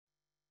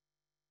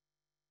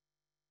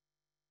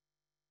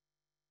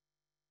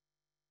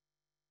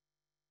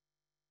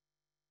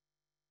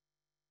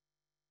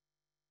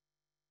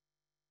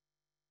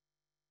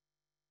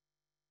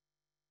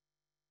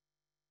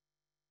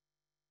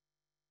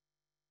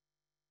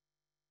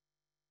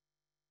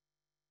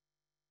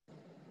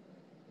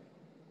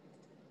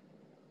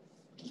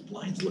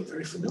Lines look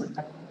very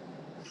familiar.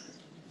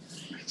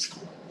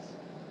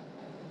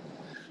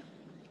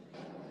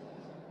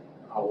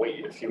 I'll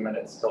wait a few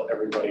minutes till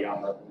everybody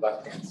on the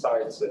left-hand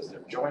side says they're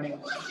joining.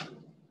 Once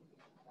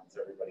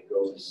everybody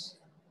goes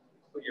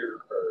clear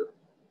or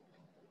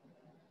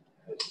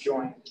has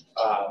joined.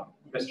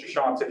 Mr.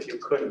 Shantz, if you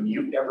could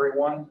mute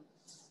everyone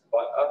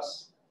but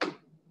us.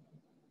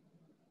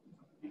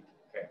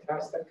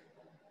 Fantastic.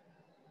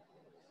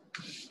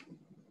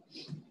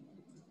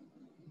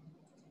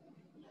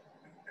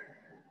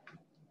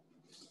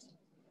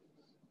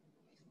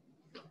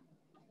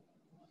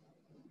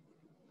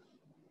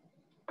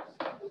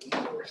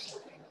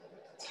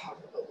 Top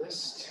of the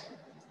list.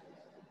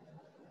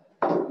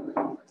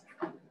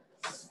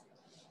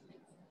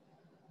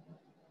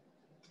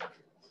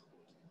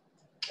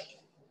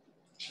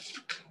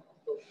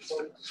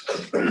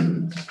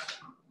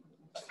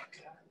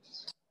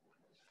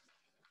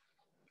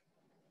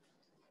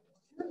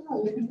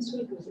 This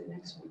week or is it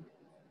next week?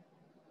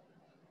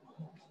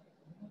 I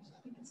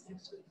think it's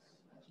next week.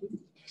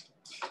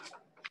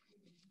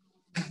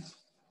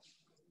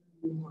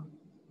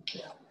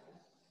 Yeah.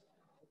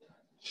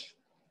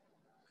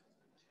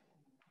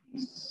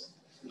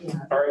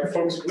 All right,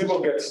 folks, we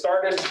will get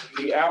started.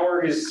 The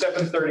hour is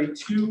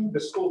 7:32. The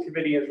school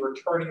committee is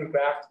returning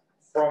back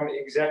from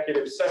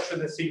executive session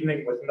this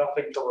evening with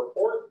nothing to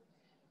report.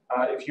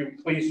 If you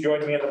please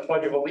join me in the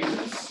Pledge of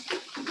Allegiance.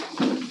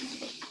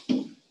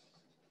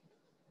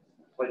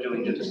 Pledge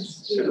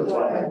allegiance to the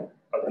flag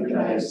of the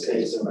United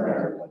States of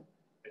America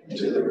and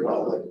to the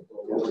republic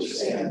for which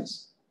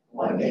stands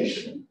one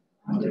nation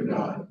under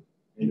God,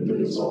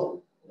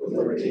 indivisible, with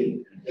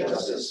liberty and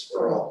justice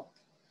for all.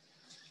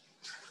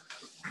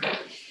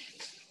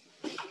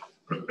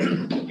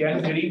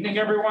 Again, good evening,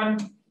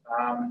 everyone.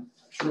 I'm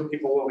sure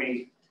people will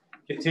be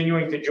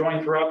continuing to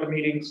join throughout the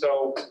meeting,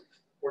 so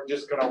we're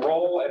just going to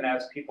roll, and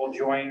as people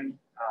join,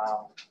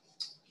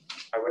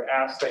 I would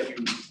ask that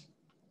you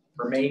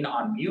remain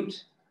on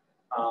mute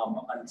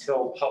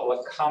until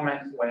public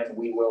comment, when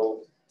we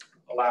will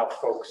allow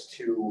folks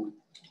to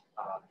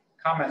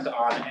comment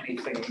on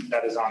anything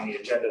that is on the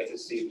agenda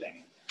this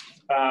evening.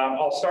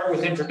 I'll start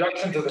with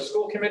introduction to the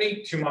school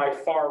committee. To my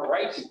far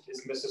right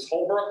is Mrs.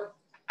 Holbrook,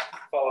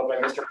 followed by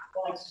Mr.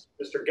 Florence,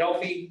 Mr.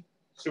 Gelfi,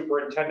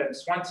 Superintendent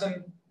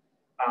Swenson.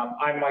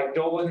 I'm Mike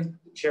Dolan,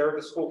 the chair of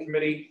the school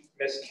committee,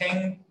 Ms.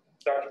 King,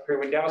 Dr.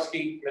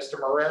 Priwandowski, Mr.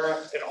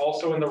 Marrera, and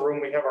also in the room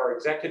we have our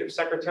executive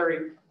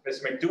secretary,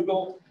 Ms.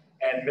 McDougall,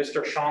 and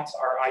Mr. Shantz,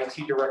 our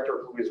IT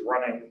director, who is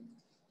running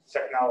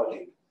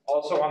technology.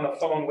 Also on the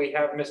phone, we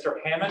have Mr.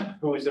 Hammond,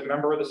 who is a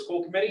member of the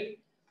school committee,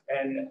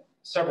 and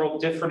several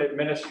different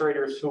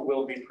administrators who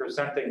will be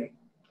presenting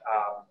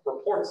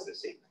reports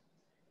this evening.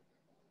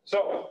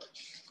 So,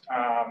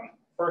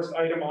 first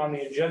item on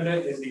the agenda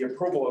is the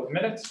approval of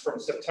minutes from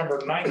September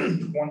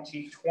 9th,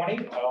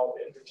 2020. I'll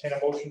entertain a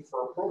motion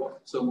for approval.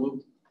 So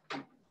moved.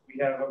 We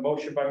have a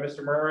motion by Mr.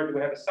 Marrera. Do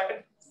we have a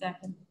second?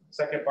 Second.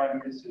 Second by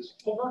Mrs.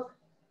 Holbrook.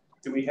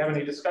 Do we have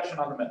any discussion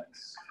on the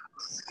minutes?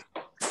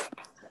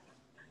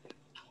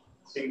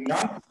 Seeing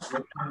none,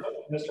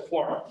 Mr.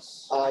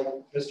 Florence. Aye.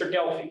 Mr.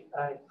 Gelfi.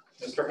 Aye.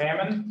 Mr.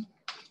 Hammond.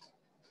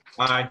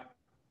 Aye.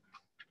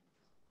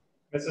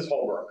 Mrs.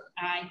 Holbrook.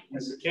 Aye.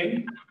 Mrs.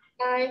 King.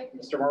 Aye.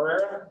 Mr.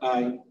 Marrera.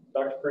 Aye.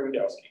 Dr.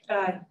 Priwandowski.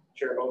 Aye.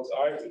 Chair votes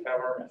aye. We have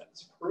our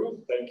minutes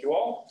approved. Thank you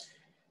all.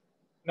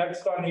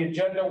 Next on the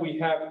agenda, we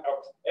have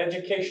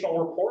educational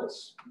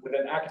reports with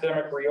an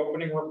academic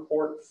reopening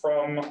report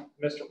from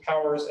Mr.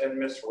 Powers and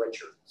Ms.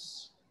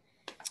 Richards.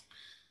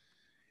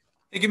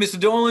 Thank you, Mr.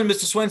 Dolan,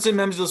 Mr. Swenson,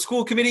 members of the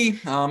school committee.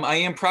 I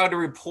am proud to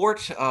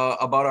report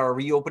about our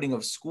reopening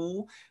of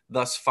school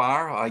thus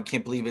far. I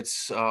can't believe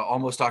it's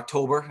almost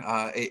October.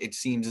 It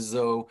seems as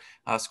though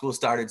school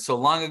started so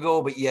long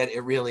ago, but yet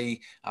it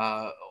really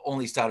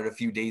only started a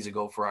few days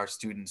ago for our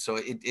students. So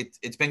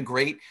it's been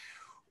great.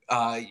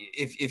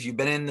 If you've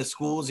been in the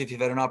schools, if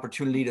you've had an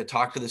opportunity to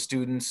talk to the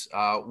students,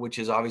 which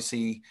is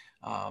obviously,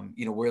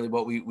 really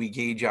what we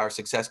gauge our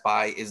success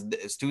by, is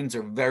the students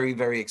are very,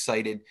 very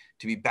excited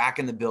to be back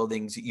in the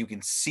buildings. You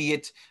can see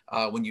it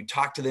when you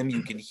talk to them,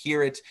 you can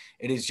hear it.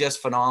 It is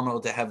just phenomenal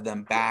to have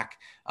them back.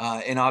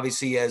 And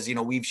obviously, as you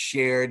know, we've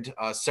shared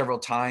several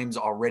times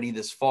already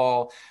this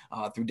fall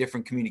through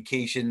different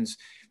communications,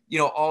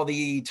 all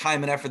the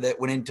time and effort that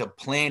went into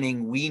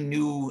planning. We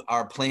knew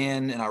our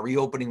plan and our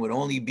reopening would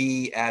only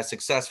be as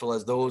successful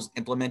as those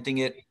implementing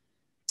it.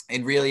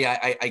 And really,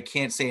 I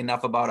can't say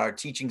enough about our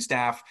teaching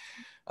staff,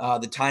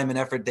 the time and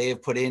effort they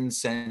have put in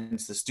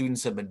since the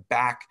students have been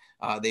back.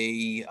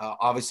 They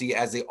obviously,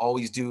 as they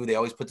always do, they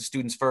always put the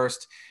students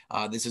first.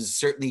 This is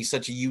certainly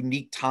such a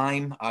unique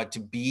time to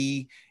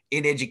be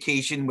in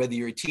education, whether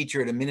you're a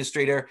teacher, an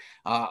administrator,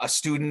 a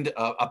student,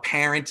 a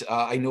parent.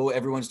 I know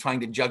everyone's trying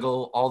to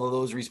juggle all of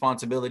those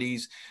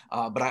responsibilities,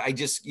 but I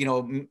just,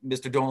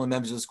 Mr. Dolan,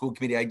 members of the school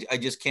committee, I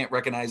just can't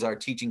recognize our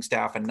teaching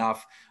staff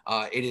enough.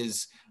 It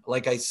is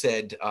like I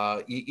said,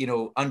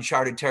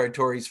 uncharted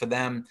territories for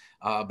them,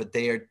 but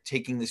they are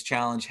taking this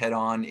challenge head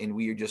on, and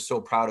we are just so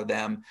proud of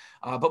them.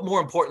 But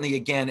more importantly,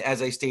 again,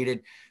 as I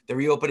stated, the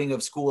reopening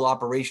of school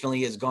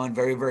operationally has gone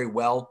very, very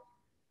well.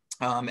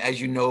 As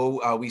you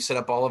know, we set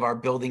up all of our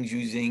buildings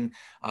using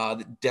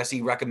the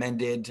DESE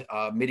recommended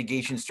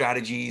mitigation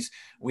strategies.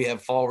 We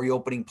have fall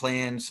reopening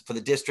plans for the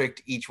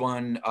district. Each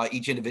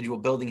individual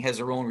building has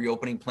their own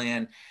reopening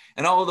plan.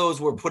 And all of those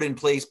were put in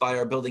place by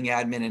our building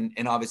admin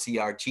and obviously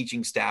our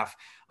teaching staff,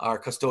 our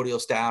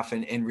custodial staff,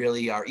 and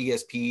really our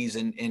ESPs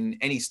and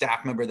any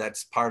staff member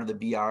that's part of the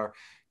BR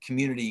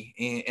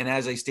community. And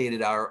as I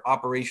stated, our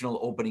operational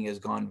opening has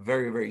gone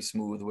very, very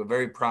smooth. We're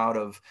very proud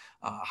of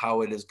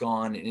how it has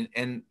gone.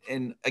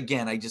 And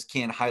again, I just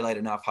can't highlight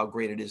enough how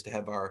great it is to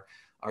have our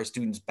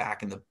students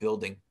back in the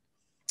building.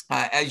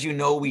 As you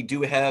know, we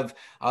do have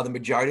the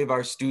majority of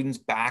our students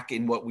back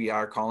in what we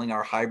are calling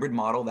our hybrid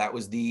model. That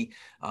was the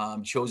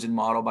chosen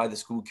model by the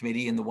school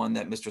committee and the one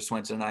that Mr.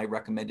 Swenson and I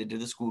recommended to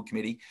the school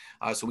committee.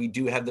 So we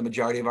do have the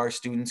majority of our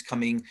students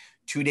coming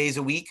 2 days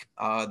a week.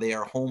 They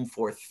are home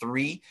for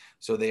 3.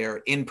 So they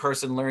are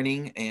in-person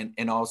learning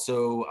and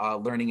also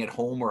learning at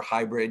home or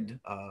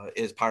hybrid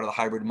is part of the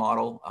hybrid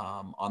model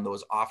on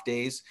those off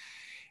days.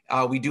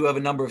 We do have a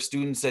number of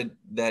students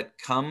that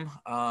come,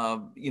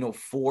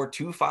 4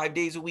 to 5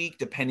 days a week,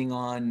 depending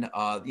on,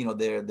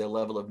 their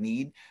level of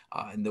need.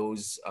 And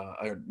those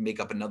make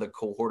up another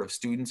cohort of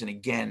students. And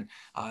again,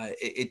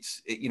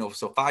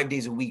 so 5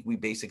 days a week, we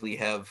basically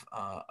have,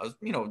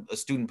 a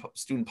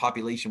student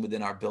population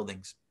within our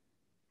buildings.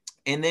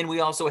 And then we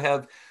also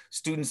have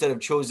students that have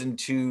chosen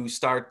to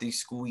start the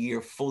school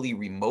year fully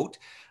remote.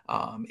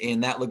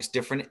 And that looks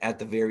different at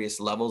the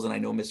various levels. And I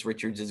know Ms.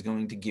 Richards is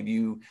going to give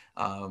you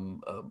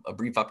a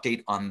brief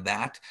update on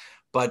that.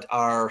 But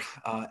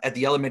at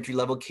the elementary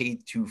level,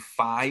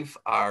 K-5,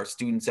 our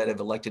students that have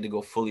elected to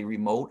go fully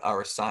remote are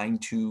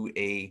assigned to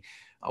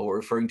what we're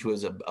referring to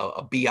as a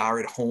BR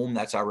at home.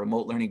 That's our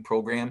remote learning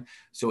program.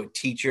 So a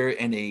teacher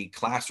in a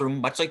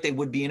classroom, much like they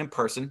would be in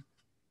person.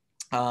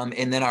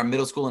 And then our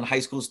middle school and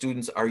high school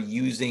students are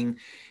using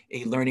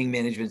a learning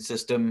management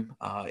system,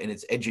 and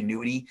it's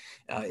Edgenuity.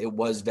 It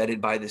was vetted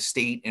by the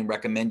state and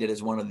recommended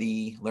as one of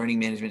the learning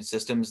management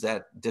systems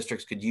that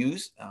districts could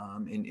use.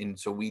 And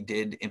so we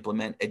did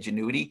implement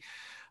Edgenuity.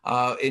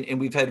 And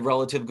we've had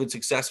relative good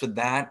success with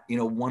that.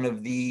 One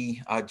of the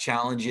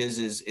challenges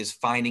is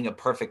finding a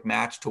perfect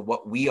match to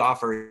what we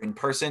offer in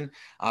person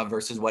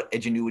versus what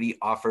Edgenuity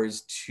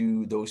offers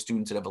to those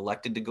students that have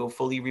elected to go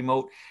fully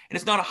remote. And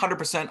it's not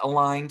 100%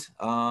 aligned,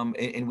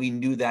 and we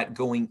knew that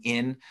going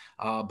in,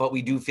 but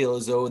we do feel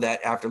as though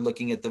that after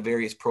looking at the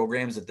various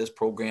programs, that this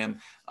program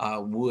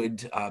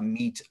would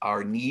meet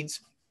our needs.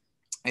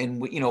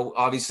 And,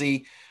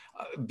 obviously,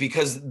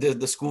 because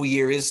the school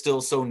year is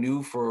still so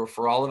new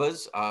for all of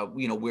us,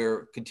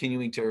 we're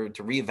continuing to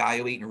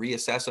reevaluate and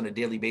reassess on a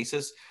daily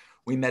basis.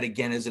 We met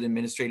again as an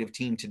administrative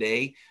team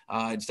today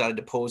and started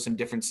to pose some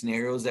different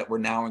scenarios that we're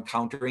now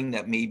encountering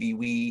that maybe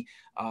we,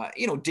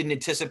 didn't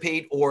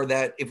anticipate, or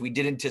that if we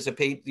did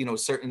anticipate,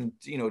 certain,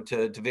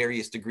 to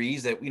various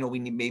degrees that, we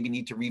maybe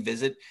need to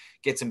revisit,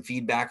 get some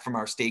feedback from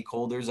our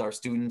stakeholders, our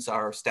students,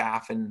 our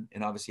staff, and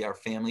obviously our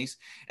families,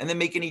 and then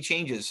make any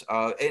changes.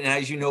 And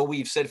as you know,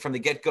 we've said from the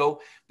get-go,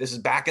 this is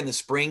back in the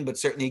spring, but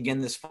certainly again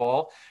this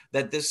fall,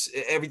 that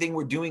everything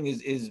we're doing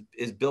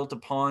is built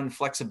upon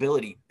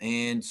flexibility.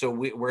 And so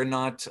we're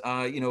not,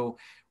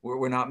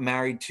 we're not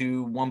married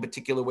to one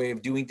particular way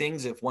of doing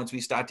things. If once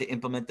we start to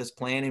implement this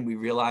plan and we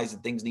realize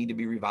that things need to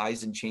be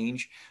revised and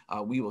changed,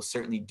 we will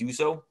certainly do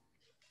so.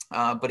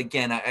 But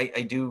again,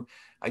 I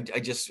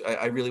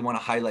really want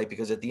to highlight,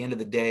 because at the end of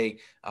the day,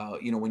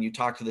 when you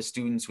talk to the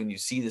students, when you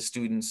see the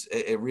students,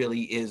 it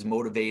really is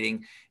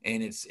motivating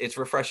and it's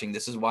refreshing.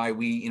 This is why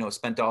we,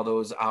 spent all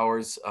those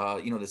hours,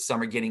 this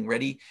summer getting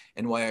ready,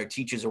 and why our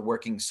teachers are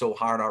working so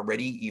hard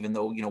already, even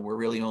though, we're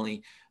really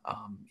only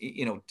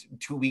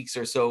 2 weeks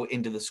or so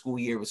into the school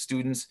year with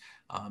students.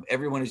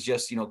 Everyone is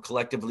just,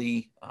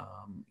 collectively,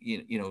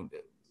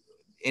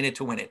 in it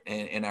to win it,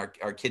 and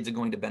our kids are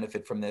going to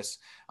benefit from this,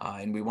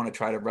 and we want to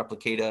try to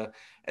replicate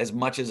as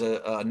much as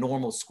a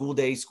normal school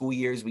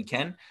year as we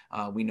can.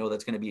 We know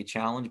that's going to be a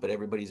challenge, but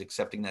everybody's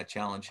accepting that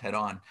challenge head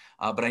on.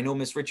 But I know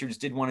Ms. Richards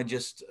did want to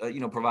just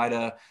provide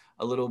a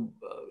little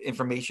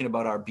information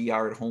about our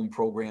BR at home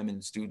program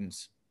and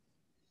students.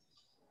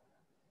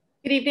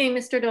 Good evening,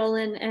 Mr.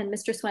 Dolan and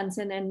Mr.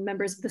 Swenson and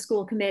members of the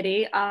school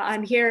committee.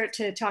 I'm here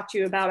to talk to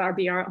you about our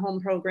BR at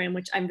Home program,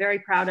 which I'm very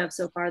proud of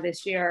so far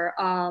this year.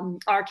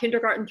 Our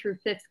kindergarten through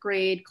 5th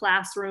grade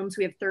classrooms,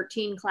 we have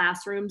 13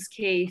 classrooms,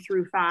 K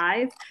through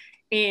 5,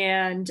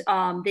 and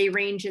they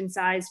range in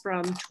size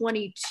from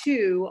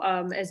 22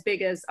 as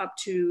big as up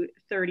to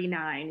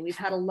 39. We've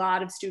had a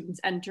lot of students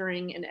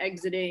entering and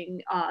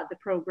exiting the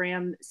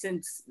program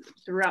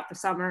throughout the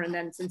summer, and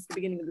then since the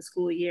beginning of the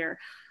school year.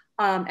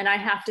 And I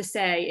have to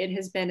say, it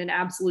has been an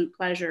absolute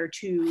pleasure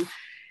to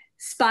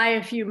spy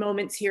a few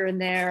moments here and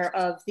there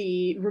of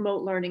the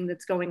remote learning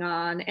that's going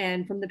on.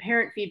 And from the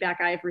parent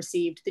feedback I've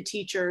received, the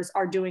teachers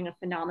are doing a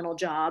phenomenal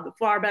job,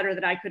 far better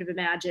than I could have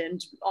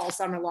imagined all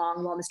summer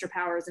long while Mr.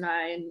 Powers and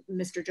I and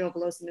Mr.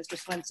 Jovelos and Mr.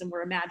 Swenson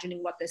were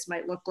imagining what this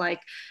might look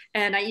like.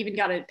 And I even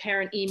got a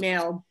parent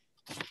email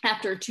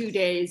after 2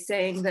 days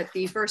saying that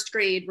the first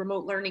grade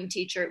remote learning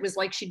teacher, it was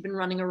like she'd been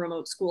running a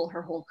remote school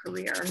her whole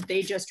career.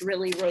 They just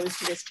really rose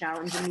to this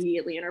challenge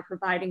immediately and are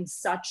providing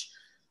such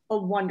a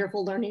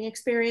wonderful learning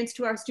experience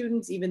to our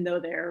students, even though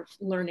they're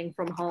learning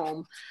from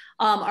home.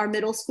 Our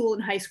middle school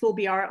and high school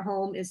BR at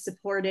Home is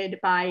supported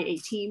by a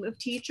team of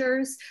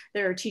teachers.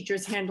 There are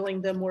teachers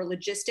handling the more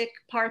logistic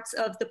parts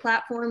of the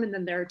platform, and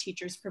then there are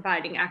teachers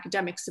providing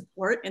academic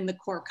support in the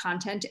core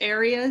content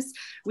areas.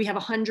 We have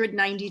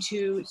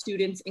 192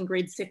 students in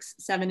grades 6,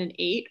 7, and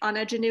 8 on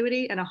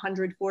Edgenuity, and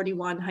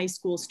 141 high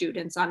school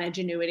students on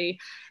Edgenuity.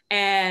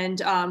 And,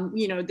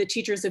 you know, the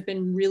teachers have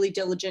been really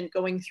diligent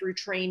going through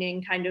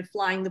training, kind of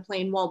flying the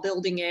plane while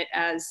building it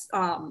as,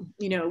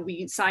 you know,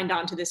 we signed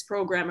on to this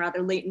program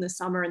rather late in the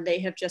summer, and they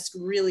have just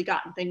really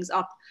gotten things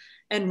up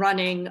and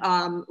running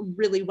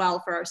really well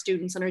for our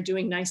students and are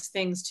doing nice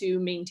things to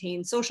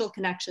maintain social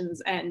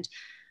connections and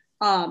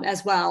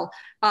as well.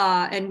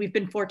 And we've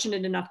been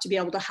fortunate enough to be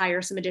able to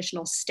hire some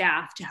additional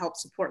staff to help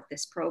support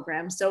this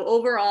program. So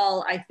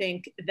overall, I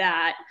think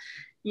that,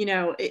 you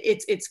know,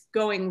 it's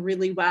going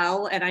really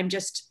well. And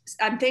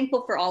I'm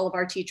thankful for all of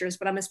our teachers,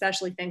 but I'm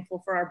especially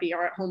thankful for our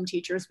BR at Home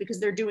teachers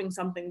because they're doing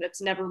something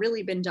that's never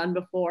really been done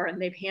before.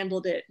 And they've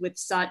handled it with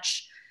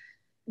such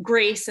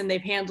grace, and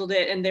they've handled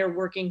it, and they're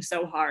working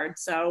so hard.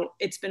 So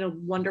it's been a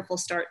wonderful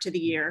start to the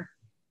year.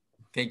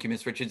 Thank you,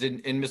 Ms. Richards,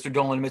 and Mr.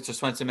 Dolan and Mr.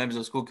 Swenson, members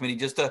of the school committee.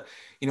 Just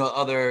you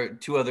know,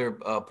 two other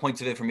points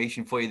of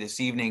information for you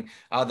this evening.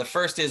 The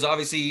first is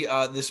obviously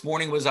this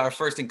morning was our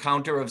first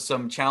encounter of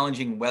some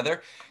challenging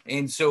weather,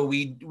 and so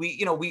we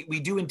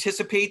do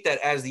anticipate that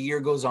as the year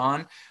goes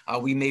on,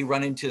 we may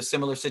run into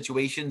similar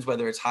situations,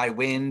 whether it's high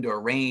wind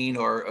or rain,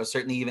 or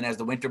certainly even as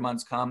the winter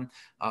months come,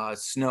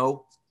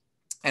 snow,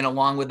 and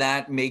along with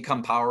that may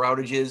come power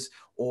outages,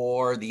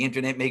 or the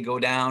internet may go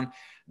down.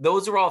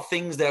 Those are all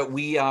things that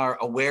we are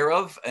aware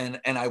of, and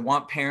I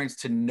want parents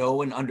to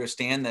know and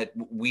understand that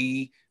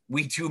we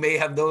too may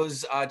have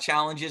those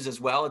challenges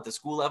as well at the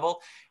school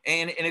level,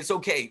 and it's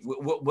okay.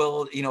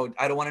 We'll, you know,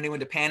 I don't want anyone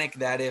to panic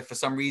that if for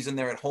some reason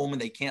they're at home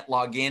and they can't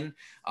log in.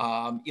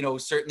 You know,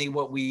 certainly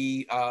what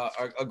we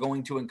are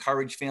going to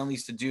encourage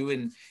families to do,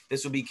 and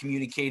this will be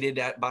communicated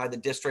by the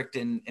district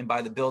and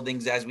by the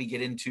buildings as we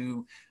get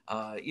into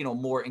you know,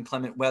 more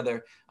inclement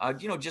weather,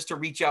 you know, just to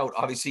reach out.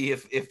 Obviously,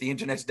 if the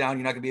internet's down,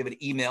 you're not gonna be able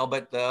to email,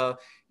 but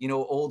you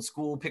know, old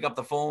school, pick up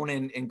the phone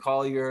and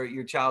call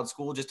your child's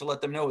school just to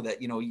let them know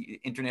that, you know,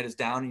 internet is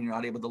down and you're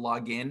not able to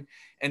log in,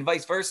 and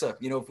vice versa.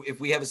 You know, if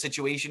we have a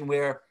situation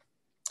where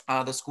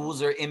the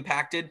schools are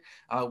impacted,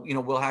 you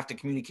know, we'll have to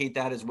communicate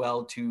that as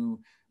well to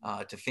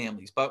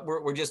families. But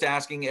we're just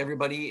asking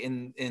everybody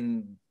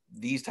in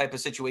these type of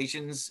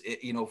situations,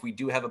 you know, if we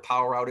do have a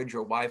power outage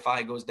or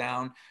Wi-Fi goes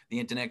down, the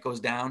internet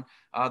goes down,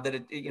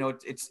 that you know,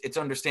 it's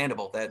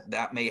understandable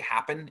that may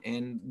happen,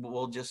 and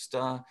we'll just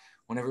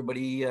when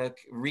everybody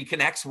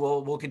reconnects,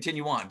 we'll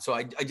continue on. So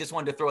I just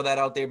wanted to throw that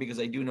out there because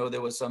I do know there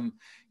was some,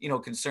 you know,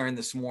 concern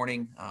this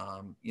morning,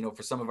 you know,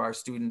 for some of our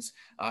students,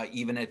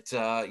 even at,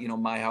 you know,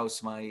 my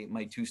house,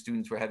 my two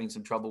students were having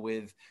some trouble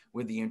with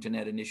the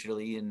internet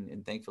initially,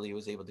 and thankfully it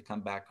was able to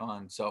come back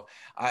on. So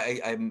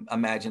I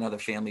imagine other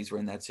families were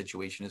in that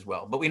situation as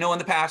well. But we know in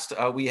the past,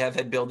 we have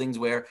had buildings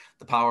where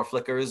the power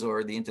flickers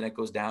or the internet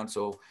goes down.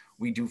 So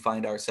we do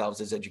find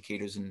ourselves as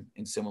educators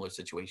in similar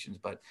situations,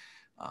 but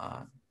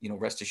you know,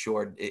 rest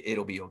assured,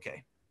 it'll be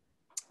okay.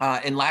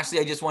 And lastly,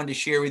 I just wanted to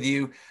share with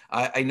you,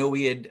 I know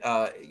we had,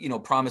 you know,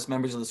 promised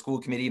members of the school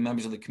committee,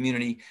 members of the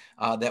community,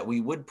 that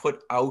we would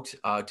put out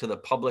to the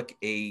public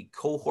a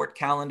cohort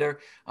calendar,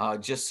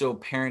 just so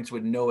parents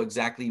would know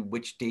exactly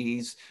which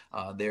days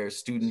their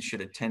students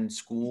should attend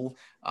school.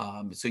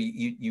 So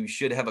you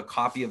should have a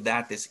copy of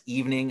that this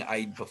evening.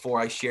 Before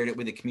I shared it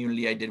with the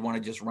community, I did want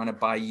to just run it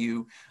by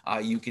you.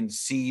 You can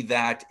see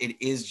that it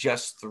is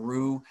just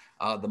through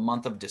the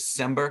month of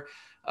December.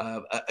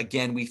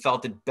 Again, we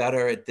felt it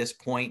better at this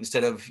point,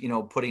 instead of, you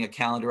know, putting a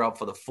calendar out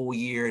for the full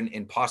year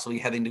and possibly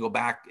having to go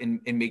back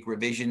and make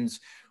revisions,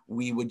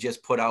 we would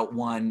just put out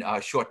one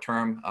short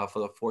term for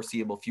the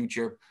foreseeable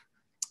future.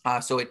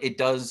 So it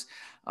does,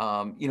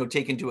 you know,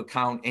 take into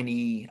account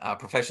any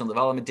professional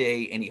development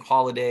day, any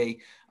holiday,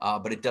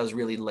 but it does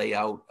really lay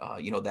out,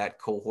 you know, that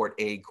cohort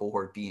A,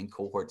 cohort B, and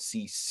cohort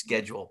C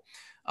schedule.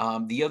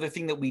 The other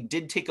thing that we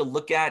did take a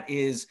look at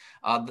is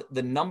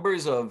the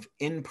numbers of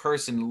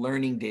in-person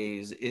learning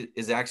days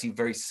is actually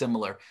very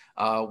similar.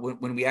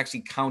 When we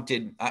actually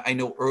counted, I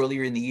know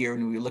earlier in the year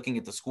when we were looking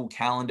at the school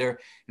calendar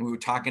and we were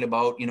talking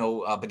about, you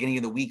know, beginning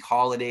of the week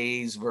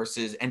holidays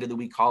versus end of the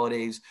week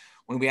holidays,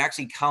 when we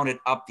actually counted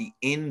up the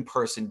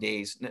in-person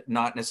days,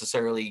 not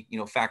necessarily, you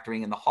know,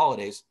 factoring in the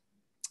holidays,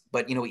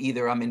 but, you know,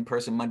 either I'm in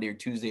person Monday or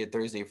Tuesday or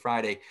Thursday or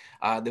Friday,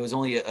 there was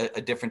only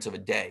a difference of a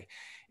day.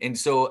 And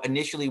so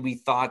initially we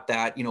thought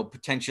that,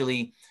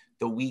 potentially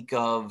the week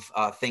of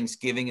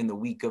Thanksgiving and the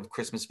week of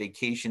Christmas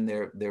vacation,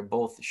 they're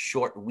both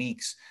short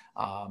weeks.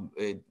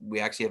 We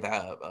actually have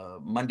a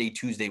Monday,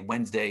 Tuesday,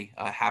 Wednesday,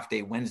 half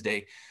day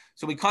Wednesday.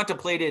 So we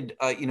contemplated,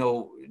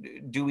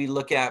 do we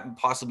look at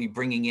possibly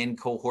bringing in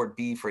cohort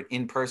B for an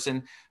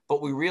in-person?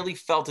 But we really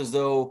felt as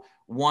though,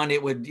 one,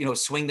 it would,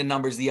 swing the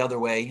numbers the other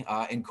way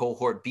in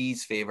cohort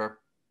B's favor,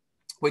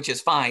 which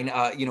is fine.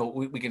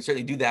 We can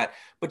certainly do that.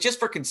 But just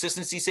for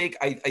consistency's sake,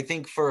 I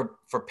think for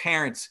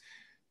parents,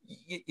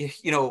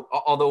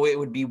 although it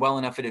would be well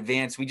enough in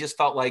advance, we just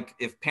felt like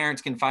if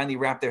parents can finally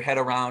wrap their head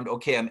around,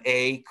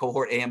 okay,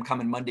 cohort A, I'm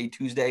coming Monday,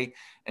 Tuesday,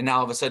 and now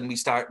all of a sudden we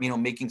start,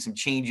 making some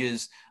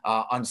changes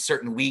on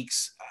certain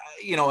weeks,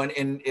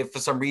 and if for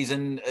some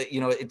reason,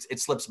 it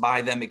slips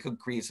by them, it could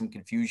create some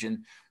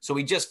confusion. So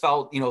we just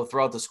felt,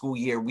 throughout the school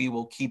year, we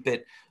will keep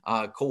it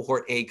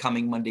cohort A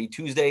coming Monday,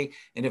 Tuesday,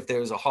 and if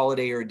there's a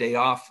holiday or a day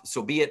off,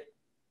 so be it.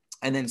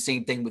 And then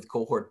same thing with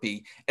cohort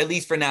B, at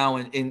least for now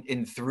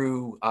in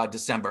through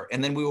December.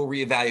 And then we will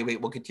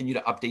reevaluate. We'll continue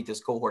to update this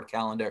cohort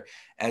calendar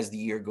as the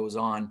year goes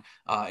on,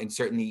 and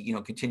certainly,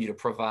 continue to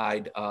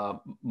provide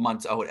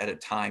months out at a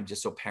time,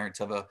 just so parents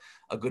have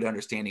a good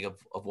understanding of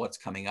what's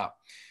coming up.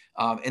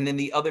 And then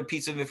the other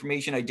piece of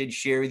information I did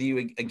share with you,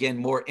 again,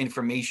 more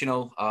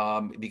informational,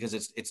 because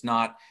it's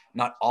not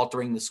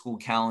altering the school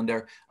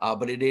calendar,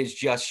 but it is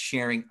just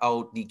sharing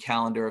out the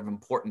calendar of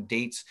important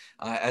dates.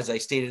 As I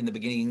stated in the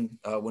beginning,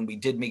 when we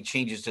did make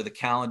changes to the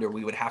calendar,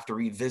 we would have to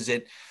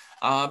revisit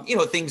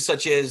things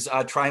such as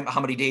how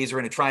many days are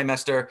in a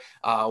trimester,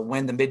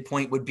 when the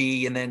midpoint would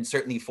be, and then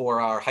certainly for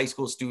our high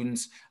school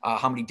students,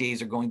 how many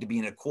days are going to be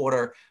in a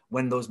quarter,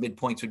 when those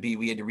midpoints would be.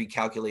 We had to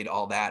recalculate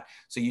all that.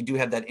 So you do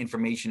have that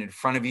information in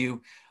front of you.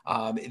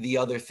 The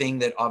other thing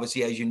that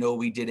obviously, as you know,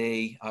 we did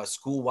a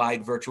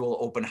school-wide virtual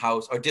open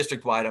house, or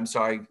district-wide,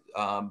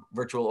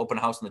 virtual open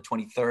house on the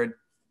 23rd.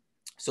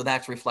 So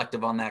that's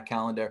reflective on that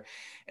calendar.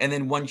 And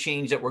then one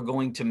change that we're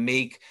going to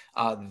make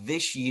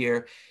this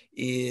year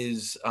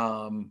is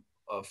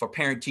for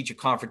parent-teacher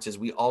conferences,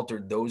 we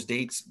altered those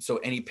dates. So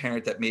any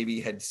parent that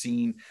maybe had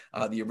seen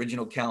the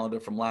original calendar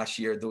from last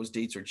year, those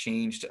dates are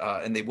changed,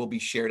 and they will be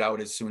shared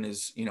out as soon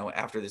as,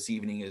 after this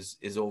evening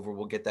is over.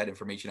 We'll get that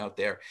information out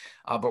there.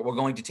 But we're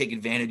going to take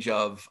advantage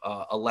of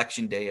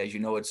Election Day. As you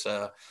know, it's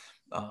a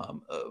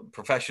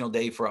professional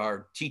day for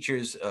our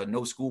teachers,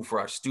 no school for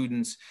our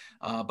students.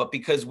 But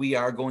because we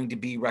are going to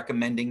be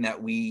recommending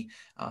that we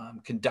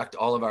conduct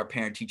all of our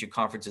parent-teacher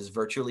conferences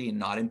virtually and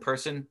not in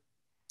person,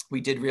 we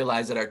did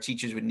realize that our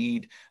teachers would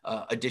need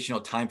additional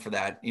time for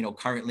that.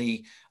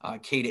 Currently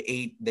K to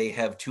 8, they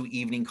have 2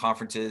 evening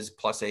conferences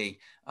plus a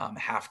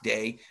half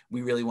day.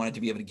 We really wanted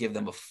to be able to give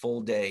them a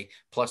full day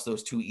plus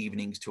those 2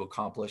 evenings to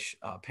accomplish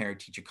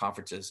parent-teacher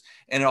conferences.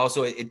 And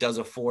also it does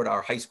afford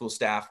our high school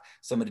staff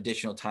some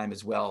additional time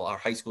as well. Our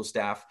high school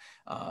staff,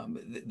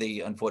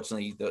 they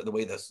unfortunately, the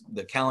way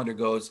the calendar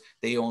goes,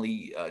 they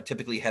only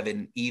typically have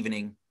an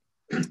evening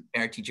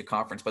parent-teacher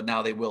conference, but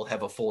now they will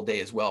have a full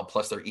day as well,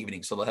 plus their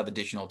evening, so they'll have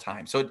additional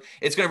time. So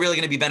it's really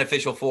going to be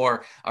beneficial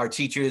for our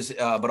teachers,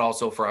 but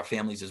also for our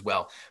families as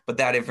well. But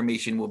that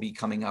information will be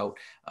coming out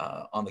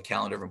on the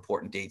calendar of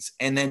important dates.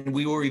 And then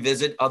we will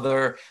revisit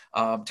other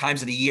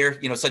times of the year,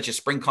 such as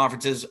spring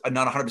conferences. I'm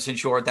not 100%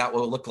 sure what that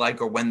will look like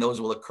or when those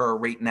will occur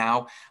right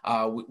now.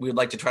 We would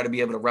like to try to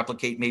be able to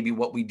replicate maybe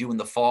what we do in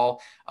the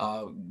fall,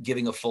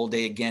 giving a full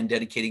day again,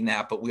 dedicating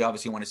that. But we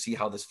obviously want to see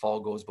how this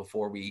fall goes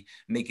before we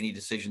make any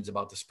decisions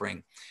about the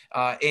spring.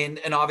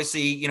 And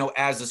obviously,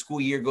 as the school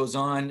year goes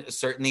on,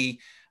 certainly,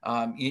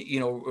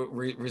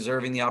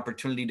 reserving the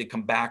opportunity to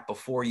come back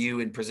before you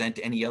and present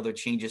any other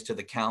changes to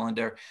the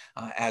calendar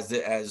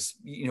as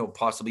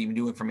possibly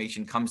new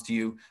information comes to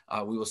you.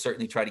 We will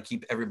certainly try to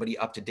keep everybody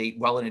up to date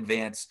well in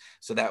advance.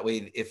 So that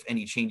way, if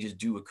any changes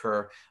do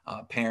occur,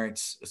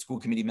 parents, school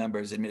committee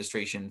members,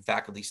 administration,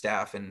 faculty,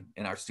 staff, and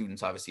our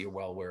students obviously are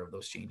well aware of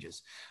those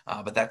changes.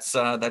 But that's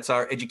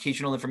our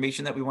educational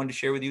information that we wanted to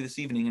share with you this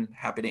evening, and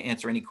happy to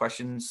answer any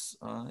questions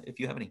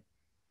if you have any.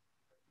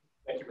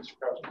 Thank you, Mr.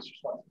 Crouch. Mr.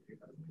 Swanson.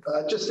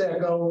 Just to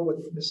echo what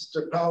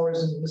Mr.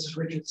 Powers and Mrs.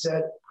 Richards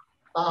said,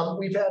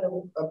 we've had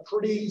a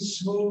pretty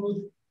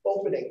smooth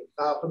opening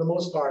for the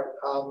most part,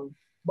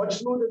 much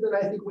smoother than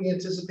I think we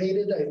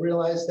anticipated. I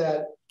realized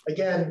that,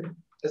 again,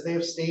 as they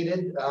have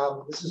stated,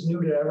 this is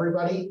new to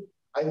everybody.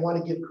 I want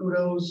to give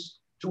kudos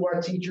to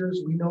our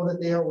teachers. We know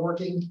that they are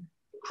working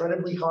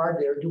incredibly hard.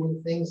 They're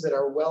doing things that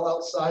are well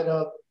outside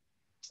of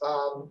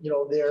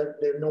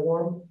their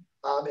norm,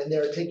 and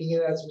they're taking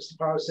it, as Mr.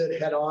 Powers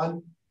said, head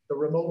on. The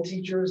remote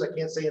teachers, I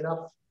can't say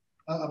enough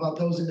about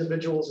those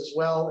individuals as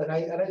well. And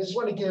I just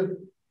want to give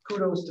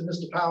kudos to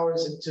Mr.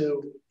 Powers and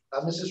to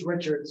Mrs.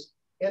 Richards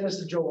and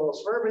Mr. Joe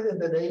Rose for everything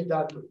that they've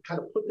done to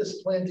kind of put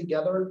this plan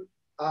together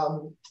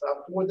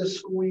for this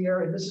school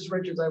year. And Mrs.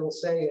 Richards, I will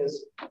say,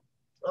 is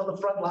on the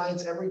front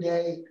lines every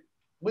day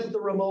with the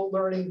remote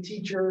learning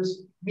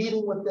teachers,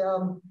 meeting with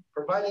them,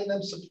 providing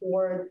them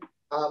support.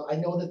 I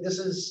know that this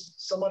is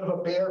somewhat of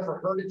a bear for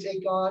her to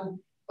take on,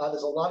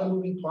 There's a lot of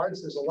moving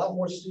parts. There's a lot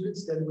more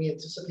students than we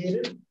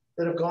anticipated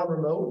that have gone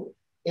remote.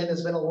 And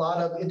there's been a lot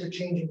of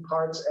interchanging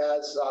parts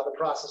as the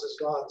process has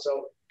gone.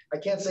 So I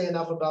can't say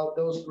enough about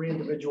those 3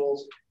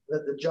 individuals,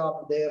 that the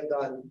job that they have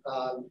done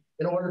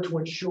in order to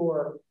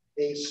ensure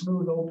a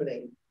smooth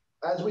opening.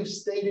 As we've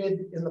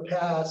stated in the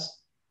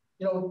past,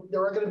 you know,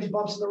 there are going to be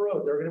bumps in the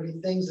road. There are going to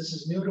be things, this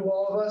is new to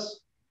all of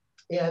us,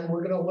 and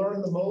we're going to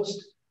learn the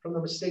most from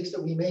the mistakes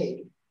that we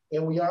made.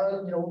 And we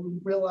are, you know,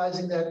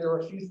 realizing that there are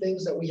a few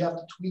things that we have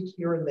to tweak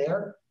here and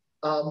there.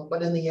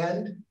 But in the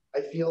end,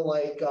 I feel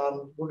like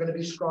we're going to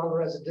be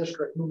stronger as a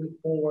district moving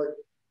forward,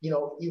 you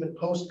know, even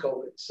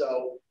post-COVID.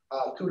 So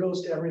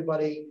kudos to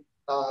everybody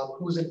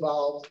who's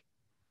involved,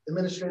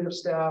 administrative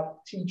staff,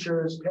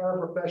 teachers,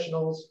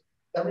 paraprofessionals,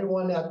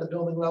 everyone at the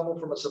building level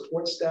from a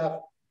support staff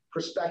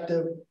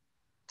perspective,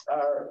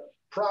 our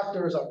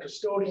proctors, our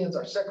custodians,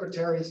 our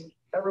secretaries,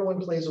 everyone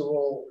plays a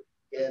role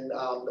in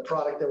the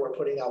product that we're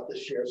putting out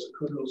this year. So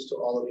kudos to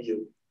all of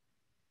you.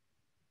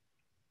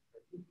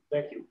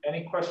 Thank you.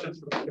 Any questions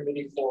from the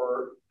committee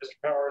for Mr.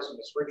 Powers and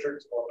Ms.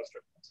 Richards or Mr.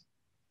 Johnson?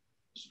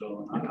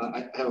 So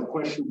I have a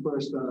question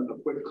first, a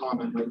quick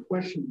comment. My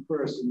question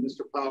first, and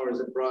Mr. Powers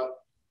had brought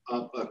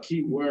up a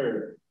key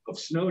word of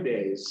snow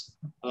days.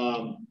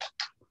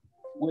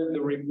 With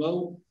the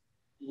remote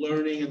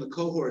learning and the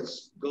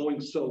cohorts going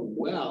so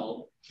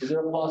well, is there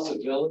a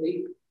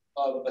possibility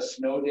of a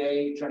snow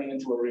day turning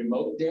into a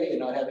remote day and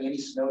not having any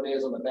snow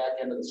days on the back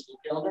end of the school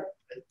calendar?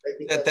 I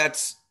think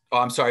That's oh,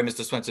 I'm sorry,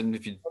 Mr. Swenson,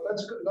 if you. well,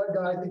 that's good.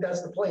 I think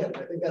that's the plan.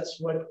 I think that's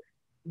what, you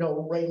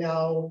know, right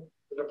now,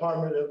 the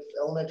Department of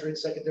Elementary and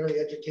Secondary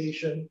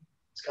Education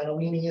is kind of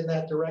leaning in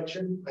that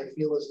direction. I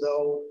feel as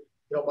though,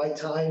 you know, by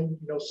time,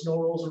 you know, snow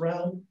rolls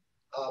around,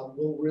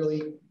 we'll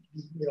really,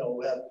 you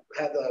know, have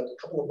had a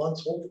couple of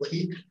months,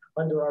 hopefully,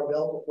 under our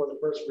belt before the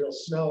first real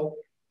snow.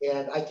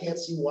 And I can't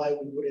see why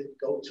we wouldn't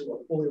go to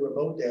a fully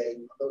remote day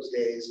on those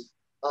days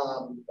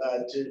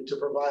to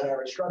provide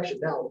our instruction.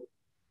 Now,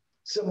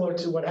 similar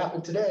to what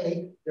happened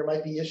today, there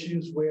might be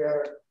issues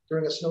where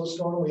during a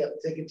snowstorm, we have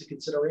to take into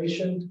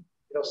consideration,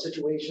 you know,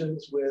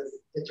 situations with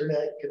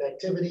internet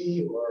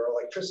connectivity or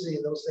electricity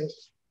and those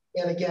things.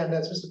 And again,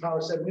 as Mr.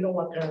 Powers said, we don't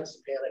want parents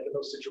to panic in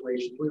those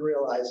situations. We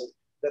realize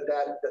that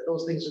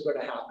those things are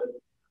going to happen.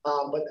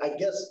 But I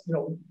guess, you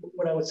know,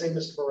 what I would say,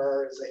 Mr.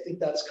 Ferrer, is I think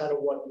that's kind of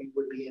what we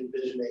would be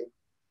envisioning,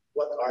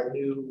 what our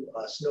new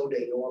snow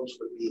day norms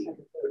would be. It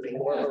would be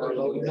more of a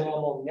remote day.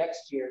 Normal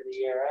next year, the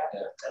year after.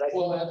 And I think,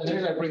 Well, and the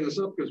reason I bring this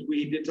up because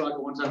we did talk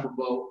at one time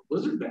about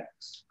blizzard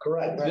bags.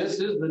 correct. This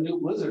is the new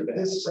blizzard bag.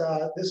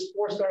 This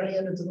forced our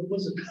hand into the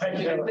blizzard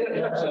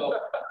bag. So,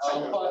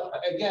 but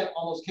again,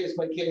 almost case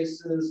by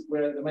cases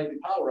where there might be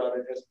power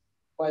outages.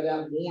 By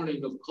that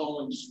morning of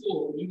calling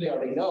school, you may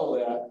already know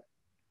that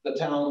the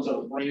towns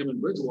of Raynham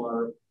and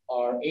Bridgewater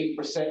are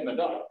 8% in the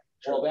dark.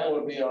 Well, that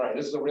would be all right.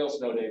 This is a real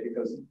snow day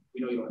because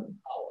we know you don't have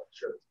power.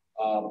 Sure.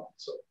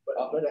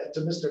 But to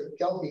Mr.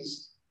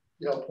 Gelfie's,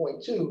 you know,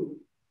 point too,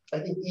 I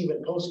think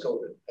even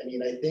post-COVID, I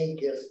mean, I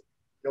think if,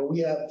 you know, we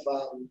have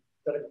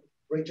done a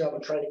great job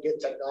of trying to get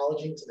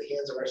technology into the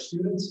hands of our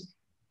students,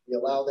 we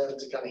allow them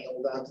to kind of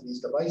hold on to these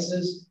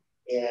devices.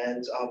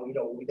 And, you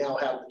know, we now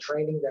have the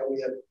training that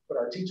we have put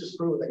our teachers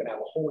through. They're going to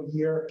have a whole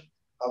year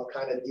of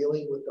kind of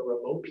dealing with the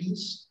remote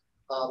piece.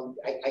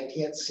 I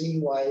can't see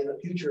why in the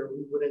future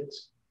we wouldn't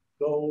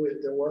go,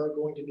 if there were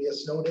going to be a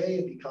snow day,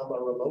 and become a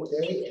remote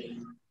day,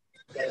 and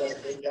that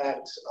doesn't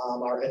impact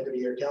our end of the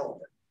year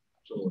calendar.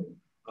 Absolutely.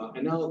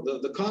 And now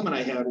the comment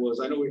I had was,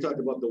 I know we talked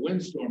about the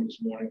windstorm this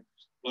morning,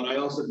 but I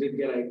also did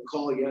get a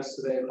call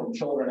yesterday from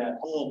children at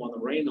home on the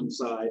Raynham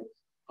side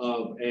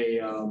of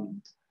a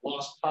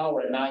lost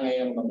power at 9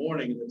 a.m. in the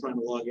morning, and they're trying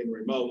to log in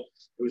remote.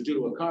 It was due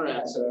to a car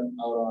accident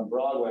out on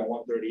Broadway,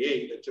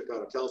 138, that took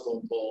out a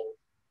telephone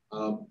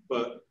pole.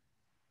 But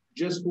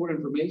just for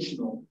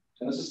informational,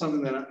 and this is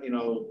something that, you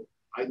know,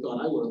 I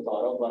thought I would have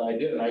thought of, but I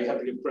didn't. I have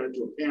to give credit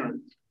to a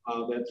parent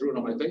that threw it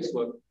on my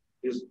Facebook,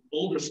 is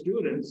older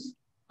students,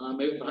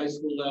 maybe at the high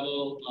school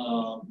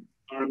level,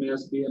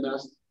 RMS,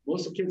 BMS,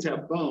 most of the kids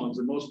have phones,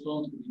 and most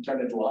phones can be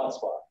turned into a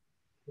hotspot.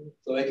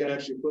 So they can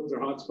actually put their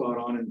hotspot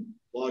on and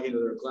log into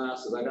their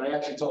classes. Like I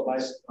actually told my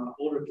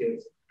older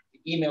kids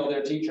to email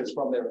their teachers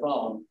from their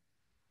phone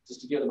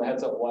just to give them a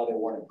heads up while they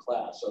weren't in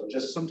class. So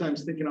just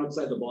sometimes thinking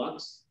outside the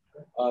box,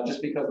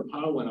 just because the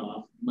power went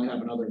off, you might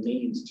have another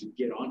means to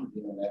get onto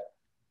the internet.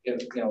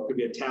 If, you know, it could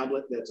be a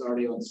tablet that's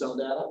already on cell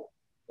data,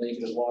 then you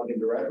can just log in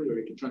directly, or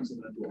you can turn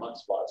something into a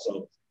hotspot.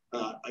 So,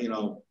 you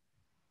know,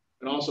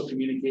 and also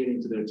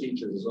communicating to their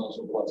teachers is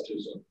also a plus too.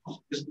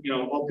 So just, you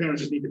know, all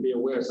parents just need to be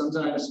aware.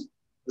 Sometimes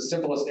the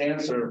simplest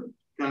answer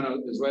kind of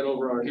is right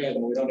over our head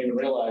and we don't even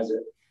realize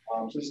it.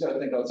 So we just got to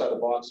think outside the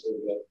box a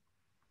little bit.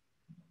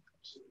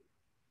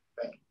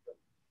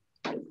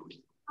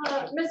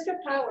 Mr.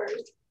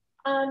 Powers,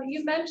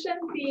 you mentioned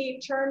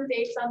the term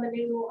dates on the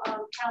new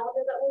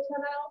calendar that will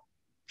come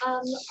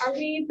out. Are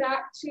we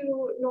back to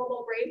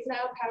normal grades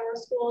now? Power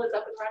School is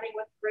up and running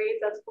with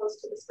grades as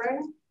opposed to the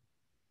spring?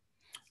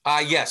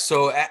 Yes.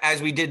 So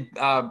as we did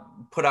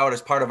put out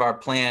as part of our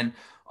plan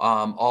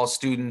all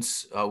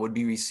students would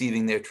be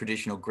receiving their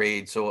traditional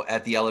grade. So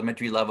at the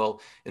elementary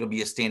level, it'll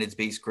be a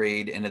standards-based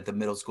grade, and at the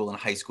middle school and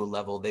high school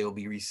level, they will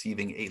be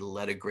receiving a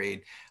letter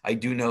grade. I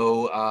do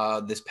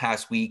know this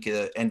past week,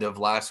 end of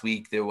last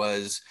week, there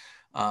was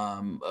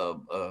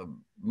a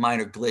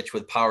minor glitch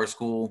with Power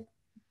School,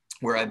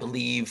 where I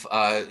believe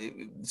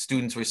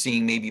students were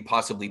seeing maybe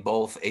possibly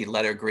both a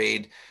letter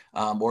grade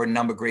or a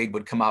number grade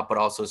would come up, but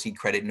also see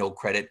credit, no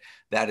credit.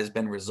 That has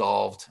been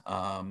resolved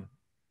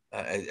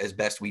as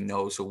best we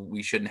know, so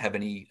we shouldn't have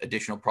any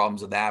additional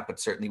problems with that. But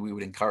certainly we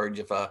would encourage,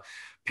 if a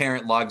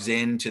parent logs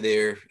in to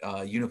their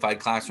unified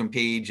classroom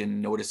page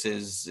and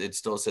notices it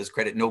still says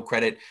credit, no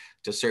credit,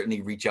 to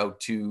certainly reach out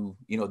to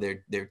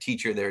their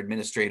teacher, their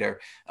administrator,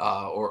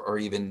 or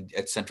even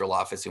at central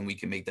office, and we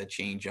can make that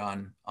change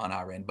on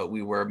our end. But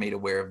we were made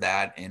aware of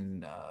that,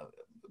 and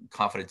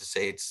confident to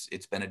say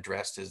it's been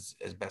addressed as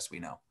best we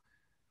know.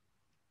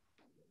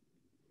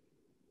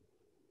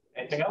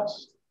 Anything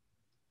else?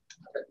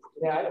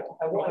 Yeah,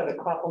 I wanted to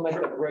compliment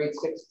the grade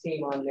 6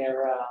 team on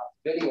their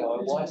video.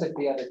 I watched it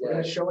the other We're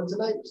going day. to show it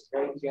tonight.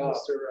 Great job.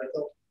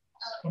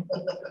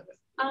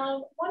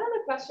 One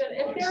other question,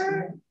 if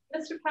there,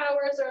 Mr.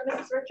 Powers or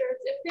Mrs. Richards,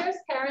 if there's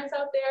parents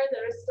out there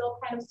that are still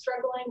kind of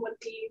struggling with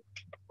the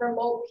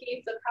remote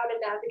piece of how to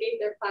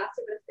navigate their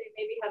classroom, if they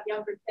maybe have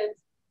younger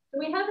kids, do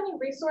we have any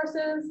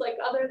resources,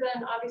 like other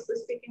than obviously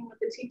speaking with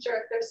the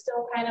teacher, if they're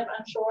still kind of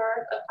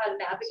unsure of how to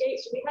navigate,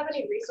 do we have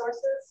any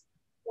resources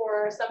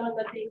or someone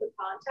that they could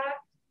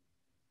contact?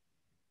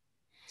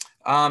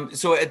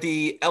 So at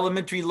the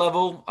elementary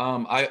level,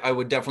 I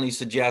would definitely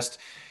suggest,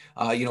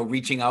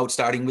 reaching out,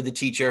 starting with the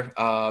teacher.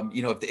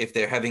 If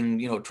they're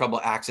having, trouble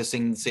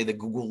accessing, say, the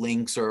Google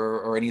Links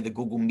or any of the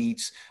Google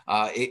Meets,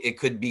 it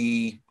could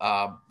be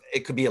a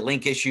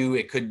link issue.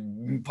 It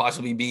could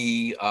possibly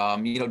be,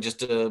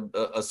 just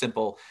a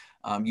simple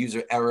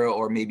user error,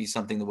 or maybe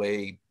something the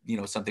way,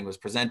 something was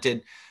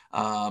presented.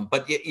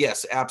 But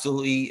yes,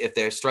 absolutely. If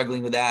they're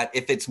struggling with that,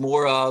 if it's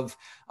more of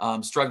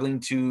struggling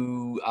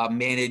to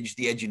manage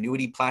the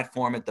Edgenuity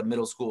platform at the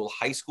middle school,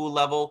 high school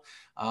level,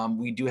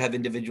 we do have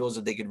individuals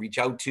that they could reach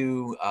out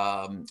to,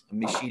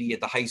 Ms. Sheedy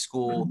at the high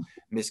school,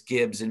 Ms.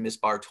 Gibbs and Ms.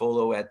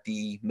 Bartolo at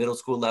the middle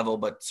school level,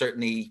 but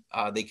certainly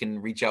they can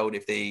reach out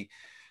if they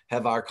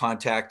have our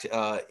contact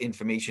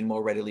information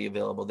more readily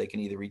available. They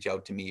can either reach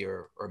out to me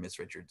or Ms.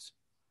 Richards.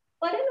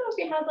 Well, I didn't know if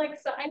you had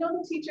so I know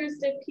the teachers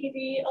did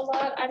PD a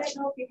lot. I didn't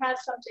know if you had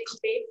something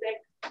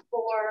basic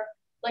for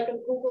like a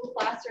Google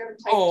Classroom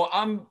type. Oh,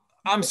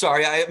 I'm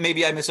sorry.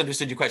 Maybe I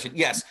misunderstood your question.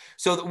 Yes.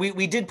 So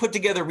we did put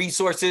together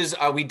resources.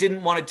 We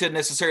didn't want it to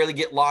necessarily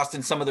get lost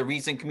in some of the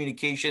recent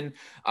communication.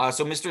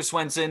 So Mr.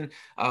 Swenson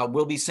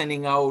will be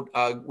sending out,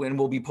 when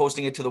we'll be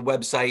posting it to the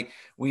website,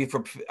 we've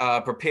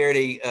prepared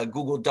a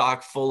Google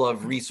Doc full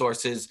of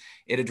resources.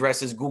 It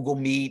addresses Google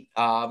Meet,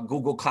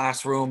 Google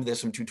Classroom.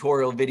 There's some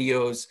tutorial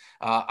videos.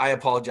 I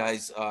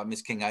apologize,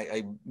 Ms. King.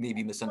 I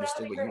maybe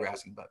misunderstood what you were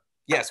asking, but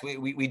yes,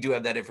 we do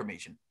have that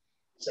information.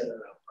 Send it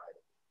out.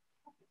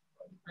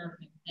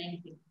 Perfect,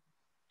 thank you.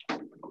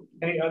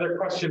 Any other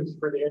questions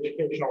for the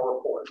educational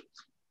report?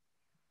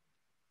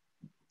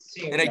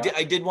 And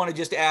I did want to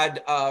just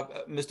add,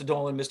 Mr.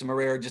 Dolan, Mr.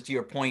 Marrera, just to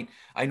your point,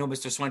 I know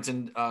Mr.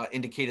 Swenson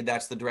indicated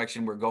that's the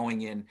direction we're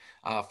going in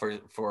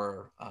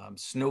for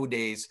snow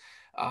days.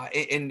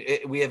 And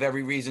we have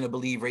every reason to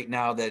believe right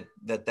now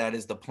that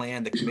is the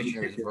plan. The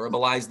commissioner has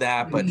verbalized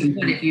that, but he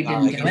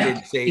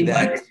did say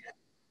that.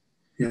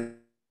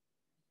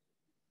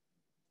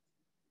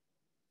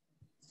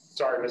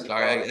 Sorry, Mr.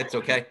 Sorry, it's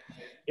okay.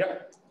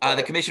 Yep.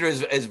 The commissioner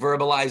has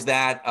verbalized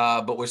that,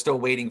 but we're still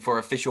waiting for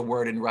official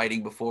word in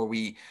writing before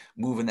we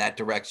move in that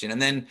direction.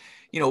 And then,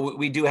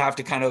 we do have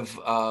to kind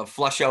of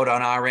flush out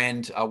on our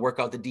end, work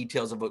out the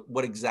details of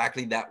what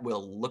exactly that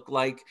will look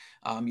like.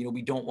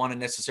 We don't want to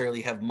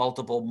necessarily have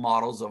multiple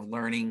models of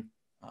learning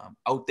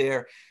out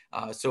there.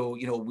 So,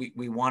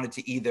 we wanted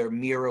to either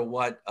mirror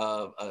what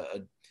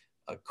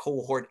a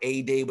cohort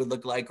A day would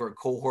look like, or a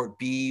cohort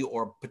B,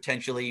 or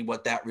potentially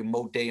what that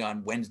remote day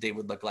on Wednesday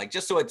would look like,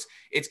 just so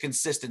it's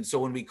consistent. So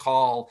when we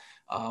call,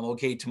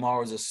 okay,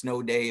 tomorrow is a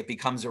snow day, it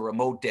becomes a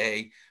remote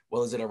day.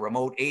 Well, is it a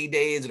remote A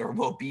day? Is it a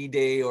remote B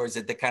day? Or is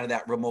it the kind of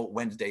that remote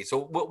Wednesday?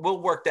 So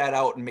we'll work that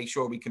out and make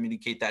sure we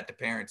communicate that to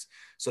parents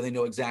so they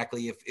know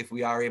exactly if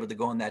we are able to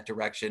go in that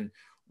direction,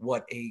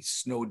 what a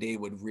snow day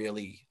would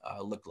really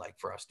look like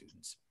for our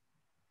students.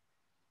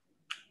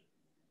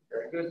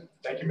 Very good.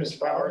 Thank you,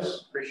 Mr.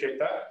 Powers. Appreciate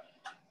that.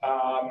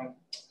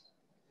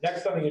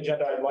 Next on the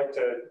agenda, I'd like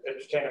to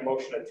entertain a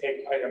motion to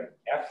take item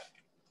F,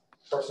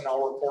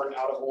 personnel report,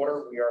 out of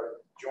order. We are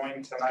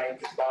joined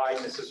tonight by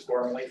Mrs.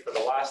 Gormley for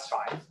the last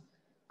time.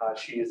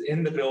 She is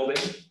in the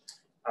building,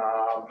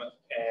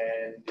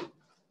 and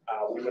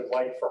we would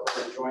like for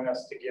her to join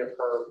us to give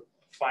her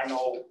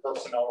final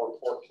personnel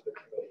report to the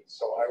committee.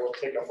 So I will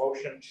take a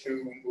motion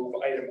to move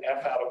item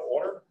F out of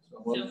order.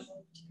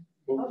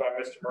 Moved by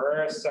Mr.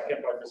 Marrera,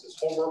 second by Mrs.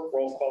 Holbrook.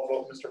 Roll call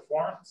vote, Mr.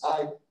 Florence.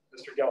 Aye.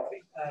 Mr. Gelfi.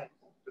 Aye.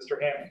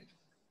 Mr. Hammond.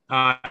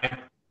 Aye.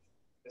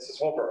 Mrs.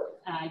 Holbrook.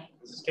 Aye.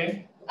 Mrs.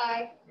 King.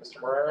 Aye.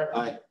 Mr. Marrera.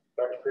 Aye.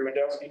 Dr.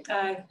 Kremendowski?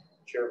 Aye.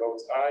 Chair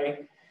votes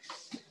aye.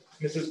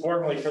 Mrs.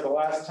 Gormley, for the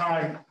last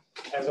time,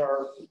 as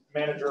our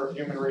Manager of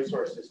Human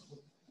Resources,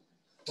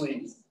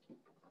 please.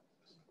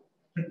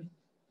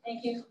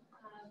 Thank you,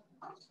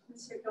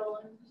 Mr.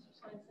 Dolan, Mr.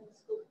 Swenson,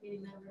 school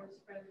committee members,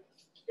 for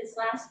this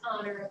last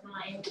honor of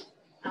mine.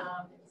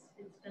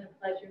 It's been a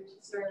pleasure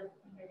to serve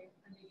under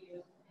you,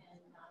 and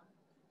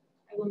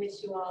I will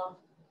miss you all.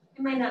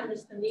 I might not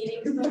miss the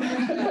meetings.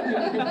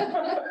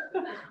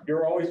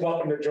 You're always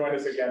welcome to join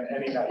us again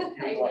any night.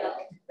 I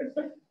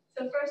will.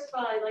 So first of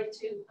all, I'd like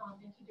to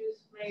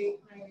introduce my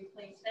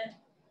replacement,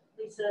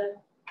 Lisa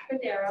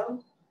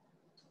Cordero.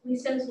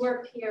 Lisa has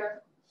worked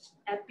here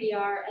at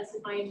BR as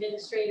my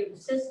administrative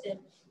assistant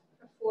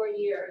for 4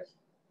 years.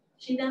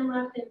 She then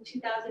left in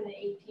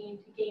 2018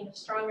 to gain a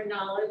stronger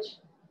knowledge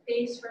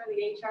base for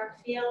the HR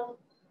field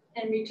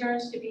and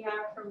returns to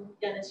BR from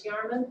Dennis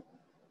Yarmouth,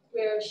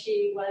 where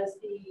she was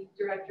the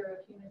Director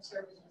of Human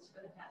Services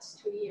for the past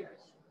 2 years.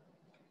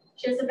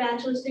 She has a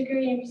bachelor's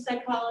degree in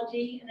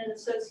psychology and an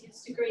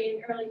associate's degree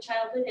in early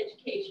childhood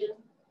education.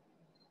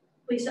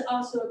 Lisa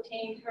also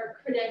obtained her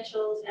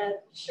credentials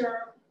at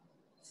SHRM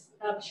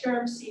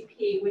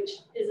CP,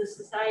 which is a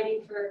Society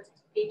for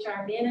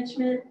HR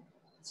Management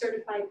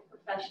Certified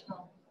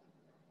Professional.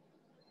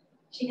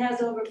 She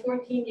has over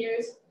 14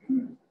 years,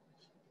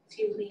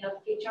 of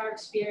HR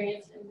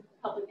experience in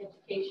public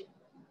education.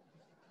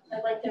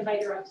 I'd like to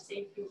invite her up to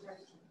say a few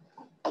words.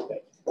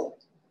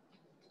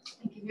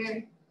 Thank you,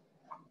 Mary.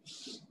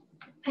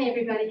 Hi,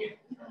 everybody.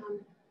 I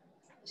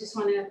just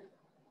want to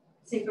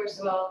say, first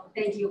of all,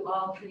 thank you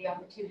all for the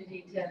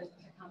opportunity to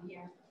come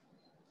here.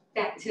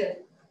 Back to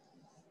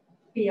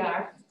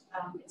BR.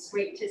 It's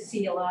great to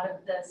see a lot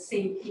of the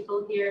same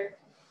people here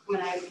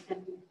when I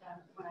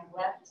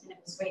left, and it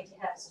was great to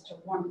have such a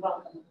warm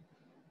welcome.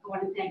 I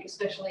want to thank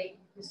especially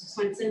Mr.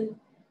 Swenson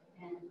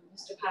and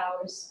Mr.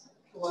 Powers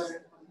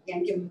for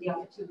again giving me the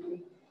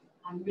opportunity.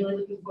 I'm really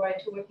looking forward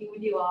to working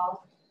with you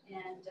all,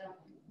 and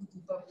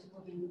looking forward to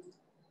moving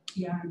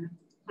BR in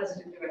a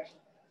positive direction.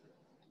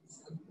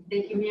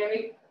 Thank you,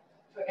 Mary,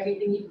 for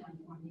everything you've done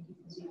for me,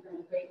 because you've been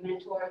a great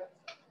mentor,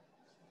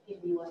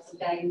 giving me lots of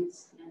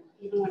guidance, and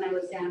even when I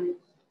was down,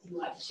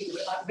 she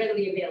was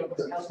readily available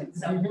to help me.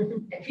 So I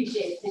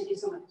appreciate it. Thank you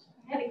so much.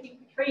 I had to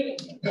keep training.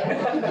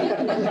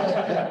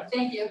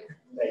 Thank you.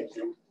 Thank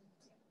you.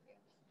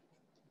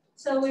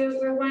 So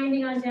we're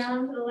winding on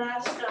down to the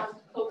last,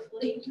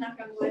 hopefully, knock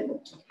on wood,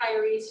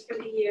 hires for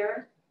the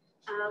year.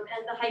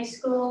 At the high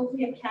school,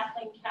 we have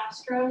Kathleen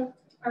Castro,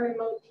 a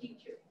remote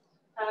teacher,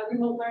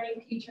 remote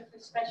learning teacher for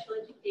special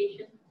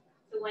education,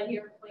 the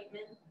 1-year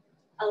appointment.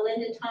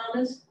 Linda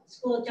Thomas,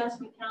 school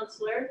adjustment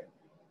counselor,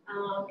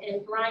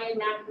 and Brian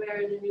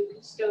McNamara, the new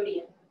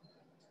custodian.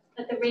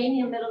 At the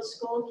Raynham Middle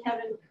School,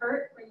 Kevin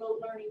Kurt, remote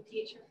learning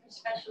teacher for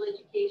special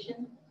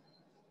education,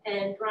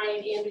 and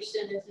Brian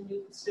Anderson is a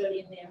new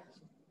custodian there.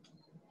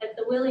 At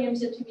the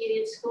Williams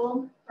Intermediate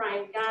School,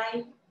 Brian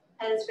Guy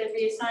has been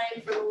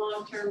reassigned from a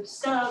long-term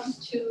sub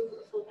to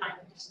a full-time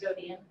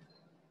custodian.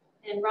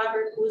 And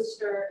Robert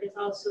Wooster is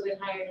also been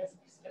hired as a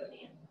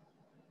custodian.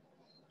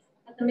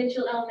 At the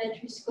Mitchell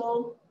Elementary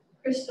School,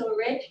 Crystal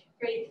Rich,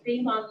 grade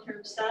 3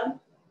 long-term sub,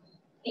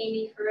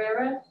 Amy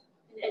Ferreira,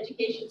 an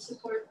education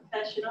support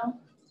professional,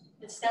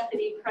 and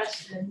Stephanie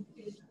Preston,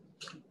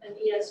 an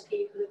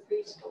ESP for the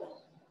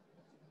preschool.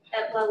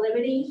 At La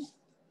Liberty,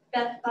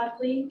 Beth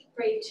Buckley,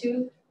 grade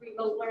 2,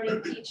 remote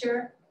learning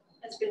teacher,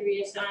 has been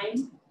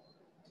reassigned.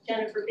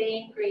 Jennifer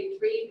Bain, grade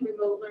 3,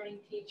 remote learning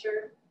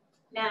teacher.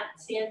 Matt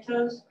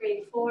Santos,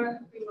 grade 4,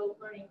 remote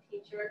learning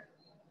teacher.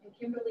 And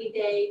Kimberly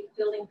Day,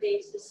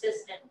 building-based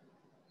assistant.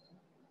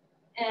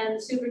 And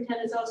the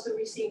superintendent has also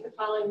received the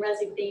following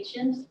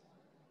resignations.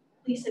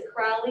 Lisa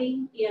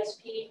Crowley,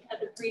 ESP at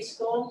the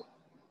preschool.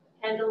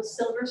 Kendall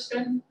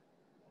Silverstone,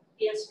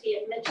 ESP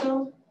at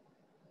Mitchell.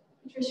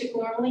 Patricia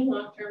Gormley,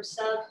 long-term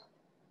sub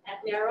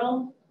at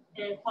Merrill.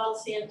 And Paul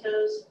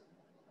Santos,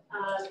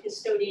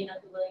 custodian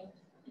at the Williams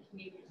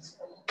Intermediate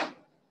School.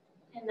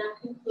 And that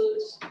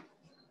concludes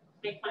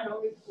my final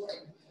report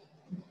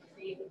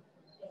for you.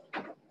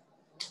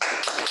 Thank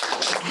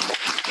you.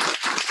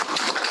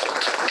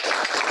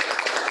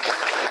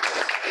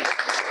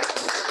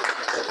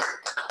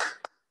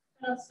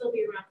 I'll still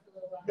be around for a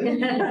little while.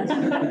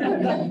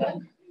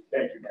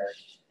 Thank you, Mary.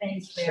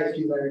 Thanks, Mary. Thank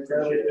you, Mary.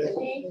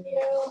 Thank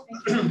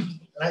you.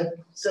 And I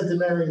said to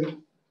Mary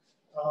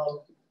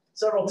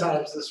several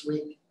times this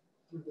week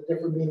through the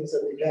different meetings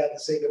that we've had to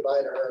say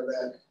goodbye to her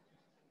that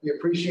we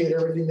appreciate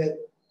everything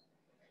that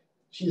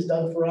she's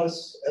done for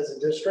us as a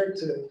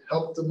district and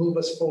helped to move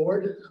us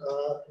forward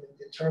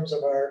in terms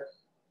of our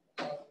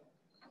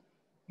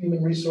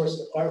human resource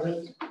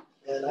department.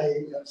 And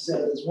I have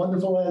said, as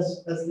wonderful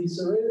as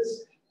Lisa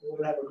is,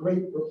 we'll have a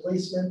great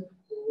replacement.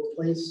 We'll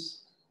replace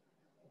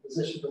the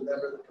position, but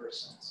never the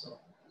person. So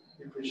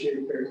we appreciate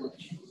it very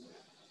much.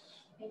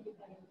 Thank you,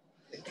 Patty.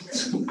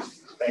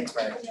 Thanks,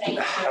 Mary.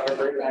 Have a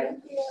great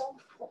night.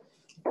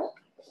 All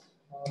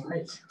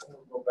right,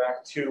 we'll go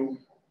back to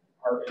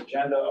our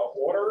agenda of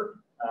order.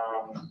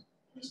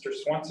 Mr.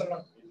 Swenson,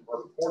 please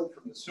report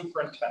from the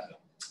superintendent.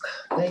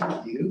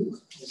 Thank you,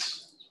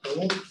 Ms.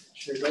 Dole,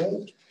 Chair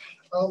Dole.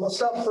 Let's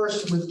start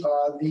first with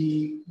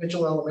the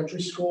Mitchell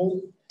Elementary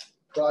School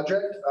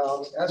project.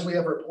 As we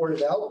have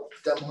reported out,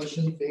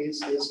 demolition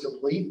phase is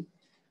complete.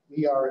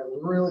 We are in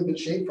really good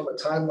shape from a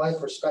timeline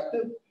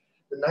perspective.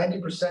 The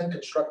 90%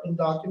 construction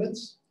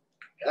documents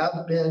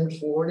have been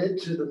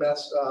forwarded to the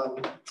Mass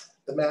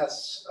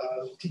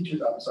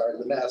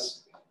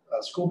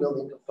School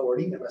Building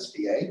Authority,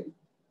 MSBA.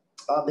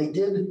 They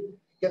did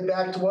get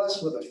back to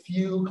us with a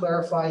few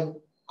clarifying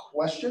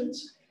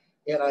questions,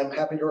 and I'm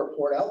happy to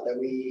report out that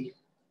we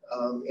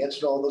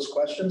answered all those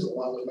questions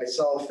along with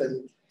myself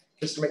and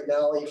Mr.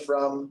 McNally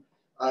from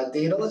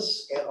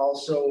Daedalus and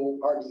also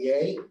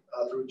RDA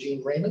through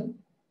Gene Raymond.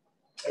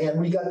 And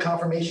we got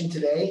confirmation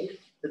today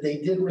that they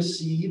did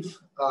receive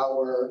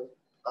our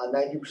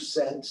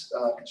 90%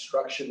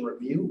 construction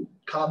review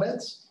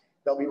comments.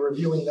 They'll be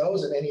reviewing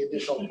those, and any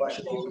additional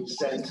questions will be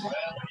sent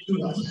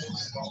to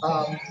us.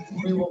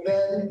 We will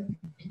then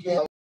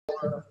begin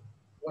our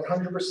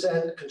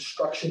 100%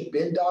 construction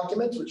bid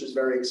documents, which is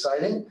very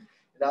exciting.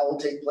 And that will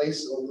take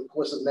place over the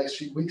course of the next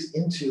few weeks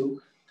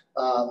into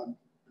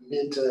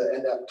mid to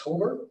end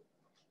October.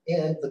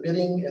 And the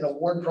bidding and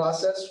award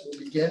process will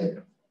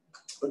begin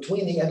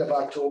between the end of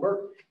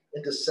October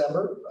and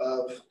December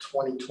of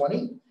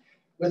 2020,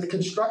 with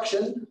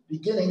construction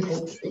beginning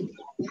hopefully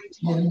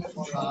in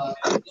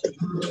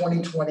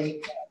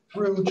 2020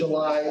 through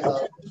July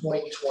of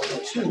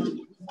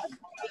 2022.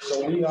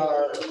 So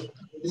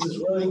this is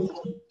really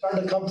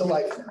starting to come to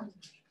life now.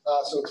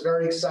 So it's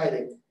very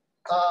exciting.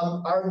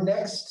 Our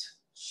next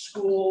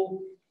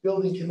school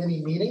building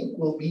committee meeting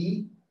will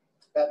be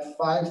at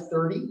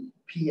 5:30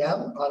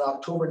 p.m. on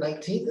October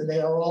 19th, and they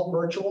are all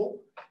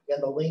virtual,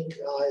 and the link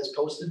is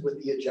posted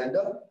with the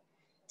agenda.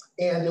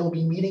 And it will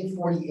be meeting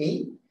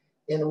 48,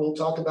 and we'll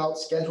talk about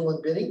schedule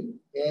and bidding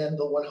and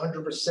the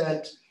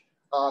 100%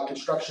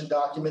 construction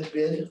document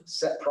bid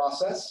set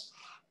process.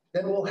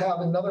 Then we'll have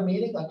another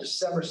meeting on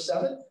December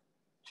 7th,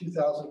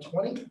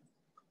 2020.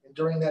 And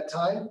during that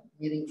time,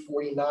 meeting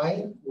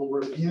 49, we'll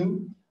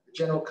review the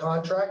general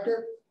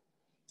contractor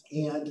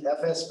and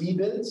FSB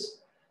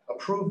bids,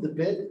 approve the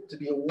bid to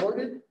be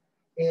awarded,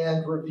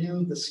 and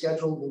review the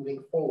schedule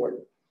moving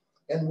forward.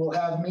 And we'll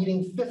have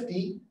meeting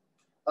 50,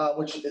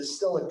 which is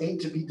still a date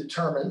to be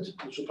determined,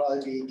 which will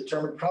probably be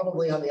determined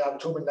probably on the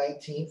October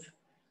 19th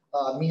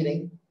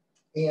meeting.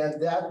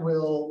 And that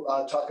will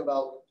talk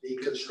about the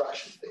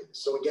construction phase.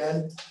 So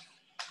again,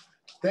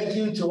 thank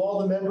you to all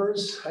the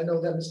members. I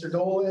know that Mr.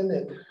 Dolan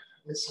and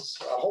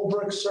Mrs.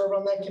 Holbrook serve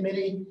on that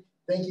committee.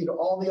 Thank you to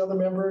all the other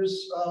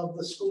members of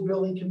the school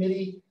building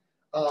committee.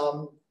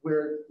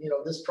 Where,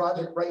 this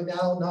project right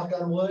now, knock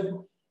on wood,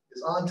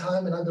 is on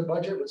time and under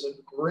budget. It's a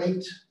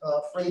great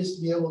phrase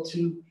to be able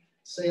to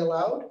say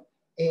aloud.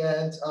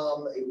 And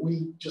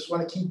we just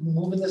want to keep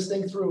moving this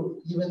thing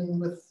through, even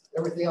with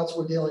everything else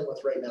we're dealing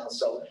with right now.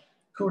 So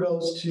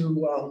kudos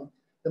to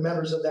the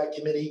members of that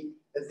committee.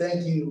 And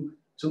thank you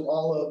to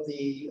all of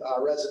the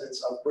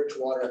residents of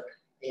Bridgewater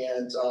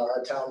and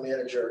our town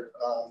manager,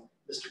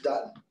 Mr.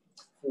 Dutton,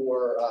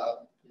 for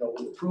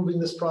approving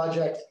this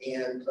project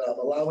and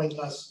allowing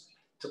us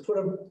to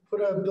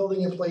put a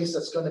building in place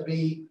that's going to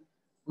be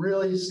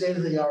really state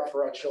of the art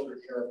for our children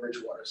here in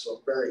Bridgewater. So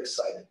I'm very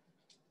excited.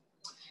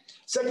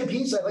 Second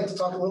piece, I'd like to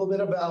talk a little bit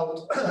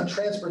about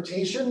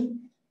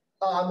transportation.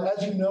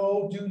 As you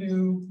know, due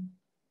to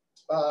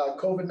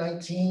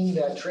COVID-19,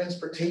 that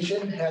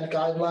transportation had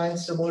guidelines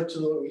similar to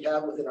what we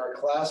have within our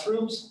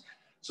classrooms.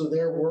 So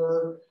there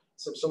were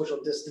some social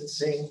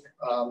distancing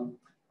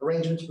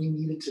arrangements we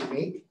needed to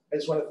make. I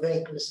just want to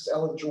thank Mrs.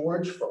 Ellen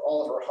George for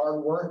all of her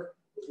hard work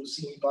with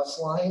Lucini Bus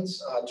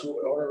Lines to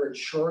order and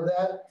ensure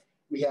that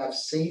we have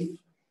safe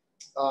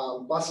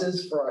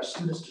buses for our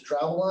students to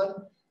travel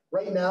on.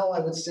 Right now, I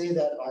would say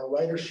that our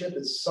ridership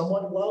is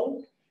somewhat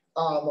low.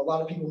 A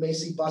lot of people may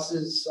see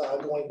buses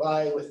going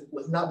by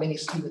with not many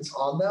students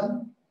on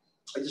them.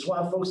 I just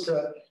want folks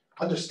to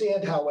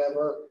understand,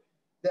 however,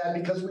 that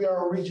because we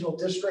are a regional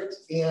district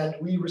and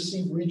we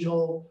receive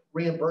regional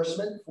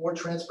reimbursement for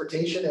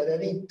transportation, at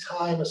any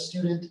time a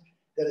student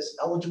that is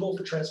eligible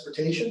for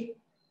transportation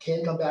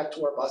can come back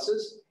to our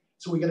buses.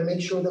 So we're going to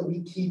make sure that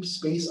we keep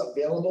space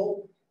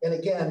available. And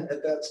again,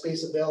 that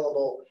space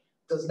available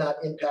does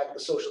not impact the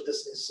social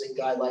distancing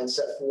guidelines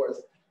set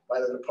forth by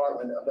the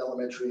Department of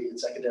Elementary and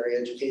Secondary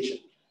Education.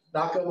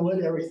 Knock on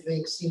wood,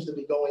 everything seems to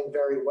be going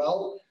very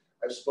well.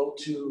 I've spoke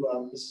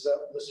to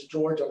Mrs.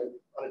 George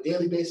on a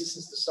daily basis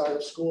since the start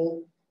of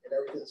school, and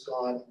everything's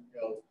gone,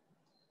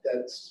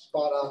 that's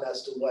spot on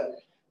as to what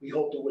we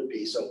hoped it would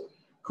be. So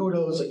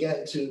kudos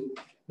again to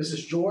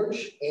Mrs.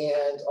 George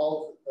and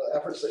all the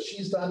efforts that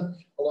she's done,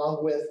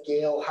 along with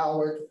Gail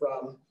Howard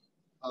from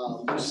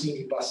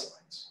Lucini Bus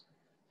Lines.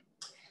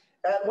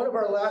 At one of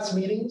our last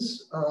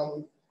meetings,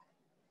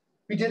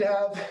 we did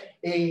have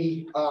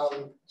a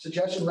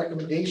suggestion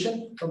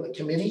recommendation from the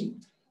committee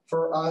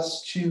for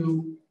us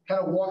to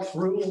kind of walk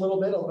through a little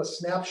bit of a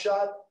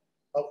snapshot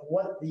of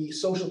what the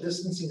social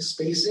distancing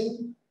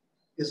spacing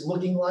is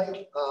looking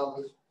like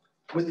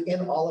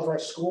within all of our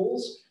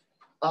schools.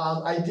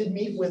 I did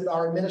meet with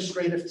our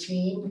administrative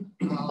team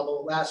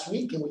last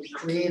week, and we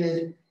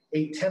created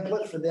a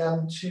template for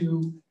them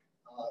to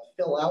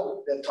fill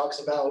out that talks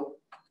about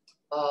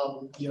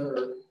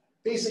your,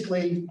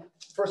 basically,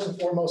 first and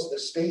foremost, the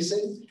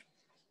spacing,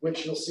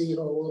 which you'll see in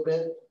a little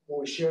bit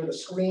when we share the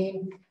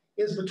screen,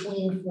 is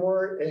between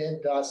 4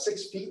 and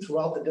 6 feet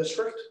throughout the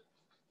district,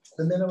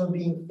 the minimum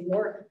being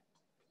 4.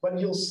 But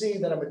you'll see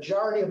that a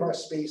majority of our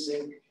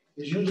spacing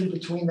is usually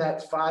between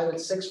that 5 and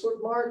 6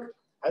 foot mark.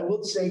 I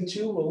would say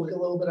too, we'll look a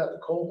little bit at the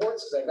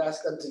cohorts, because I've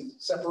asked them to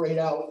separate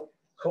out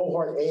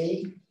cohort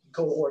A,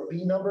 cohort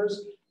B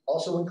numbers,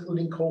 also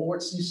including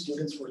cohort C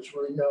students, which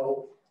we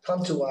know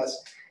come to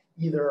us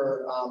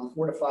either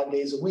 4 to 5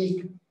 days a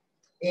week.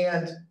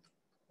 And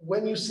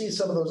when you see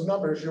some of those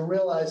numbers, you'll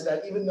realize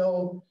that even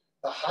though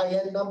the high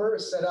end number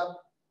is set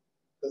up,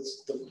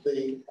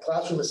 the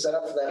classroom is set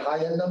up for that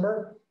high end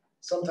number,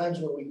 sometimes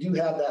when we do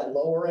have that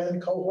lower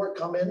end cohort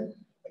come in,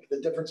 like the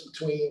difference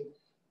between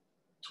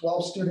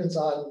 12 students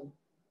on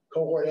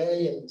cohort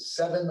A and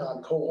 7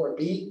 on cohort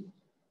B,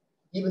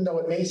 even though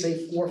it may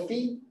say 4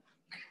 feet,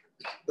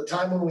 the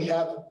time when we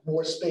have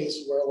more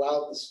space, we're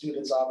allowed the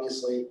students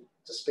obviously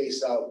to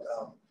space out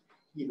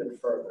even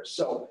further.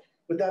 So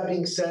with that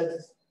being said,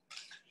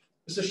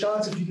 Mr.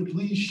 Shantz, if you could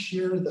please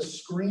share the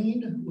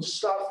screen. We'll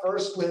start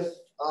first with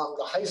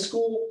the high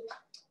school.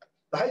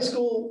 The high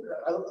school,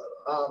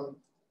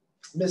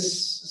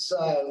 Ms.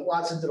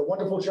 Watson did a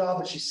wonderful job,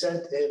 and she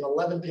sent an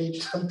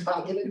 11-page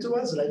document to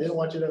us, and I didn't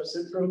want you to have to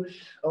sit through an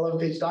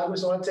 11-page document,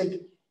 so I want to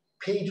take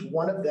page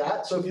 1 of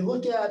that. So if you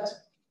look at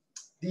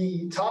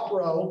the top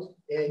row,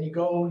 and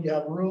you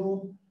have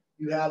room,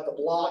 you have the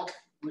block,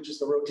 which is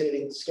the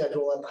rotating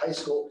schedule at the high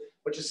school,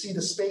 but you see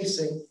the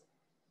spacing.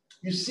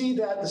 You see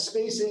that the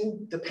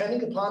spacing,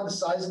 depending upon the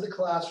size of the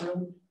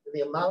classroom and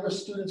the amount of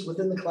students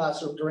within the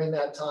classroom during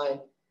that time,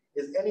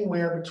 is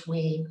anywhere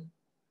between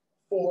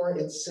 4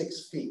 and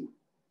 6 feet.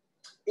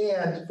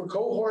 And for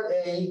cohort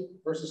A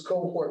versus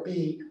cohort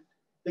B,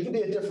 there can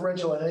be a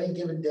differential on any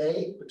given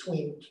day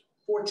between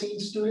 14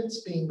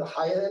 students being the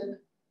high end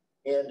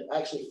and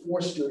actually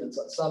 4 students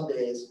on some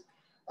days,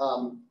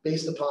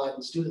 based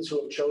upon students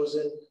who have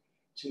chosen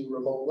to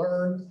remote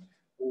learn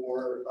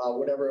or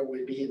whatever it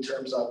would be in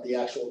terms of the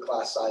actual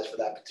class size for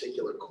that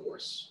particular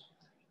course.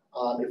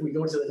 If we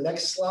go to the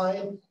next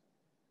slide,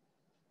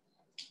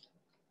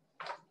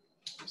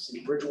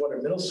 see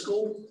Bridgewater Middle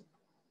School.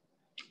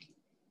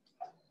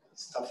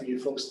 It's tough for you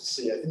folks to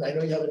see. I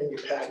know you have it in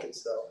your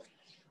packets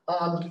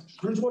though.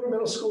 Bridgewater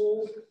Middle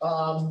School,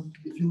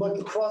 if you look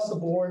across the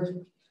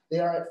board, they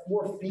are at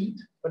 4 feet,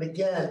 but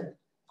again,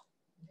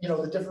 you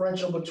know, the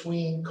differential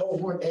between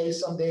cohort A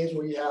some days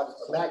where you have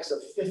a max of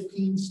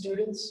 15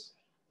 students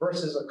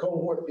versus a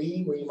cohort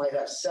B where you might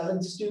have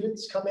 7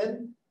 students come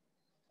in.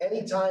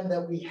 Anytime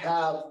that we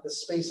have the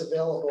space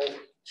available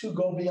to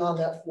go beyond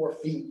that 4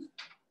 feet,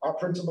 our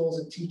principals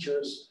and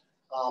teachers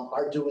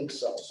are doing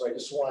so. So I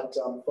just want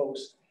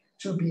folks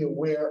to be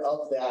aware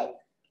of that.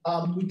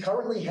 We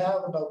currently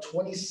have about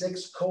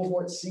 26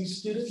 cohort C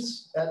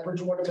students at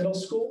Bridgewater Middle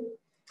School,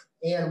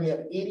 and we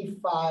have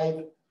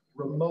 85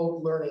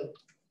 remote learning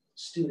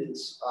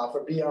students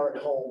for BR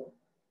at home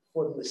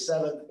for the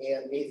 7th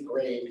and 8th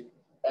grade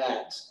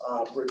at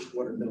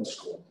Bridgewater Middle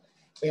School.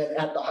 And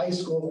at the high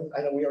school,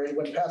 I know we already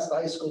went past the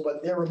high school,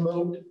 but their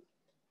remote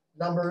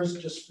numbers,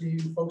 just for you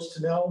folks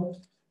to know,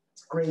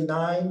 grade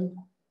 9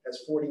 has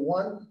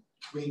 41,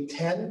 grade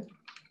 10,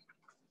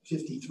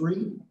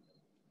 53,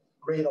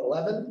 grade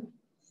 11,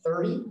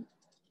 30,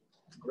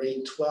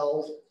 grade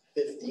 12,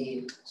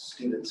 15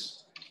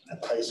 students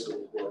at the high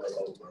school who are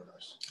remote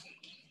learners.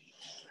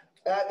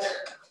 At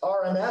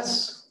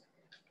RMS,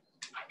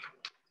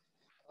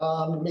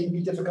 it may be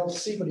difficult to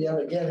see, but you have,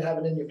 again, have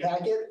it in your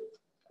packet.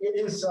 It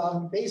is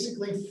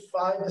basically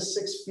 5 to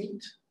 6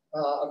 feet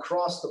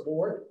across the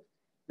board.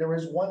 There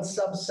is one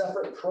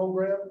separate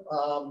program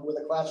where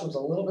the classroom's a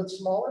little bit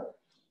smaller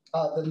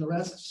than the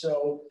rest,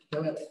 so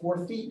they're at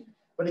 4 feet.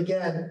 But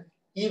again,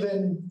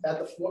 even at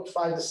the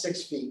 5 to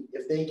 6 feet,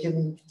 if they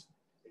can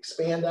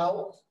expand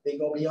out, they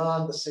go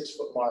beyond the 6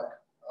 foot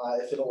mark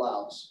if it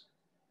allows.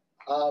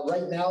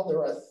 Right now, there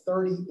are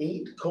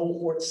 38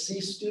 cohort C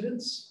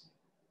students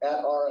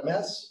at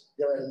RMS.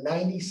 There are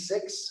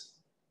 96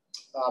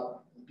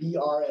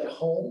 BR at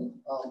home,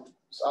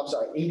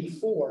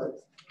 84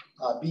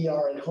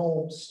 BR at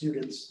home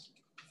students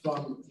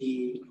from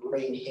the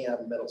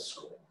Raynham Middle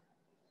School.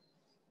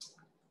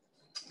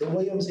 The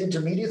Williams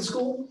Intermediate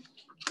School,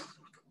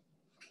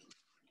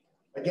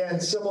 again,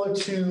 similar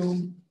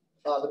to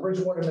the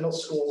Bridgewater Middle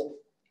School.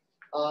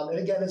 And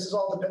again, this is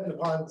all dependent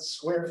upon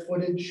square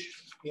footage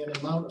and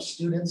amount of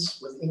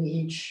students within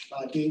each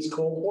day's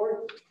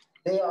cohort.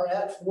 They are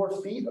at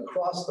 4 feet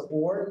across the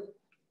board.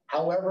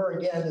 However,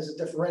 again, there's a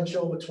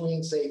differential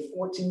between, say,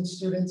 14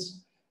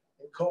 students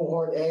in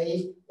cohort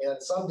A,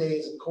 and some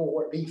days in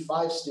cohort B,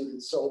 5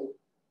 students. So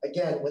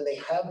again, when they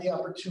have the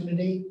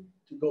opportunity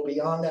to go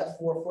beyond that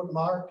 4 foot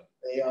mark,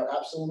 they are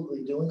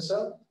absolutely doing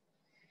so.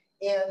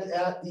 And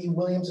at the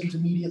Williams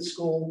Intermediate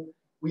School,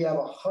 we have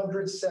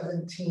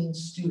 117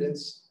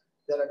 students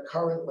that are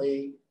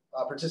currently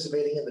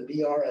participating in the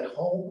BR at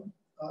Home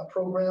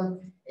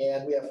program,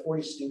 and we have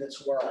 40 students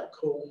who are our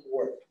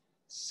cohort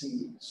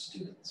C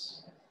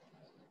students.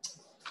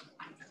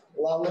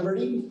 La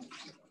Liberty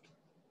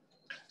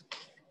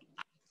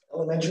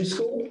Elementary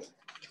School.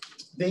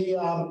 They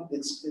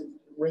it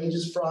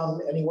ranges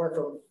from anywhere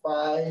from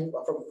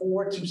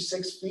 4 to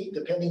 6 feet,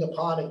 depending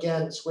upon,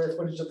 again, square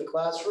footage of the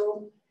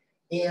classroom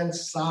and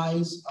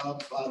size of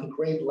the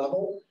grade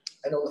level.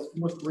 I know the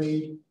 4th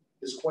grade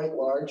is quite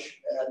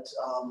large at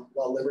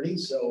La Liberty,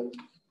 so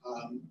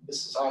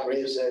Mrs.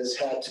 Hargraves has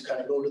had to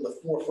kind of go to the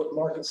 4-foot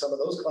mark in some of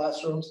those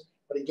classrooms.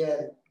 But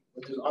again,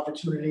 when the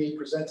opportunity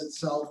presents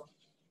itself,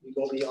 we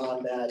go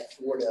beyond that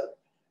 4 to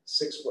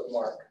 6 foot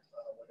mark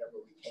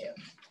whenever we can.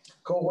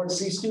 Cohort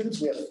C students,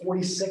 we have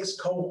 46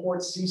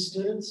 cohort C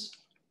students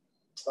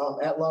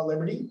at La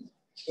Liberty,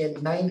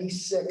 and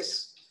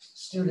 96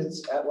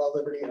 students at La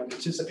Liberty are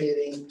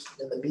participating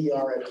in the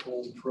BR at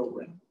Home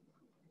program.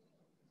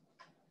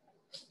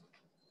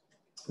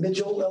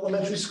 Mitchell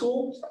Elementary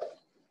School,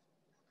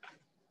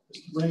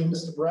 Mr. Ray and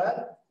Mr.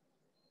 Brad.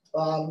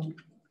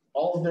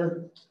 All of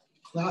their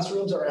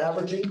classrooms are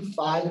averaging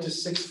 5 to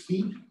 6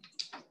 feet.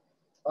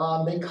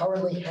 They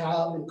currently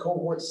have in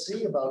cohort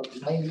C about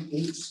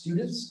 98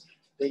 students.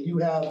 They do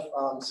have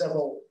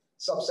several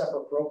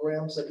separate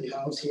programs that we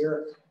house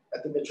here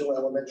at the Mitchell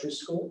Elementary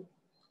School.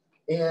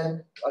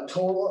 And a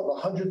total of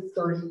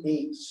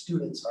 138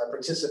 students are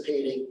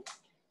participating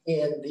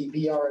in the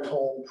BR at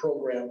Home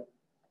program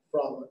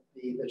from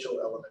the Mitchell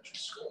Elementary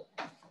School.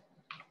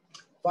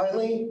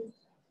 Finally,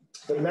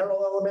 the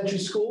Merrill Elementary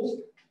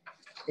School,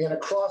 and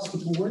across the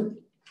board,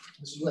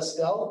 Mrs.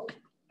 Westell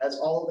has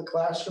all of the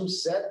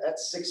classrooms set at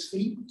 6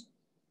 feet.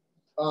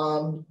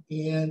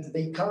 And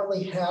they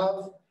currently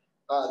have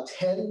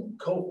 10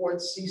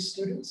 cohort C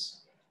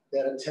students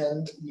that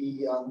attend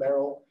the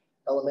Merrill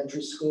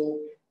Elementary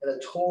School, and a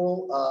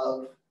total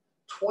of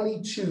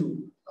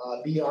 22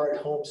 BR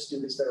at Home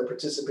students that are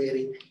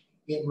participating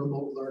in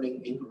remote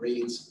learning in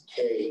grades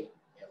K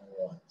and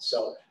 1.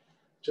 So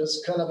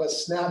just kind of a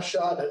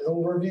snapshot, an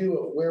overview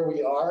of where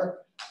we are.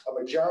 A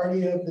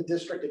majority of the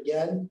district,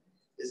 again,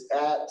 is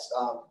at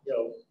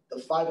the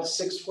 5 to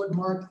 6 foot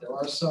mark. There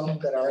are some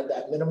that are at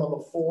that minimum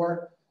of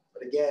 4,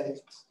 but again,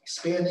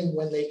 expanding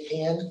when they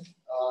can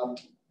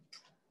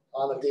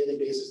on a daily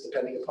basis,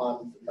 depending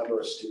upon the number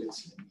of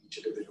students in each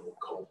individual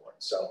cohort.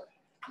 So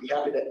I'd be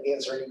happy to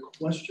answer any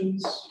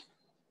questions.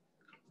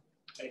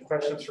 Any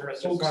questions for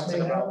Mr.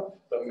 Swenson about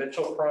the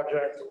Mitchell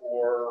project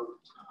or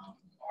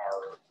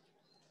our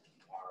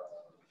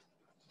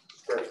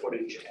square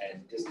footage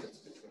and distance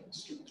between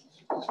students?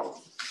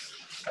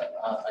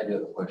 I do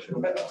have a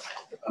question.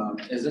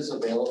 Is this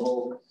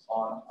available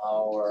on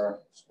our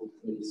school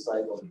committee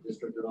site or the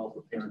district at all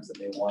for parents that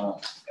may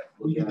want to?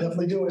 We can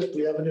definitely do it.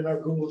 We have it in our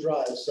Google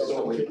Drive.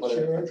 So we can put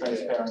it for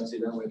transparency,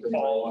 then we can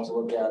wants to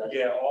look at it.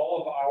 Yeah,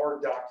 all of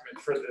our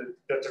documents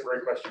that's a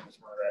great question, Ms.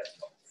 Murray.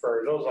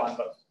 For those on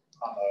the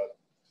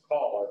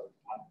call or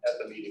at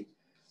the meeting,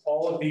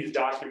 all of these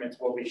documents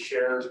will be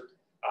shared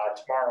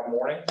tomorrow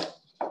morning.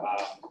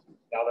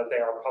 Now that they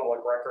are public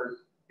record,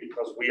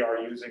 because we are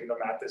using them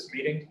at this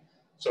meeting.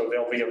 So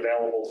they'll be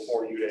available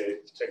for you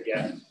to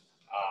get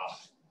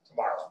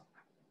tomorrow.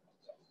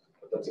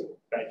 But that's it.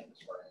 Thank you, Ms.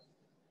 Murray.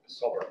 Ms.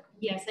 Silver.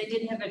 Yes, I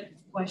did have a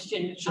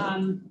question. Sure.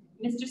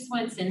 Mr.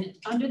 Swenson,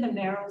 under the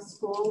Merrill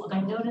School,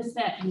 I noticed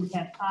that you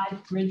have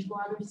 5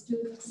 Bridgewater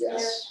students there.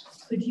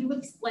 Could you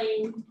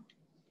explain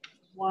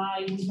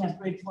why we have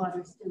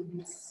Bridgewater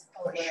students?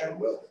 I sure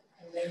will.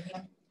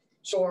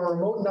 So our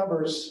remote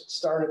numbers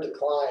started to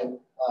climb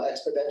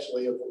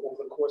exponentially over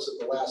the course of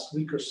the last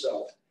week or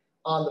so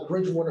on the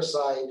Bridgewater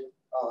side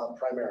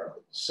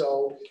primarily.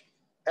 So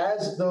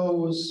as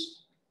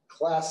those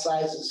class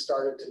sizes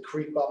started to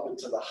creep up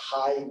into the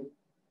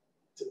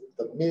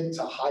mid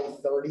to high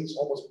 30s,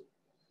 almost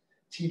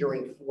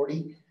teetering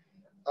 40,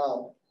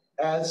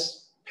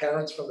 as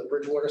parents from the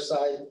Bridgewater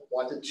side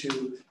wanted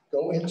to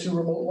go into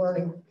remote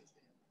learning,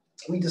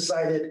 we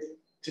decided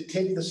to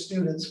take the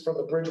students from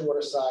the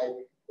Bridgewater side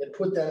and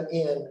put them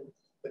in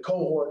the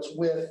cohorts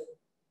with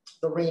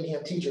the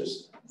Raynham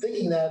teachers,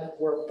 thinking that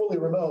we're fully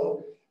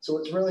remote, so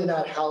it's really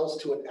not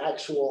housed to an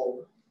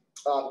actual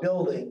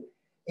building.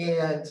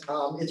 And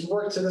it's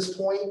worked to this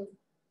point.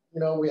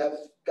 We have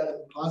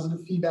gotten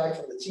positive feedback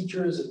from the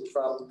teachers and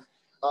from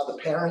the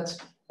parents.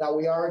 Now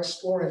we are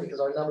exploring, because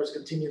our numbers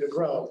continue to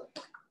grow,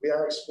 we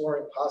are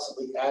exploring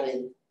possibly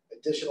adding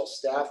additional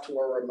staff to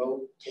our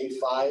remote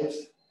K-5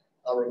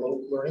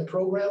 remote learning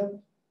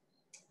program.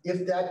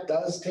 If that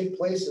does take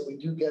place and we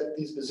do get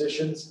these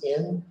positions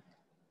in,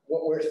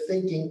 what we're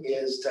thinking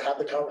is to have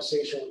the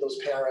conversation with those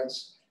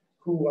parents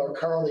who are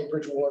currently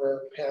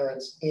Bridgewater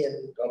parents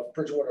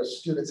Bridgewater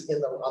students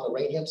on the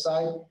Raynham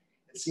side,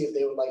 and see if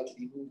they would like to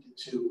be moved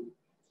into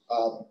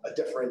a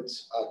different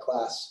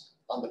class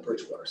on the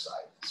Bridgewater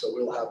side. So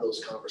we'll have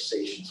those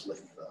conversations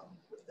with them.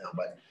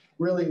 But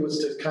really it was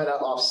to kind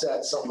of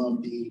offset some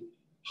of the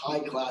high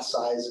class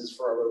sizes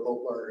for our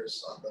remote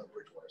learners on the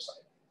Bridgewater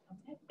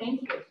side.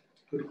 Thank you.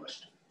 Good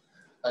question.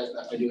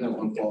 I do have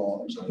one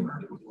follow-up, I'm sorry.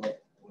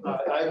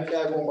 I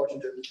have one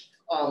question too.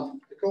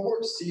 The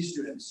cohort C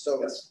students,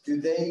 so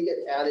do they get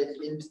added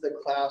into the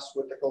class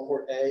with the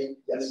cohort A?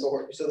 And the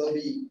cohort, so they'll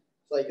be,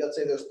 like, let's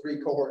say there's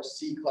 3 cohort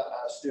C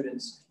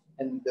students,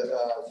 and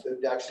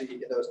actually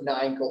in those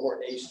 9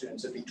 cohort A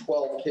students, it'd be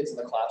 12 kids in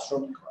the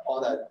classroom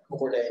on that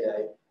cohort A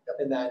day.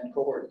 And then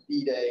cohort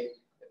B day,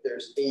 if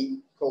there's 8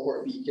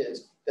 cohort B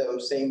kids,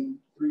 those same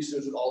 3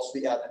 students would also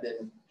be added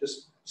in,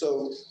 just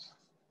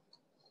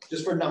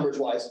for numbers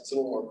wise, it's a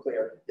little more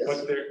clear. Yes.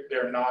 But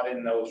they're not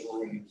in those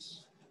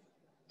rooms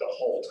the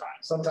whole time.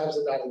 Sometimes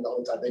they're not in the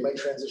whole time. They might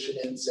transition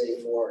in,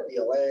 say, for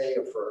ELA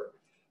or for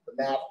the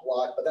math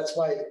block, but that's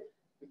why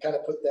we kind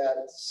of put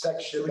that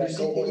section.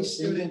 So when you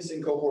see 8 students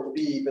in cohort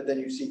B, but then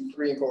you see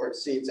 3 in cohort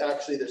C, it's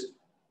actually, there's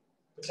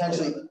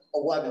potentially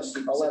 11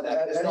 students in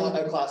that. It's not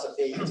a class of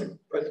 8, it's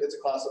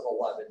a class of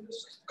 11.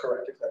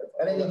 Correct.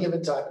 At any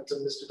given time, to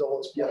Mr.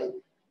 Dolan's point,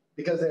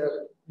 because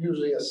they're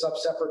usually a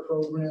sub-separate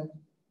program,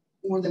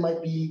 or they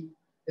might be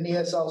an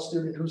ESL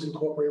student who's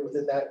incorporated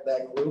within that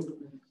group,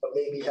 but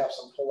maybe have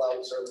some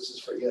pull-out services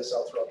for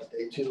ESL throughout the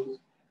day too.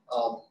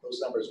 Those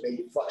numbers may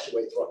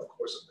fluctuate throughout the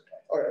course of the day.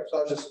 All right, so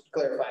I was just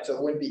clarifying. So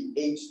it wouldn't be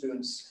 8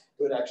 students,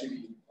 it would actually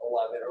be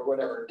 11 or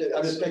whatever.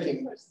 I'm just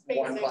picking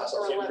one class.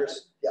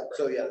 Yeah.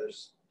 So yeah,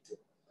 there's.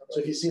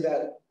 So if you see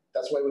that,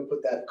 that's why we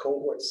put that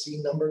cohort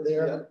C number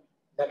there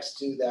next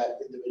to that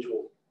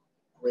individual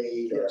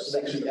grade or so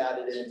they can be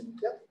added in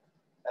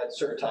at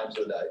certain times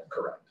of the day.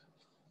 Correct.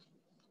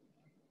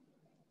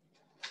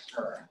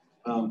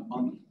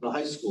 On the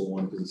high school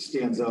one, because it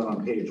stands out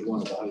on page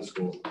 1 of the high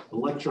school, the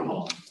lecture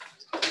hall.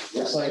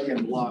 Looks like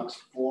in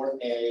blocks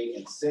 4A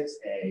and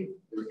 6A,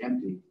 they're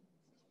empty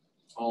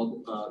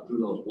all through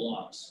those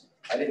blocks.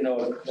 I didn't know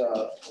if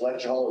the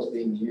lecture hall was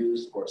being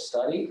used for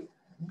study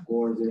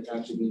or is it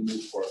actually being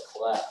used for a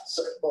class?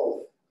 So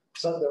both.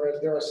 So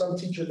there are some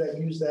teachers that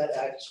use that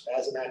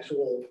as an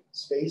actual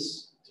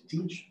space to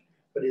teach,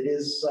 but it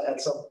is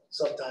at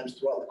sometimes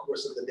throughout the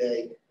course of the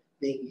day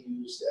being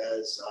used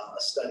as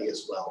a study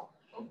as well.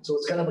 So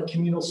it's kind of a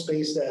communal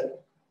space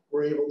that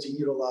we're able to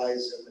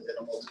utilize in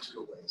a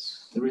multitude of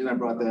ways. The reason I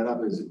brought that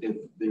up is if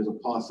there's a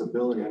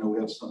possibility, I know we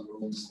have some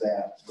rooms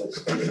that the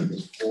space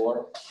is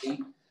 4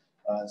 feet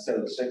instead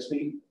of the 6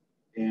 feet.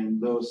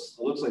 And those,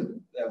 it looks like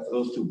for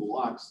those 2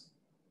 blocks,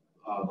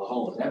 the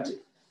hall is empty.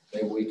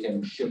 Maybe we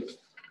can shift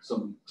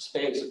some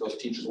space if those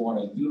teachers want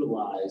to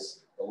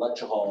utilize the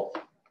lecture hall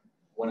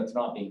when it's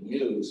not being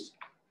used.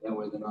 That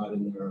way they're not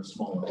in their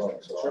smaller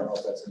rooms. So I don't know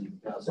if that's any.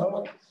 No,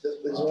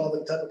 these are all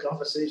the type of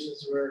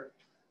conversations we're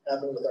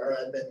having with our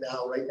admin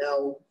now. Right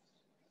now,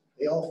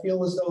 they all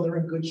feel as though they're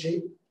in good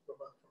shape from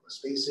a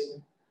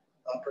spacing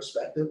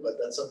perspective, but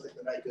that's something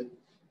that I could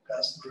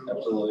pass through.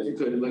 Absolutely, if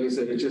you could, like I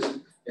said,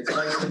 it's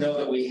nice to know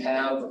that we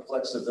have the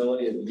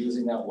flexibility of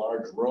using that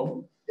large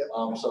room.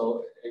 Yep.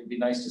 So it'd be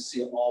nice to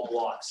see all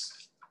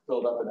blocks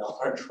filled up in that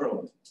large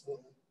room.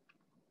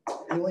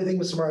 The only thing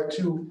with Samara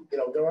too,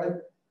 there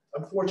are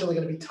unfortunately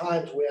going to be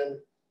times when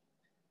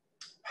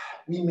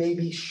we may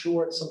be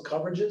short some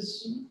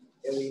coverages,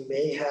 and we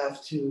may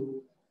have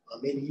to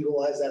maybe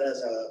utilize that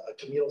as a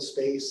communal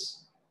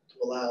space to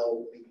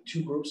allow maybe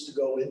 2 groups to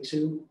go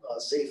into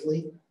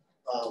safely.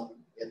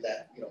 And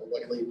that,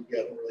 luckily we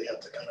haven't really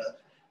had to kind of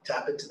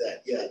tap into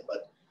that yet,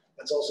 but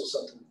that's also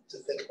something to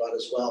think about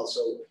as well.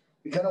 So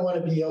we kind of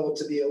want to be able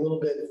to be a little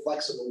bit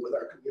flexible with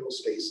our communal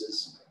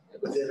spaces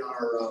within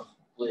our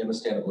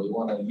Understandable. You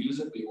want to use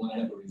it, but you want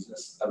to have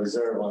a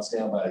reserve on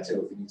standby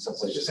too if you need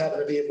someplace. So just happen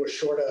to be if we're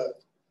short a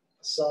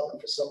sub,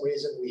 and for some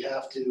reason we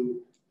have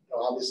to,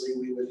 obviously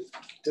we would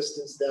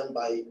distance them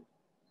by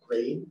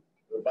grade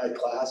or by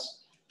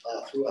class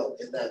throughout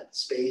in that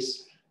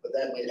space, but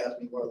that might have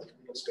to be one of the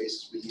communal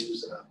spaces we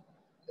use in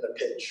a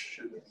pitch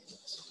should we need it.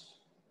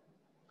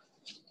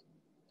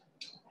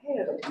 I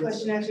had a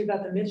question actually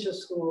about the Mitchell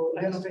School.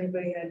 I don't know if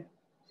anybody had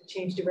to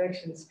change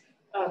directions.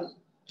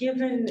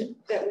 Given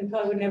that we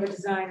probably would never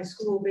design a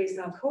school based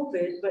on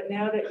COVID, but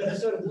now that you've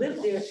sort of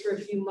lived there for a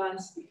few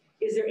months,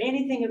 is there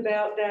anything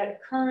about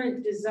that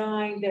current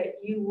design that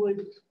you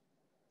would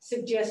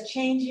suggest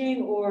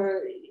changing,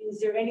 or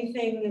is there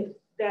anything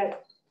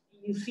that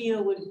you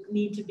feel would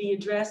need to be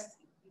addressed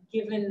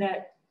given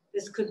that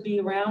this could be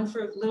around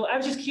for a little? I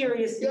was just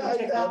curious,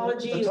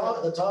 technology.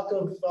 The talk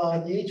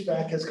of the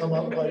HVAC has come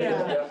up quite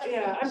a bit.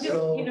 Yeah. I'm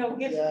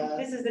just,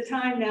 this is the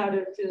time now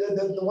to.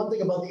 The one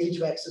thing about the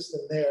HVAC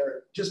system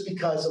there, just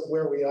because of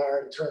where we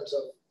are in terms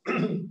of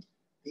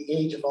the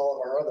age of all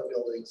of our other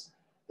buildings,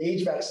 the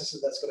HVAC system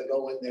that's going to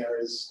go in there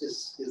is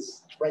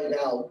right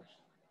now,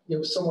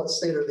 somewhat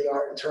state of the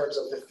art in terms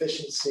of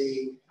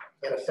efficiency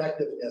and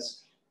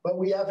effectiveness. But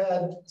we have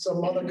had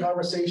some other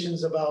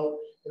conversations about,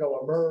 a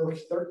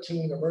MERV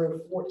 13, a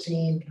MERV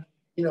 14,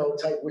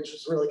 type, which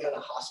was really kind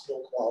of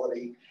hospital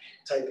quality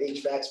type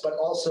HVACs, but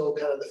also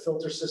kind of the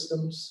filter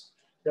systems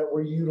that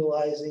we're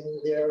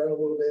utilizing there a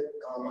little bit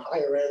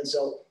higher end.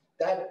 So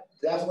that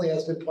definitely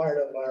has been part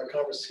of our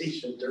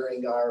conversation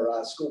during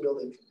our school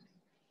building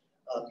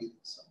committee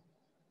meetings.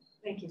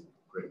 Thank you.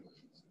 Great.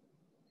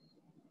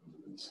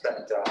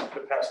 spent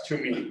the past 2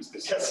 meetings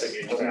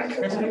discussing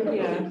HVAC.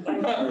 Yeah.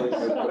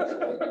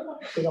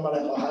 I think I'm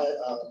gonna have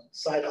a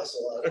side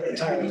hustle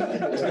retirement.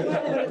 It's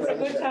a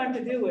good time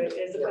to do it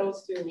as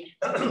opposed to, you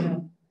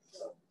know.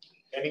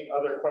 Any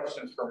other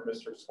questions from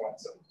Mr.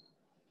 Swenson?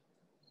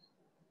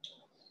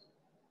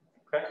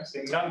 Okay,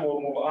 seeing none,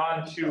 we'll move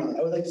on to.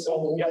 I would like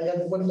to, I have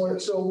one more.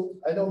 So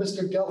I know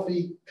Mr.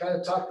 Gelfi kind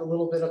of talked a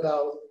little bit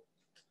about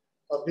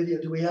a video.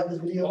 Do we have the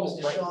video,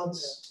 Mr. Right.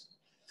 Shantz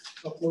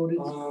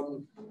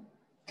uploaded?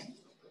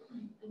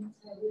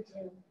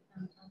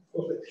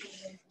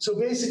 So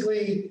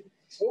basically,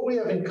 what we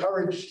have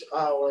encouraged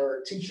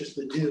our teachers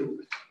to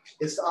do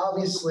is to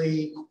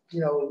obviously,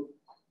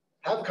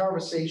 have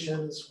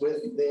conversations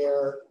with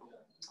their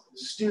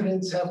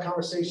students, have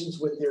conversations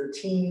with their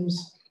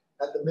teams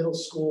at the middle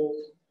school,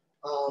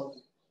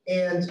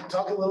 and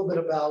talk a little bit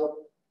about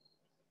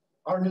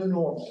our new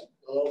normal,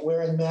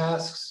 wearing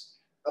masks,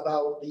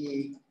 about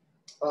the,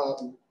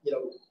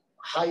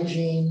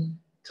 hygiene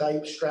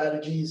type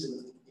strategies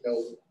and,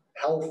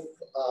 health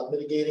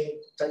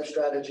mitigating type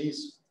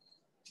strategies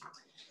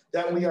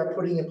that we are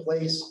putting in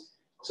place.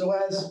 So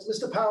as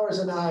Mr. Powers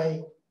and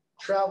I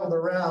traveled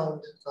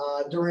around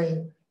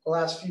during the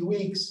last few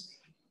weeks,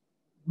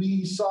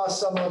 we saw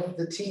some of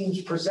the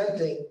teams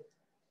presenting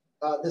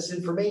this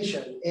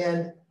information.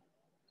 And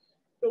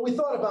we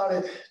thought about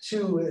it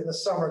too in the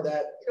summer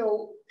that,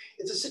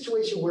 it's a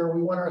situation where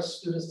we want our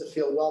students to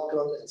feel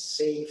welcome and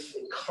safe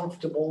and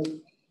comfortable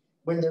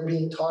when they're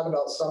being taught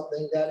about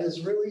something that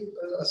is really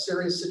a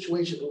serious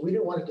situation, but we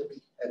didn't want it to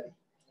be heavy.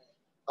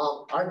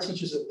 Our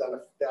teachers have done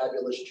a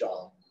fabulous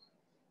job.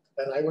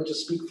 And I would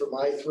just speak for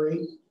my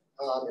 3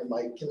 and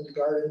my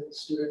kindergarten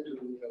student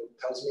who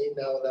tells me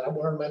now that I'm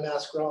wearing my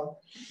mask wrong,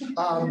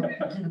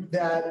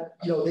 that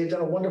they've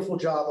done a wonderful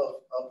job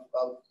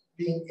of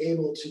being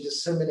able to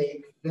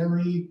disseminate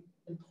very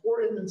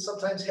important and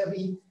sometimes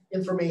heavy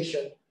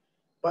information,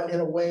 but in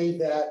a way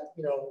that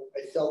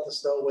I felt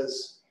as though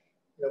was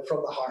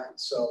from the heart.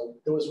 So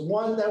there was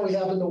one that we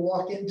happened to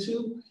walk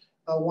into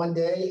one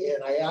day,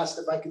 and I asked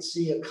if I could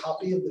see a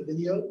copy of the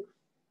video,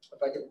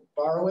 if I could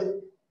borrow it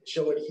and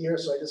show it here.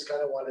 So I just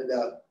kind of wanted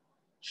to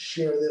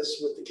share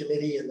this with the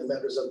committee and the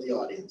members of the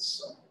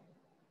audience. So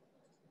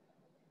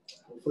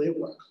hopefully it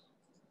works.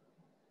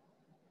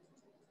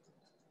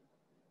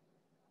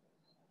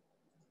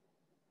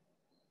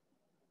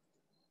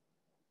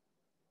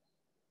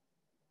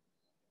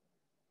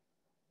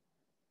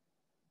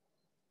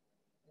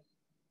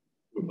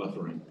 We're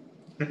buffering.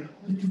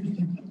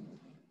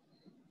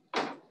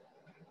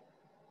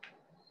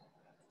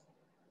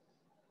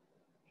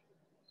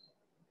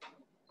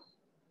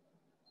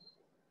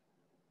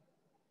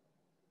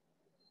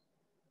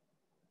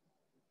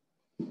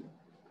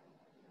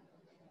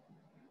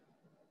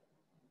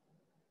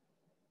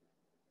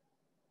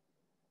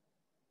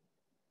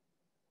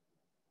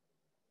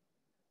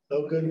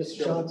 No good,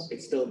 Mr. Shantz?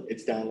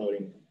 It's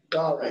downloading.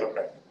 All right.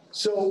 Okay.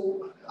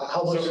 So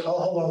how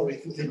long do we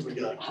think we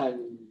got?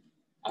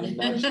 I'm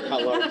not sure how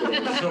long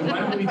it is. So why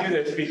don't we do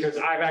this, because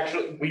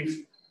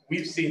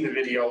we've seen the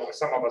video,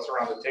 some of us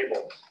around the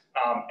table,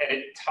 and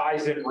it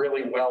ties in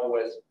really well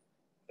with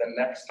the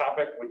next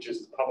topic, which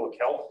is public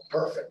health.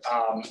 Perfect.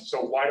 So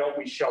why don't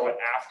we show it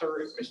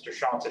after? Mr.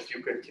 Shantz, if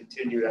you could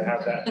continue to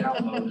have that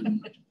download,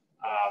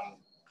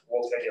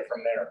 we'll take it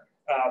from there.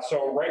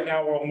 So right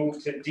now we'll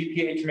move to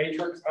DPH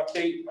matrix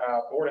update,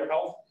 Board of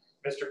Health,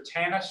 Mr.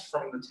 Tanis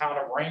from the town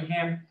of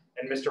Raynham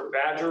and Mr.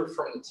 Badger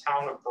from the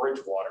town of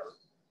Bridgewater.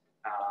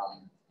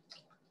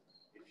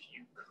 If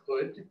you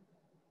could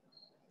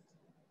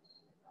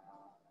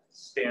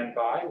stand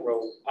by,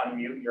 we'll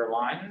unmute your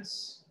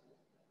lines.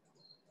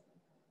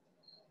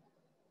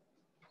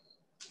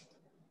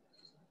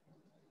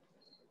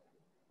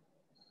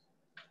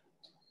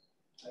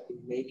 I can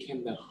make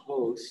him the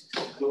host.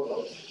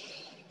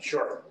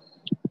 Sure.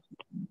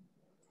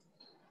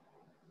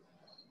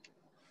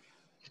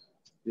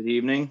 Good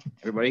evening,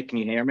 everybody. Can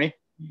you hear me?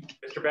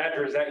 Mr.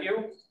 Badger, is that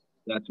you?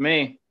 That's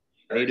me.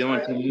 How you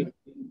doing, team?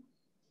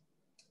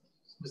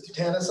 Mr.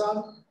 Tanis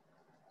on?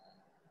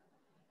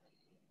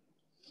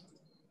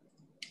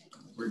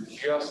 We're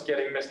just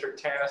getting Mr.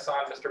 Tanis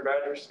on. Mr.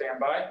 Badger, stand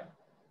by.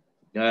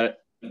 Got it.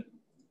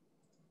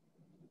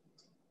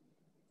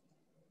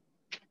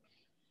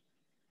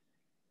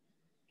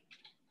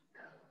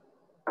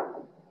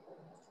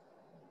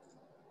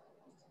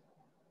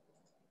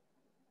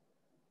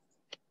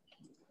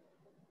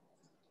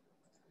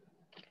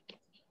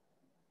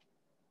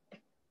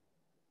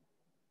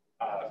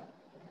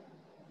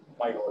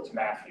 Michael, it's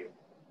Matthew.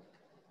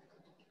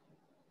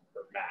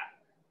 Or Matt.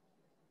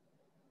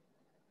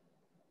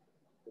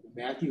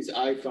 Matthew's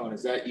iPhone,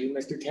 is that you,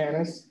 Mr.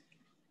 Tanis?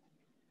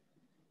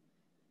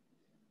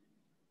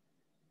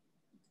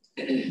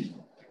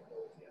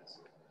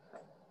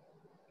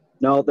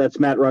 No, that's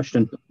Matt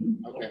Rushton.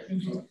 Okay.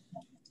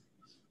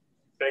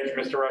 Thank you,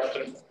 Mr.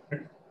 Rushton.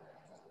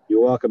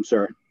 You're welcome,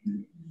 sir.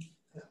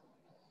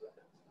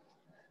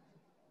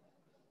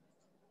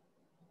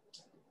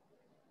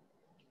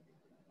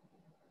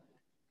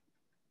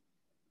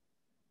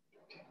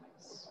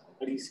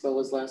 How do you spell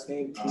his last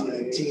name?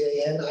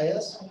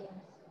 Tanis.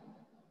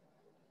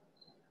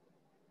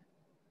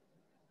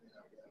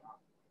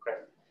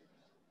 Okay.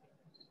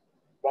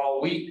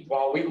 While we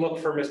look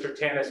for Mr.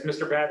 Tanis,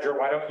 Mr. Badger,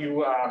 why don't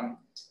you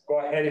go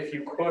ahead if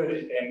you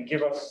could and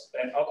give us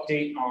an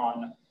update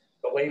on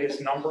the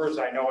latest numbers.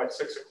 I know at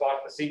 6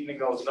 o'clock this evening,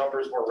 those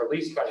numbers were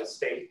released by the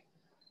state.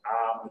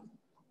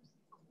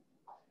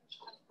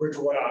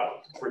 Bridgewater.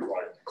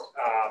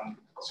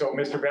 So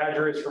Mr.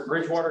 Badger is from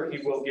Bridgewater. He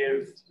will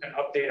give an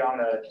update on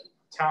the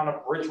town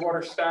of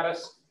Bridgewater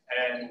status,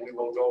 and we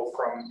will go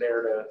from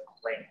there to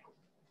Raynham.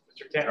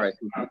 Mr. Tanis,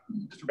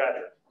 Mr.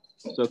 Badger.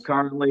 So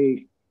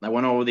currently, I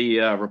went over the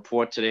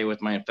report today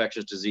with my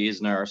infectious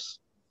disease nurse.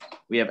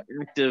 We have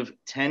active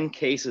 10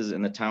 cases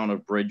in the town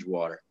of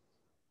Bridgewater,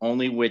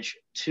 only which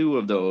 2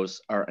 of those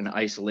are in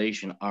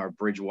isolation are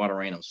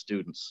Bridgewater-Raynham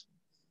students.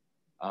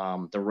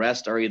 The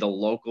rest are either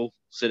local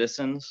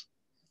citizens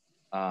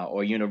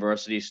or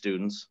university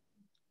students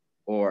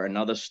or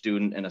another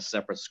student in a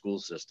separate school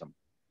system.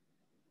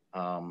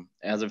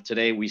 As of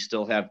today, we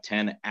still have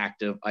 10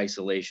 active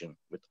isolation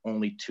with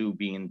only 2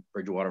 being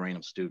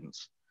Bridgewater-Raynham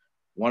students.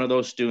 One of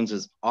those students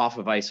is off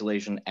of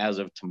isolation as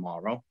of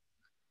tomorrow.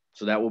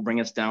 So that will bring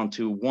us down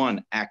to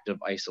 1 active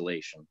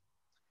isolation.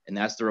 And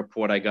that's the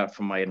report I got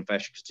from my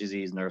infectious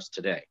disease nurse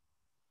today.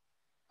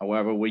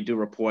 However, we do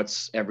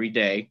reports every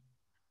day,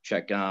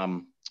 check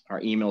our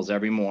emails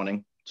every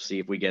morning to see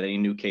if we get any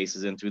new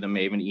cases in through the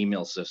Maven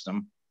email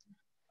system.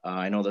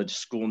 I know the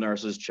school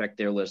nurses check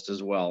their list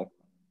as well.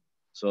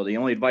 So the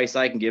only advice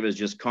I can give is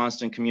just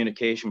constant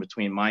communication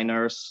between my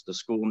nurse, the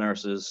school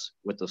nurses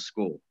with the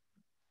school.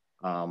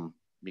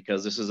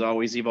 Because this is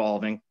always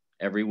evolving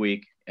every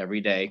week,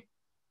 every day.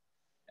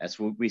 That's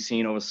what we've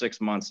seen over 6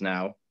 months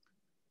now.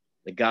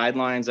 The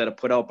guidelines that are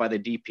put out by the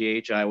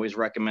DPH, I always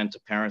recommend to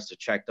parents to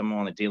check them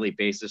on a daily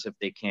basis if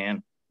they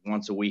can,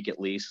 once a week at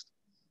least,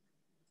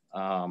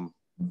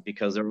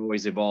 because they're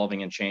always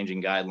evolving and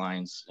changing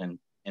guidelines and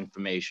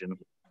information.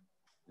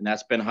 And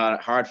that's been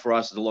hard for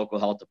us as the local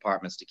health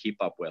departments to keep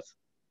up with.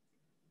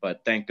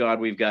 But thank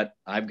God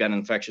I've got an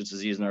infectious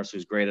disease nurse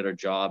who's great at her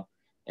job,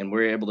 and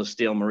we're able to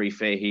steal Marie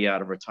Fahey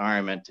out of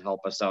retirement to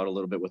help us out a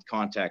little bit with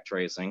contact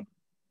tracing.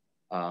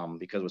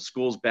 Because with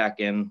schools back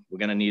in, we're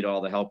going to need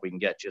all the help we can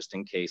get just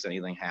in case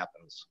anything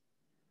happens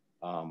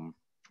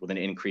with an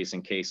increase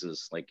in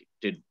cases like it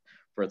did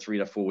for a 3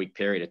 to 4 week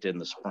period it did in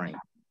the spring.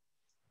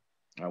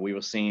 We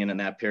were seeing in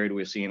that period,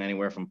 we were seeing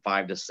anywhere from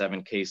 5 to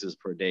 7 cases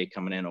per day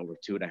coming in over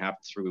 2.5 to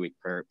 3 week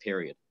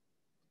period.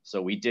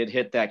 So we did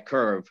hit that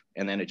curve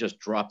and then it just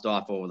dropped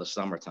off over the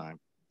summertime.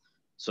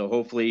 So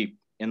hopefully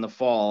in the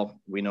fall,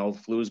 we know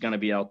flu is going to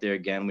be out there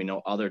again. We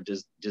know other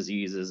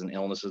diseases and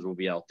illnesses will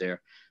be out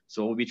there.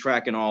 So we'll be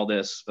tracking all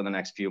this for the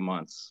next few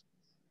months.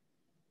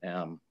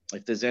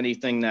 If there's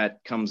anything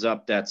that comes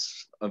up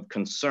that's of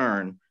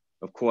concern,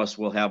 of course,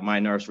 we'll have my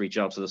nurse reach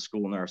out to the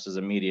school nurses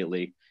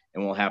immediately,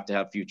 and we'll have to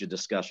have future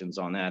discussions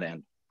on that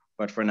end.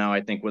 But for now, I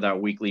think with our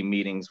weekly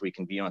meetings, we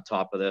can be on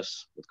top of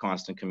this with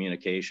constant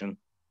communication.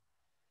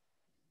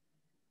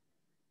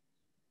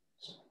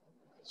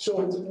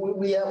 So what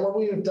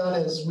we've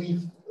done is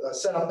we've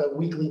set up a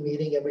weekly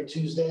meeting every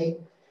Tuesday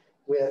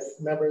with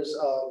members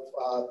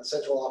of the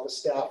central office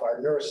staff, our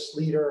nurse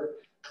leader,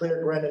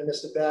 Claire Grennan,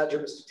 Mr. Badger,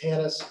 Mr.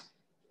 Tanis,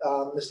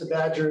 Mr.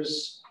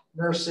 Badger's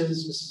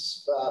nurses,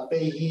 Mrs.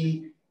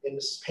 Fahey and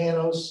Mrs.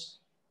 Panos.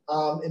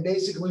 And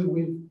basically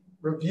we've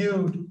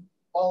reviewed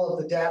all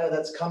of the data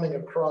that's coming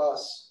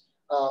across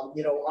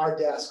our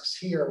desks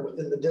here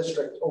within the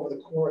district over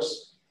the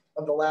course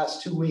of the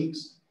last 2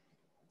 weeks.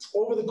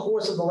 Over the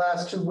course of the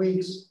last 2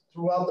 weeks,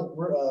 throughout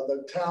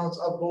the towns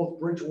of both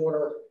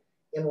Bridgewater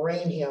and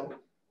Raynham,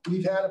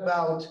 we've had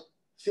about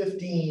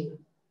 15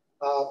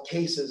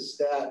 cases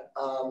that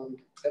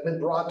have been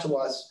brought to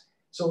us.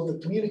 So the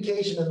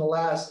communication in the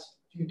last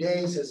few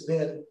days has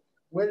been,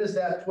 where does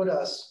that put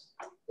us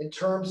in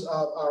terms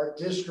of our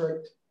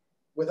district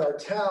with our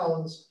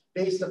towns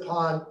based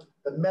upon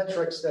the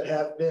metrics that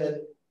have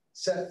been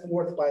set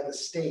forth by the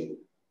state?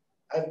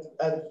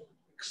 I've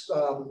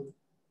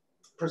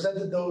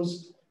presented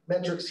those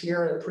metrics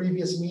here at a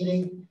previous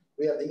meeting.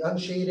 We have the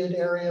unshaded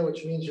area,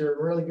 which means you're in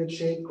really good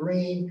shape.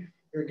 Green,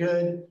 you're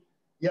good.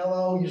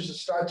 Yellow, you should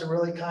start to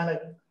really kind of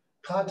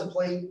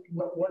contemplate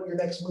what your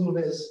next move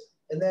is.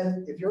 And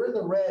then if you're in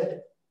the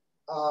red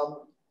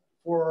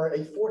for a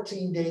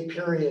 14-day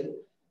period,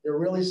 they're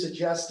really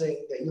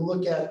suggesting that you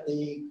look at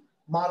the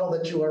model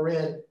that you are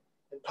in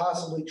and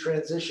possibly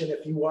transition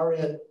if you are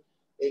in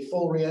a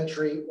full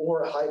reentry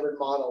or a hybrid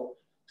model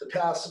to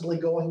possibly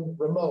going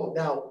remote.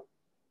 Now,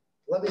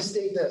 let me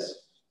state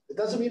this. It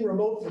doesn't mean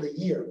remote for the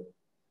year.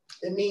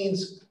 It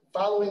means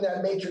following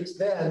that matrix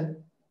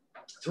then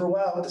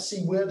throughout to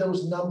see where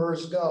those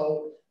numbers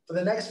go for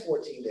the next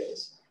 14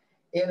 days.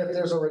 And if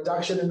there's a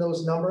reduction in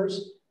those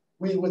numbers,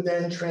 we would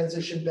then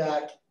transition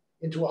back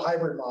into a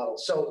hybrid model.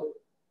 So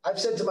I've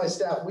said to my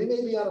staff, we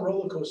may be on a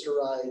roller coaster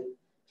ride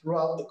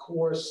throughout the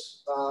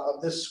course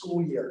of this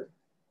school year.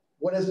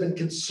 What has been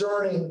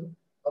concerning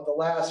of the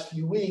last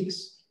few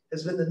weeks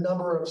has been the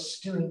number of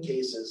student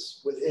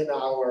cases within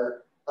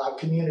our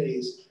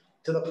communities,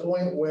 to the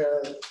point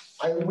where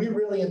we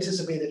really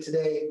anticipated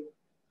today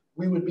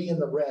we would be in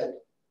the red.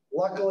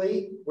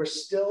 Luckily, we're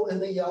still in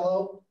the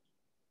yellow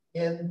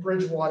in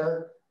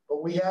Bridgewater,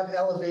 but we have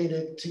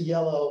elevated to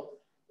yellow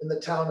in the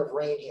town of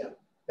Raynham.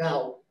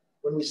 Now,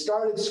 when we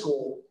started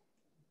school,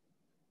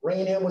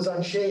 Raynham was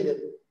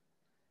unshaded,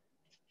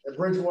 and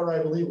Bridgewater,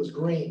 I believe, was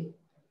green.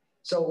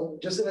 So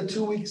just in a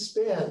 2-week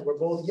span, we're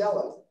both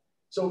yellow.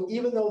 So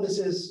even though this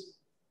is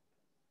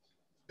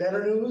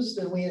better news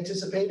than we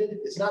anticipated,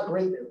 it's not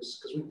great news,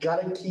 because we've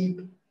got to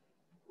keep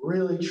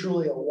really,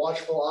 truly a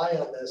watchful eye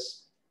on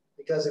this,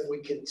 because if we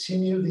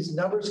continue, these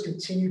numbers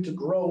continue to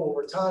grow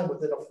over time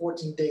within a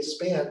 14-day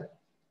span,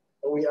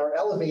 and we are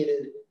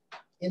elevated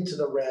into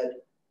the red,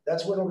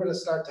 that's when we're going to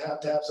start to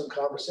have some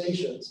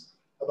conversations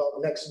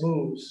about next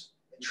moves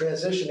and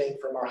transitioning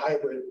from our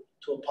hybrid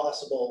to a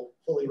possible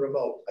fully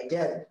remote.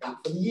 Again,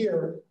 not for the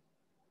year,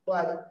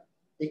 but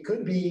it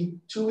could be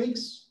 2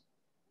 weeks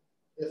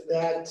if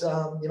that,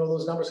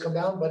 those numbers come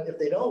down. But if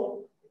they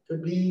don't, it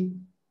could be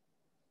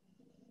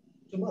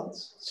 2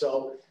 months.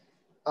 So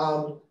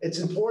it's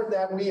important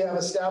that we have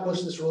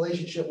established this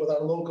relationship with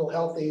our local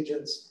health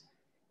agents,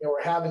 and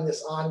we're having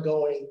this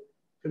ongoing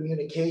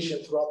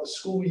communication throughout the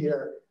school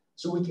year,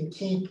 so we can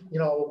keep,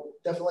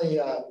 definitely,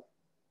 a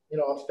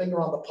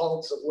finger on the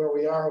pulse of where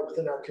we are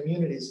within our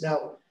communities.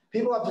 Now,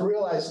 people have to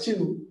realize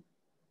too,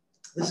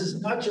 this is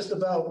not just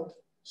about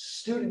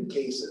student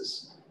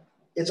cases,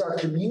 it's our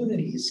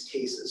community's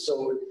cases.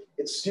 So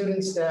it's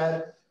students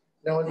that,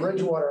 in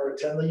Bridgewater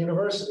attend the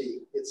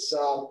university. It's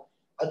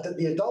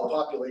the adult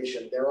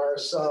population. There are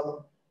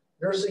some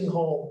nursing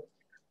home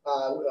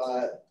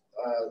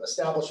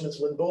establishments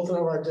within both of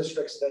our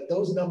districts that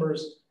those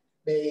numbers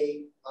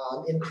may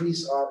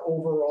increase our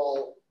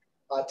overall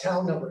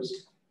town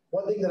numbers.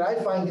 One thing that I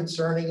find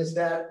concerning is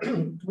that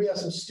we have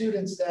some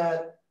students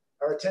that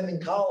are attending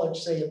college,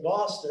 say in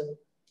Boston,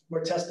 who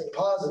are testing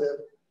positive,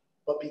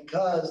 but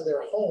because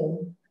their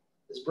home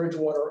is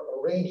Bridgewater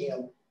or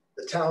Raynham,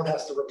 the town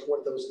has to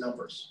report those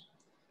numbers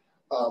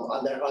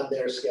on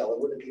their scale. It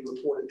wouldn't be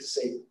reported to,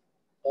 say,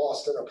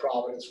 Boston or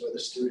Providence, where the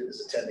student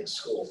is attending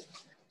school.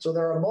 So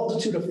there are a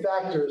multitude of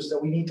factors that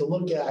we need to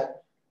look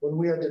at when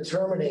we are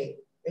determining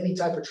any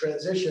type of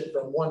transition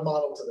from one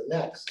model to the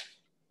next.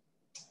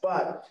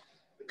 But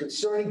the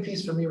concerning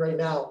piece for me right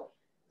now,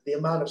 the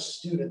amount of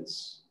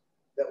students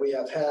that we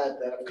have had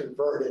that have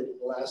converted in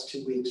the last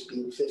 2 weeks,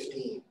 being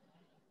 15.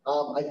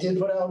 I did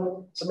put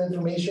out some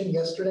information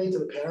yesterday to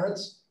the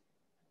parents.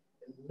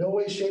 In no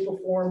way, shape, or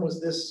form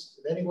was this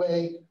in any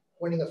way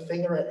pointing a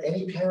finger at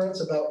any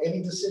parents about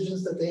any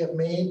decisions that they have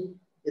made.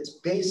 It's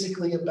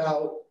basically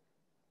about,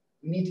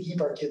 we need to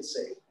keep our kids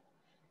safe.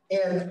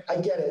 And I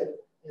get it.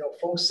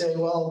 Folks say,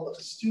 well, if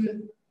a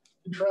student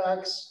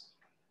contracts,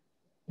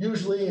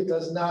 usually it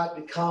does not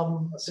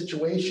become a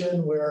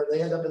situation where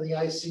they end up in the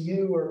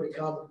ICU or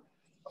become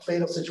a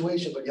fatal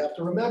situation. But you have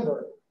to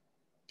remember,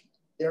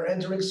 they're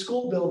entering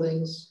school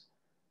buildings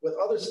with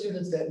other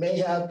students that may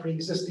have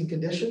pre-existing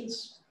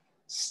conditions,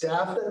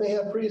 staff that may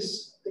have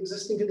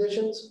pre-existing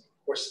conditions,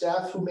 or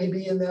staff who may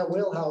be in that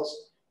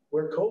wheelhouse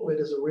where COVID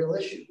is a real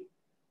issue.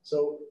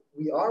 So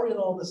we are in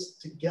all this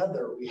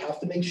together. We have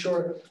to make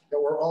sure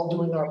that we're all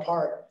doing our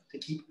part to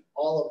keep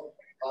all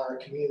of our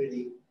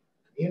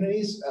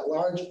communities at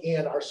large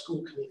and our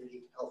school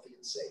community healthy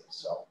and safe.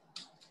 So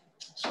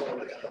just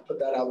wanted to put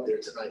that out there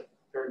tonight.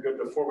 Very good.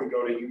 Before we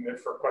go to you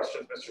for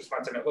questions, Mr.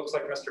 Swenson, it looks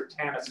like Mr.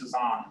 Tanis is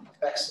on.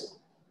 Excellent.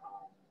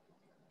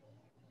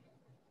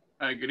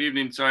 Hi, good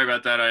evening. Sorry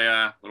about that.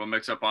 A little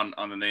mix up on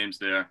the names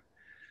there.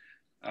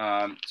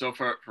 So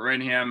for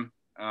Raynham,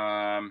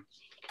 in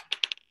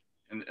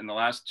the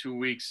last 2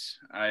 weeks,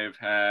 I've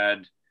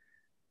had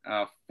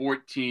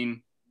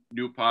 14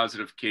 new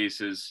positive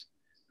cases,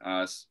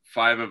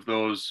 5 of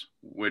those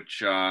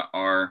which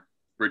are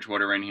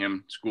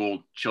Bridgewater-Raynham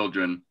school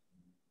children.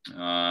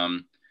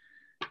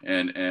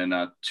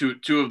 And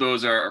two of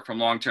those are from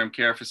long-term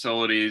care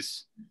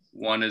facilities.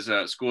 One is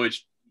a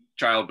school-age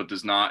child but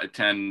does not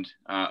attend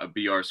a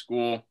BR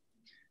school,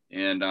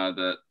 and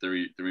the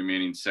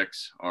remaining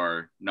 6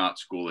 are not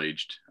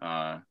school-aged,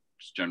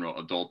 just general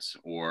adults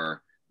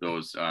or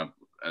those,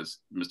 as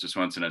Mr.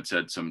 Swenson had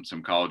said, some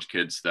college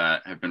kids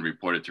that have been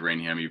reported to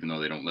Raynham even though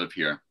they don't live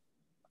here.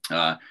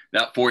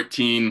 That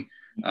 14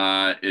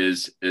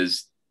 is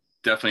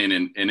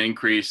definitely an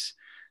increase.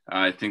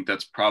 I think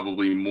that's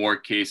probably more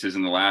cases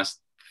in the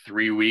last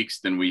 3 weeks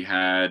than we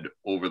had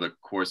over the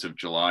course of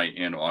July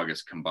and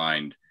August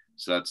combined.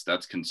 So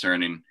that's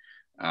concerning.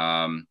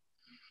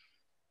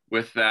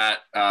 With that,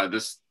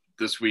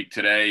 this week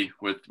today,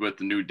 with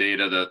the new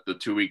data, the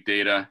 2-week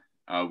data,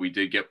 we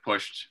did get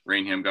pushed.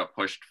 Raynham got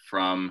pushed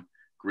from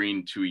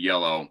green to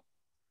yellow,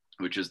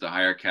 which is the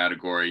higher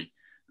category.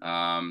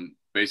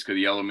 Basically,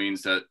 the yellow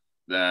means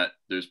that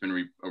there's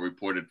been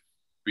reported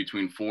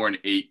between 4 and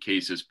 8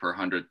 cases per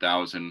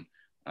 100,000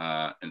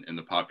 in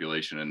the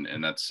population,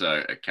 and that's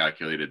a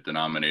calculated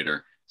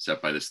denominator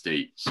set by the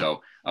state.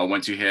 So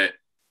once you hit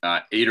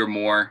 8 or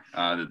more,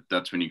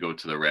 that's when you go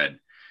to the red.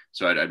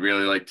 So I'd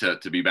really like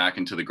to be back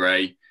into the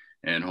gray,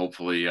 and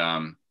hopefully,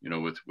 you know,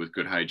 with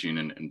good hygiene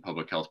and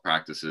public health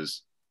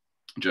practices,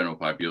 the general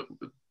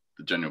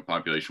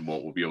population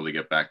will be able to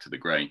get back to the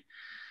gray.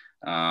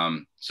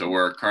 So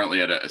we're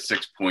currently at a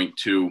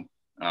 6.2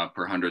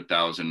 per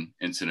 100,000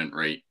 incident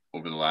rate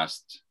over the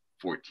last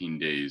 14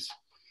 days.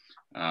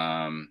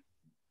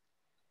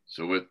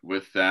 So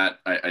with that,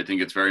 I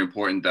think it's very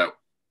important that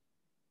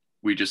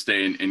we just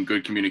stay in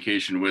good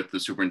communication with the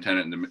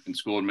superintendent and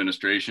school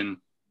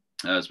administration.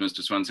 As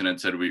Mr. Swenson had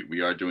said,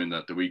 we are doing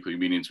the weekly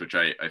meetings, which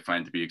I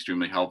find to be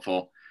extremely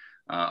helpful,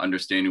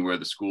 understanding where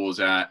the school is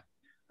at,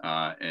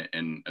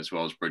 and as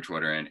well as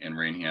Bridgewater and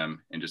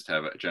Raynham, and just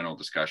have a general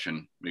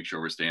discussion, make sure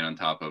we're staying on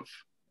top of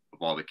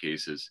all the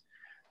cases.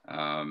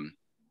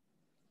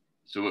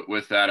 So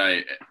with that,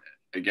 I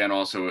again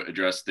also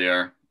addressed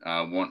there,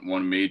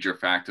 one major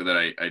factor that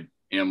I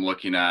am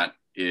looking at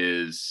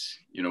is,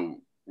 you know,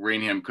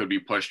 Raynham could be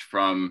pushed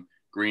from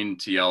green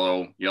to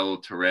yellow, yellow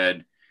to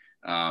red,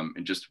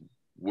 and just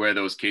where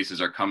those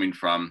cases are coming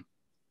from.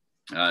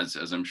 As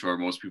I'm sure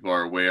most people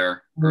are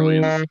aware, earlier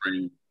in the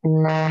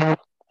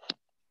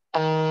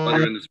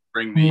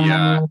spring,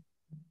 a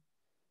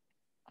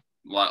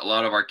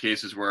lot of our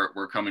cases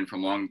were coming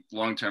from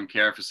long-term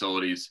care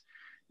facilities,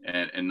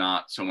 and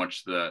not so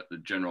much the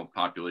general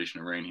population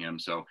of Raynham.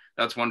 So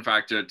that's one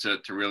factor to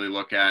really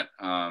look at.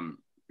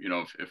 You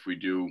know, if we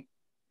do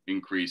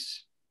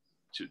increase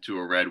to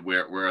a red,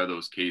 where are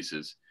those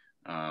cases,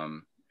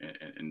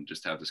 and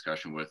just have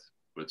discussion with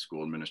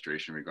school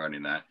administration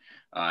regarding that.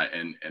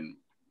 And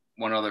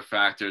one other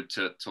factor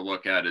to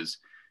look at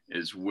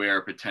is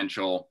where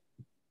potential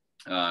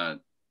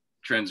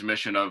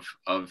transmission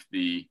of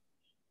the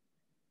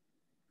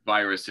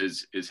virus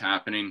is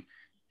happening.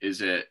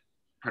 Is it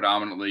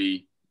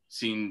predominantly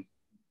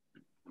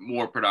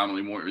more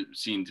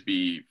seen to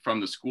be from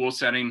the school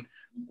setting,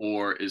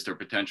 or is there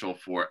potential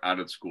for out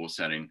of school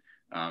setting?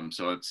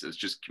 So it's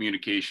just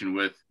communication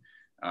with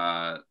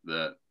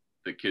the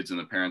kids and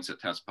the parents that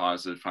test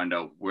positive, find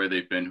out where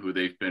they've been, who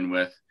they've been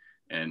with,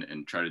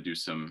 and try to do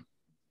some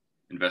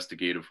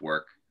investigative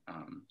work.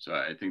 So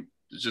I think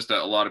there's just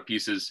a lot of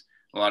pieces,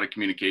 a lot of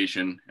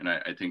communication, and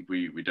I think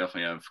we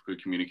definitely have good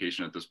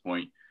communication at this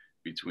point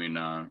between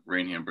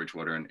Raynham,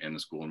 Bridgewater, and the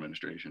school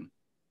administration.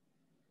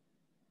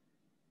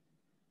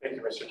 Thank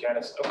you, Mr.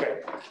 Kennis.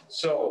 Okay,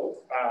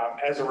 so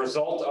as a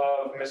result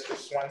of Mr.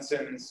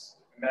 Swenson's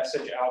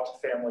message out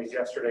to families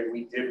yesterday,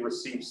 we did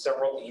receive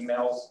several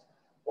emails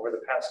over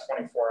the past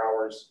 24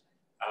 hours.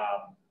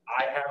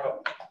 I have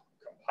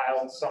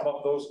compiled some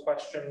of those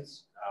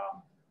questions.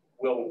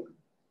 We'll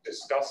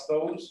discuss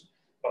those,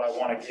 but I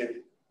want to give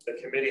the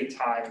committee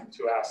time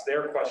to ask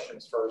their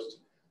questions first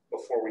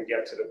before we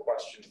get to the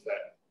questions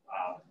that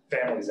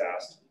families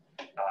asked.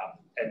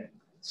 And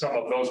some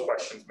of those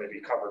questions may be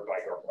covered by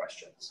your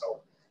questions.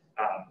 So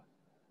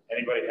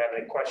anybody have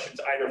any questions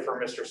either for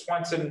Mr.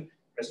 Swenson,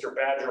 Mr.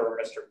 Badger, or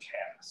Mr.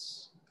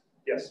 Tanis?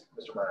 Yes,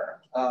 Mr. Murray.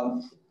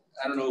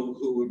 I don't know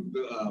who would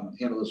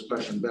handle this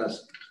question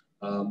best,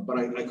 but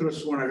I could have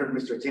sworn I heard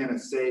Mr.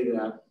 Tanis say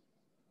that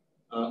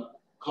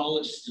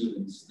college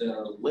students that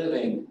are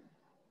living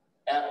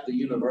at the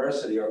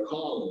university or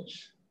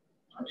college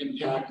are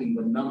impacting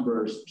the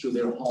numbers to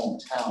their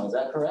hometown. Is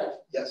that correct?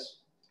 Yes.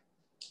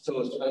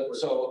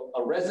 So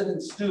a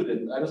resident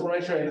student, I just want to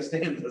make sure I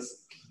understand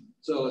this.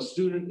 So a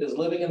student is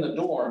living in the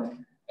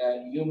dorm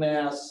at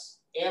UMass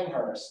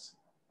Amherst,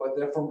 but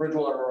they're from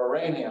Bridgewater or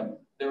Raynham.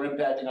 They're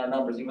impacting our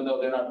numbers, even though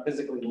they're not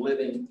physically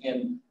living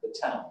in the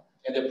town.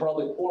 And they're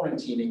probably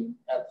quarantining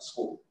at the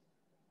school.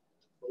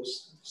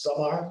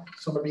 Some are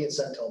being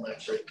sent home,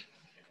 actually.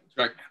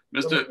 Correct.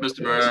 Mr.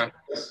 Barrera,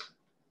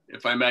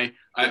 if I may,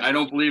 I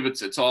don't believe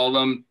it's all of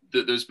them.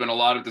 There's been a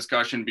lot of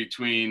discussion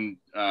between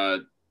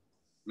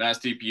Mass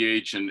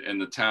DPH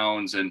and the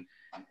towns, and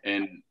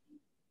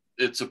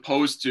it's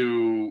supposed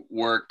to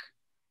work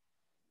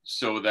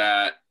so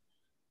that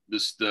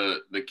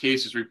the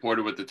case is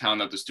reported with the town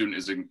that the student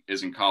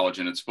is in college,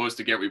 and it's supposed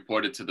to get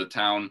reported to the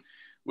town,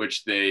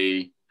 which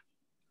they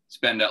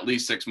spend at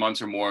least 6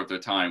 months or more of their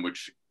time,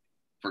 which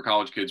for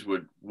college kids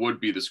would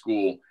be the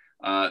school.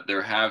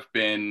 There have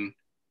been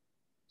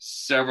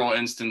several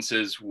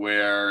instances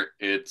where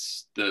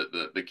it's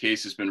the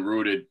case has been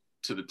routed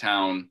to the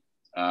town,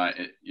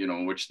 you know,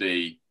 in which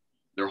their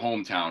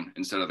hometown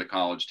instead of the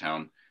college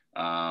town.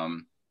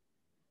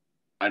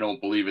 I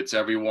don't believe it's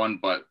everyone,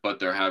 but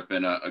there have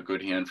been a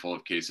good handful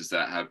of cases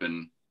that have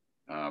been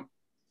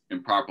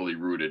improperly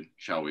routed,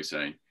 shall we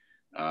say.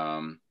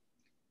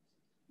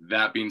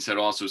 That being said,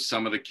 also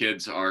some of the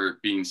kids are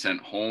being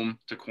sent home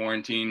to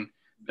quarantine.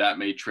 That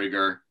may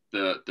trigger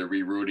the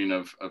rerouting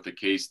of the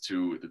case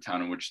to the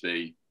town in which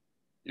they,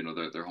 you know,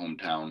 their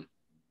hometown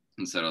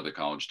instead of the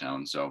college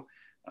town. So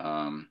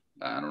I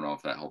don't know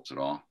if that helps at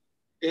all.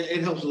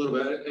 It helps a little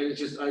bit. It's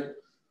just I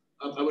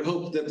would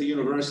hope that the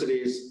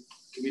university is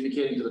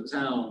communicating to the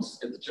towns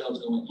if the child's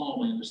going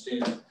home. I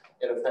understand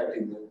it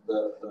affecting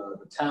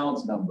the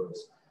town's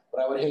numbers,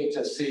 but I would hate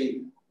to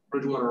see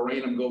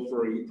Bridgewater-Raynham go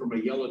from a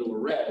yellow to a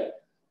red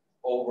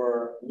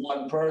over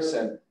one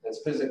person that's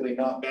physically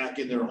not back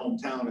in their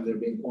hometown and they're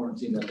being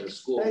quarantined at their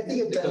school. I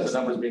think because the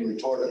numbers being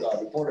reported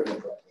incorrectly.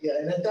 Yeah,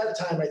 and at that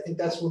time, I think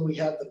that's when we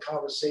had the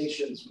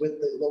conversations with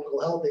the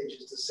local health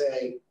agents to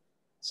say,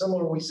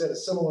 similar, we said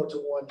is similar to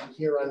one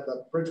here on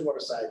the Bridgewater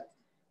side.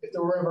 If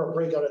there were ever a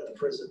breakout at the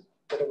prison,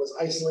 that it was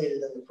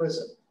isolated in the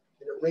prison,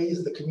 and it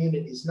raised the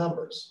community's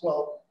numbers.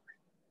 Well,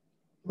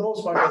 for the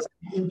most part, it's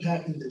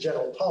impacting the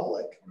general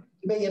public.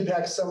 It may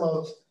impact some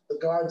of the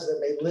guards that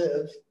may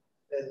live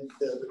and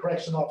the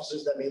correction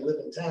officers that may live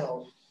in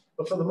town.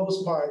 But for the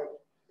most part,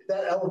 if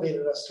that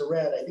elevated us to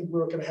red, I think we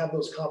were going to have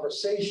those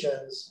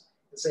conversations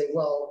and say,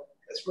 well,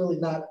 it's really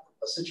not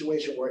a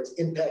situation where it's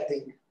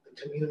impacting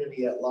the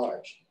community at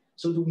large.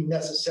 So do we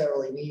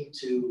necessarily need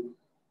to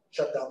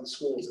shut down the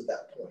schools at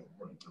that point?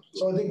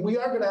 So I think we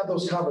are going to have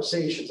those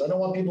conversations. I don't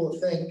want people to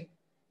think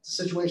it's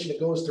a situation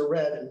that goes to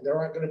red and there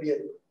aren't going to be a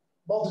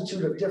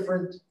multitude of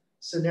different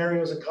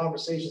scenarios and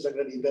conversations that are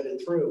going to be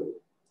vetted through.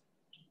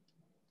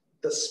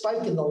 The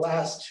spike in the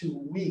last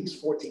 2 weeks,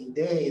 14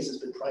 days, has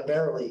been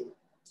primarily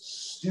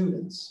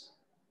students.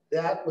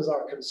 That was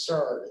our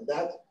concern. And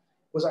that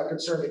was our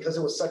concern because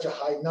it was such a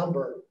high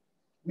number.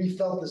 We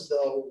felt as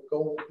though,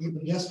 even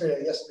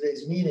yesterday,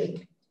 yesterday's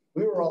meeting,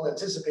 we were all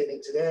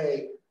anticipating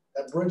today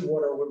that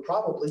Bridgewater would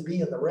probably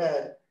be in the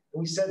red.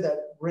 And we said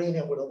that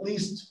Raynham would at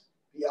least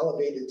be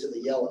elevated to the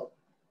yellow.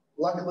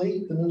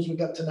 Luckily, the news we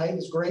got tonight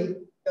is great.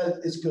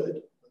 It's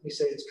good. Let me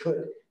say it's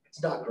good.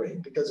 It's not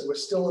great because we're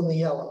still in the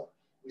yellow.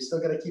 We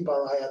still got to keep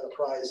our eye on the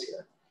prize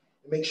here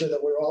and make sure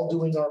that we're all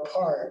doing our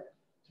part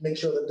to make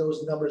sure that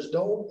those numbers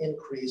don't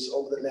increase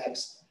over the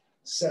next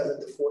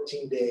 7 to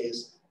 14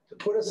 days to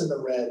put us in the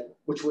red,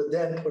 which would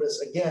then put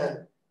us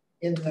again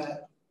in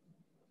that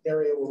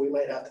area where we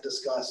might have to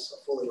discuss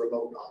a fully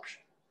remote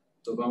option.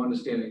 So if I'm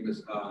understanding this,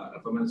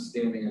 if I'm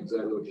understanding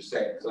exactly what you're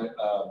saying, because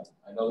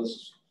I know this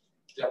is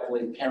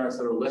definitely parents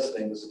that are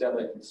listening, this is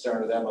definitely a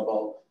concern to them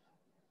about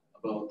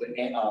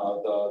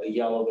the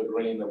yellow, the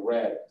green, the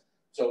red.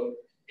 So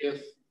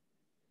if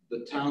the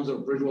towns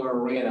of Bridgewater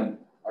and Raynham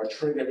are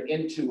triggered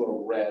into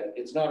a red,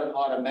 it's not an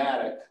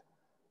automatic,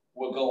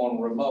 we're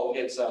going remote.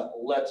 It's a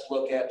let's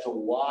look at to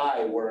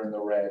why we're in the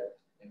red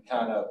and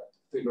kind of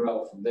figure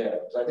out from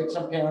there. Because I think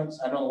some parents,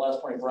 I know in the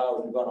last 24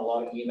 hours, we've gotten a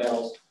lot of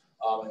emails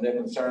and their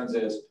concerns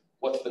is,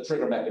 what's the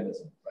trigger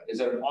mechanism? Is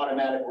it an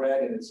automatic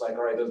red and it's like,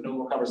 all right, there's no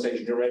more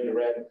conversation, you're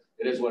red,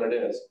 it is what it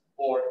is.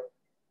 Or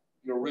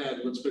you're red,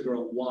 let's figure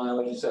out why,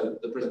 like you said,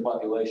 the prison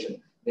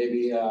population,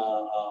 maybe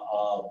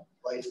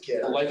life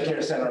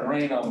care center in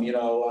Raynham,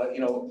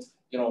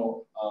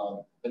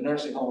 the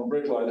nursing home in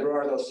Bridgewater. There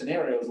are those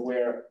scenarios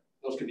where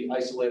those could be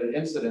isolated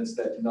incidents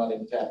that do not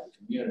impact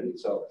the community.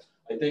 So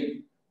I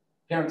think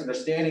parents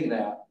understanding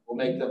that will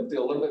make them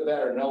feel a little bit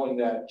better knowing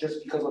that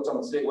just because what's on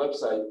the state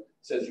website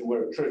says you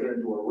were triggered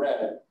into a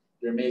red,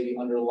 there may be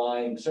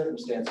underlying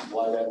circumstances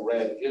why that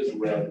red is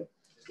red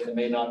that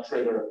may not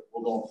trigger,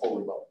 we're going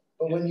forward about.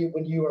 But when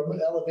you are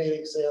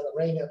elevating, say, on the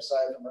Raynham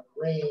side from a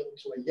green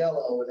to a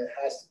yellow, and it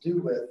has to do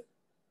with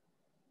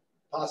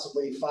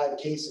possibly 5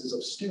 cases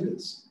of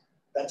students,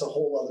 that's a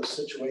whole other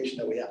situation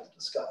that we have to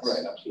discuss.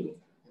 Right, absolutely.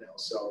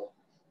 So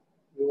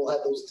we will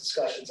have those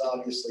discussions,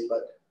 obviously,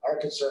 but our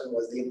concern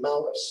was the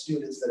amount of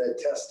students that had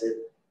tested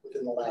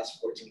within the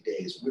last 14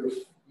 days.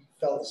 We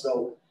felt as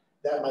though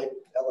that might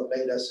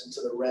elevate us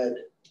into the red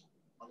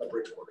on the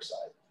Bridgewater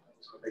side. That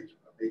was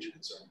a major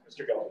concern.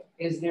 Mr. Gelman.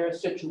 Is there a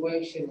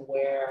situation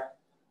where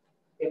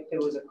if there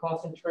was a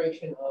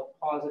concentration of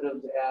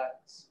positives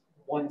at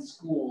one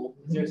school,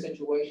 is there a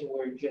situation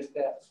where just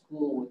that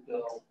school would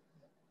go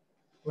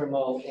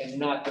remote and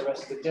not the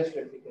rest of the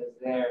district because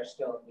they're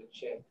still in good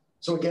shape?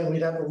 So again,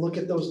 we'd have to look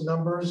at those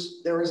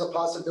numbers. There is a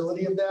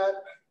possibility of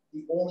that.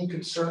 The only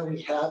concern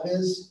we have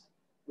is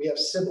we have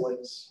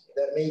siblings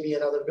that may be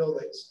in other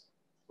buildings.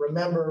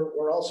 Remember,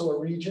 we're also a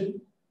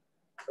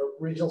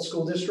regional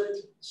school district.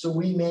 So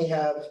we may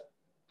have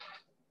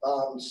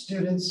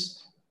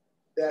students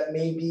that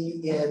may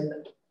be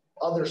in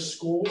other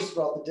schools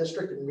throughout the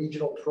district and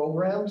regional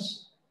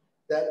programs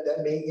that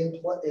may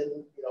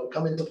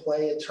come into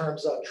play in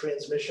terms of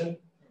transmission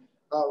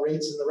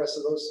rates and the rest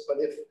of those. But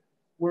if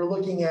we're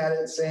looking at it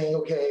and saying,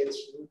 okay, it's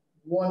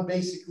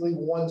basically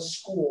one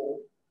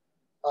school,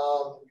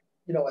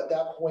 at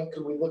that point,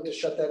 could we look to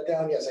shut that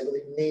down? Yes, I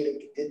believe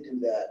Natick did do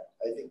that,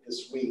 I think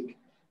this week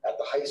at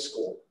the high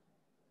school.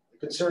 The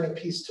concerning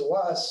piece to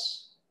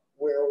us,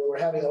 where we're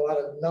having a lot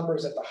of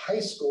numbers at the high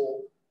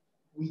school,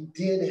 we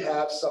did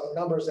have some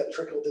numbers that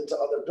trickled into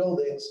other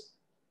buildings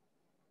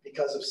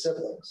because of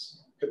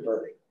siblings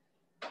converting.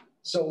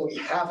 So we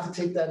have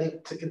to take that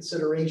into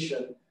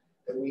consideration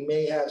that we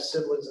may have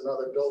siblings in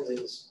other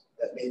buildings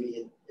that may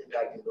be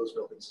impacting those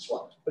buildings as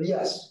well. But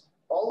yes,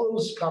 all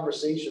those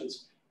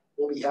conversations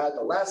will be had.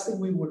 The last thing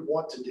we would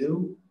want to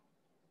do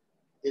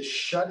is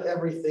shut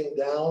everything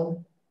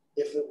down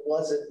if it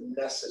wasn't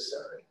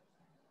necessary.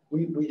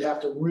 We'd have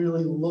to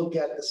really look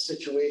at the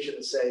situation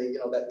and say,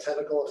 that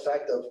tentacle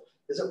effect of,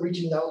 is it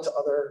reaching out to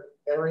other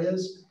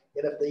areas?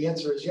 And if the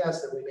answer is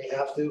yes, then we may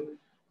have to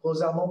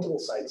close down multiple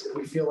sites. If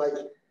we feel like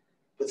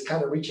it's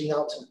kind of reaching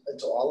out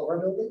into all of our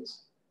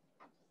buildings,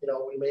 you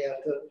know, we may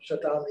have to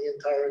shut down the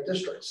entire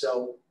district.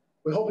 So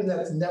we're hoping that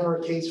it's never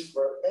a case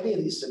for any of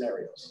these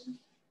scenarios.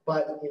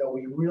 But, you know,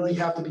 we really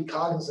have to be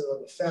cognizant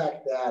of the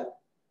fact that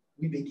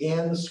we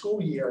began the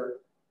school year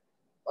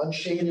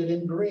unshaded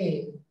in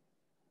green.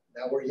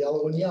 Now we're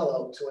yellow and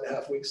yellow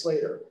 2.5 weeks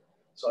later.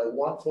 So I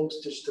want folks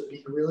just to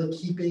be really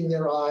keeping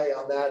their eye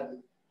on that.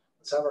 And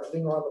let's have our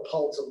finger on the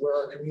pulse of where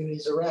our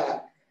communities are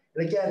at.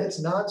 And again, it's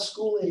not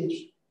school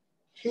age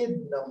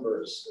kid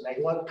numbers. And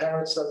I want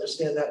parents to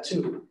understand that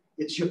too.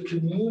 It's your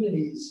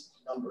community's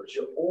numbers,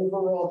 your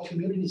overall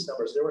community's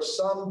numbers. There were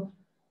some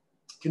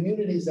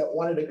communities that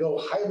wanted to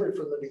go hybrid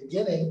from the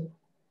beginning,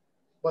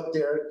 but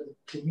their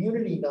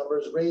community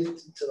numbers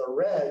raised to the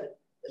red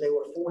and they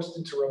were forced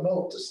into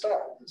remote to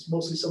start. It's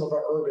mostly some of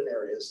our urban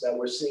areas that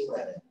we're seeing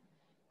that in.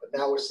 But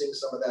now we're seeing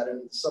some of that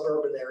in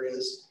suburban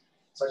areas,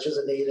 such as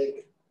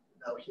Natick,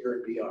 now here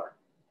in BR.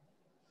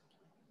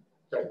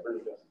 Okay,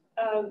 pretty good.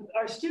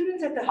 Are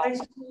students at the high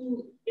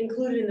school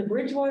included in the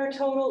Bridgewater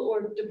total,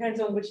 or depends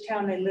on which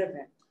town they live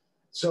in?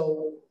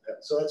 So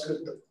that's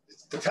good.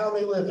 It's the town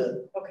they live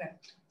in. Okay.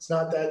 It's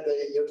not that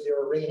if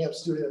you're a Raynham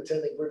student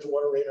attending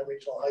Bridgewater-Raynham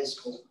Regional High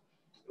School,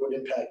 it would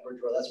impact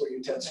Bridgewater. That's where you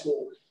attend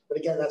school. But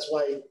again, that's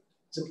why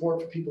it's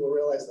important for people to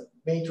realize that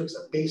matrix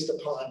are based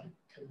upon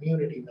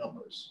community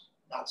numbers,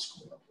 not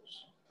school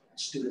numbers,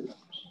 student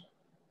numbers.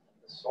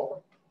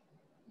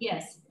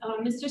 Yes,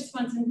 Mr.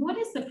 Swenson, what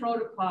is the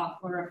protocol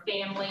for a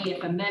family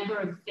if a member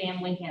of the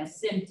family has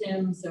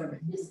symptoms or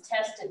is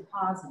tested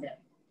positive?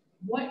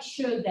 What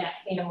should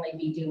that family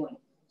be doing?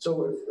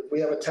 So if we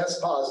have a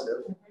test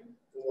positive,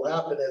 what will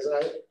happen is,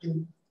 and I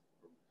can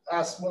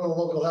ask one of the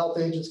local health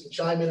agents, can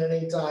chime in at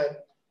any time,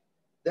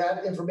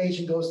 that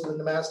information goes to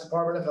the Mass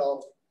Department of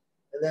Health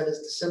and then is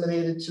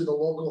disseminated to the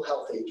local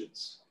health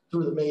agents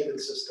through the Maven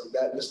system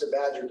that Mr.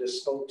 Badger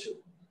just spoke to.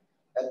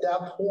 At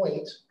that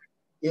point,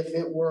 if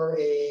it were are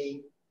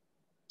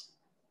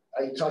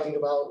you talking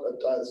about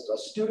a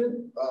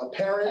student, a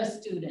parent? A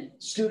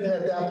student. Student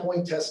at that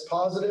point tests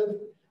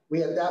positive.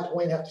 We at that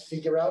point have to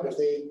figure out if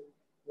they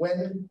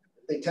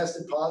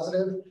tested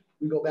positive,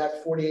 we go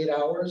back 48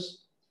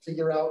 hours,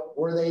 figure out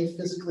were they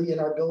physically in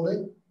our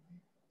building.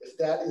 If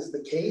that is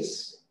the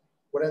case,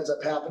 what ends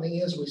up happening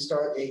is we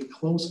start a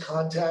close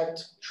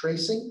contact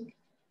tracing,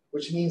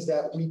 which means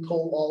that we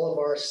pull all of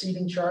our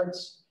seating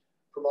charts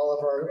from all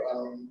of our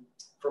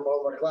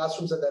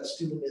classrooms that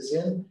student is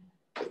in.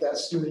 If that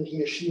student,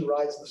 he or she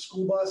rides the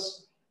school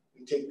bus,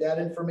 we take that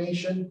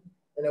information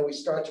and then we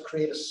start to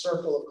create a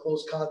circle of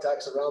close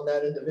contacts around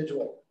that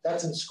individual.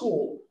 That's in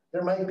school.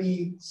 There might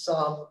be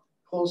some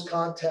close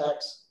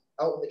contacts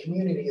out in the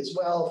community as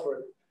well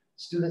for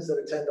students that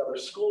attend other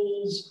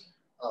schools.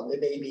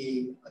 It may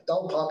be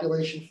adult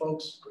population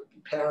folks, could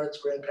be parents,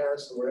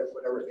 grandparents,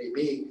 whatever it may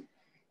be.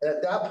 And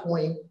at that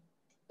point,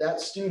 that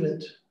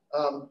student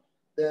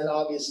then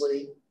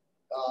obviously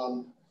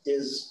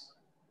is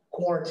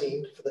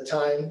quarantined for the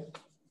time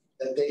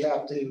that they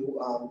have to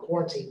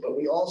quarantine. But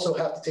we also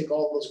have to take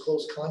all those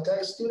close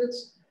contact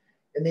students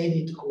and they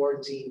need to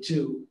quarantine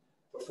too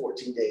for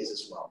 14 days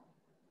as well.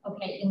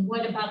 Okay, and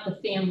what about the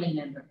family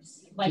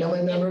members? Like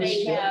family members,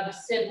 if they have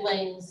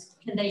siblings,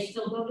 can they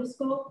still go to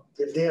school?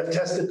 If they have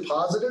tested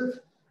positive,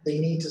 they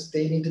need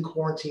to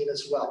quarantine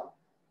as well.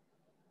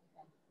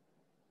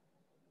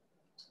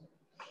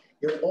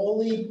 You're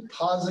only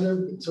positive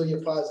until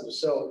you're positive.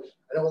 So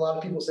I know a lot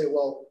of people say,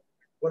 well,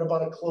 what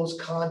about a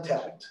close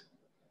contact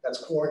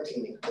that's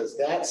quarantining? Does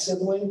that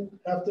sibling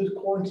have to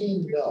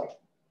quarantine? No.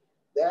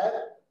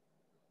 That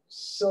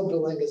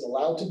sibling is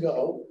allowed to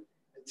go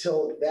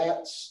until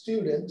that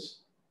student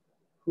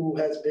who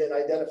has been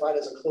identified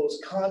as a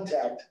close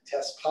contact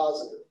tests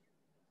positive.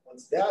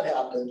 Once that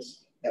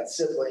happens, that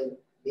sibling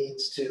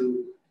needs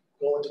to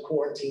go into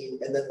quarantine,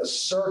 and then the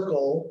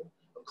circle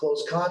of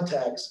close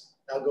contacts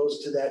now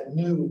goes to that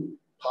new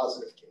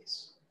positive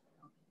case.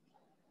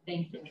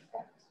 Thank you.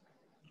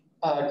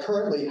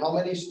 Currently, how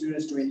many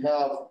students do we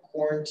have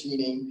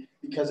quarantining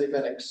because they've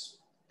been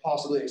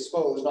possibly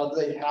exposed? Not that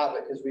they have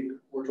it, because we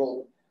were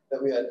told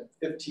that we had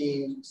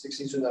 15,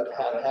 16 students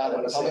that had it.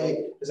 How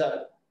many is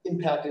that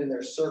impacted in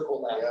their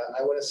circle now? Yeah,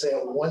 I want to say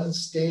at one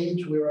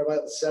stage, we were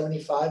about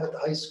 75 at the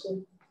high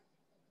school.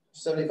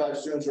 75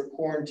 students were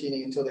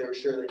quarantining until they were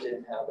sure they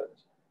didn't have it.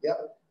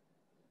 Yep.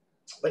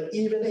 But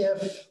even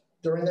if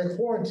during their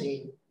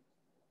quarantine,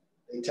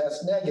 they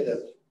test negative,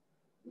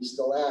 we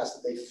still ask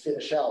that they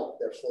finish out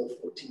their full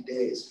 14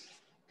 days.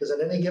 Because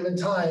at any given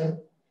time,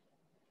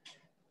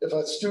 if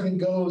a student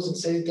goes and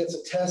say gets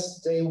a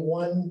test day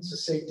 1 to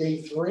say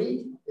day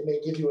 3, they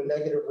may give you a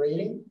negative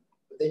rating,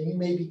 but then you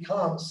may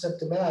become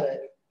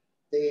symptomatic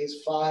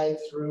days 5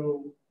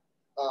 through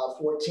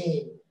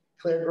 14.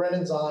 Claire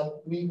Grennan's on,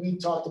 we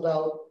talked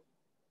about,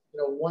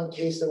 one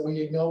case that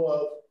we know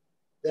of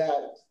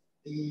that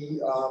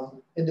the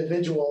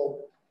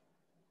individual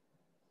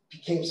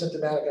became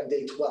symptomatic on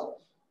day 12.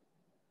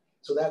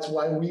 So that's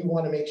why we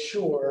want to make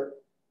sure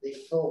they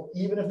feel,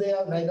 even if they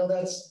have, and I know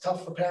that's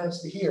tough for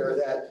parents to hear,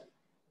 that,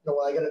 you know,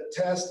 well, I got a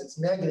test, it's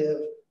negative,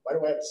 why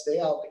do I have to stay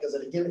out? Because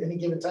at any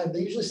given time,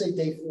 they usually say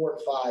day 4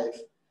 and 5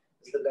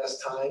 is the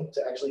best time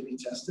to actually be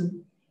tested.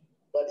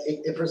 But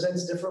it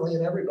presents differently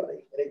in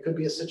everybody. And it could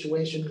be a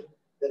situation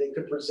that it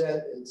could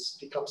present and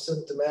become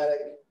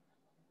symptomatic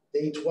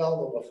day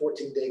 12 of a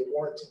 14-day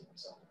quarantine.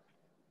 So.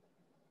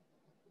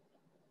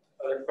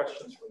 Other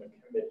questions from the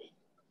committee?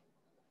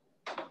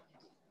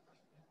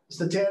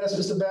 Mr. Tanis,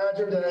 Mr.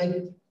 Badger, did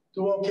I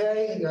do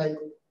okay?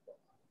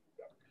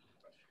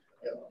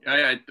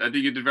 Yeah, I think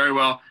you did very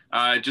well.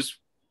 I just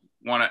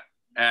want to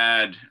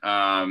add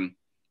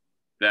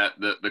that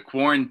the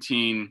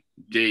quarantine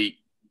date,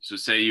 so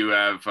say you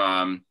have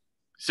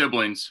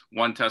siblings,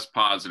 one test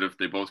positive,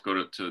 they both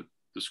go to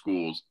the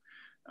schools.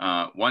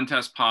 One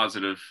test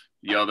positive,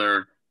 the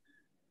other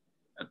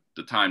at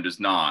the time does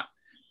not.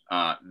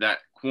 That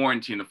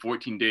quarantine, the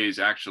 14 days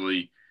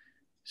actually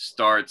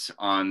starts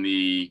on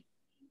the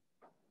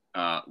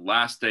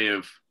last day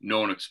of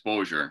known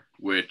exposure,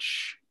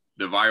 which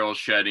the viral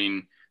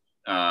shedding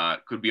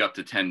could be up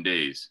to 10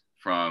 days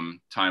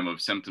from time of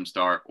symptom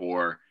start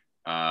or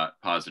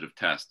positive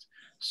test.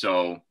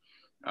 So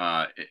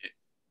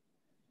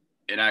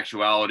in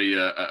actuality,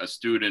 a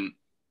student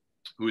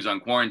who's on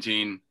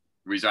quarantine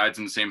resides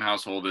in the same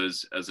household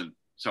as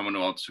someone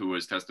else who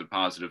was tested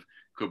positive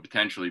could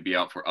potentially be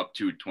out for up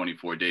to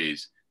 24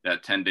 days,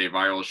 that 10-day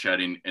viral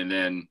shedding, and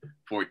then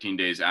 14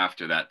 days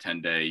after that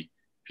 10-day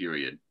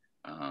period.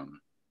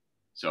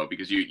 So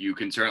because you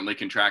can certainly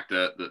contract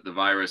the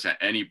virus at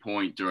any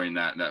point during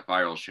that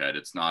viral shed.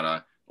 It's not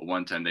a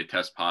one-time they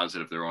test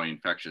positive, they're only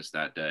infectious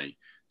that day.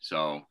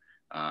 So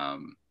I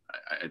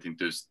think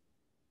there's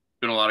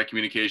been a lot of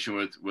communication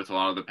with a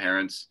lot of the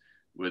parents,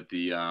 with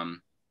the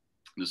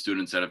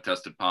students that have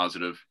tested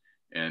positive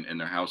and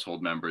their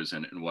household members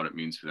and what it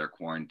means for their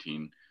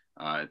quarantine.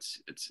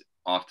 It's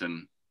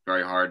often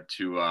very hard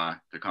to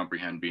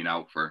comprehend being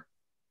out for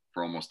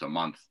almost a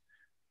month,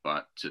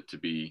 but to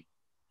be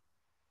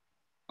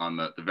on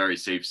the very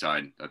safe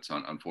side, that's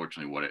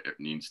unfortunately what it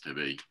needs to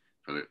be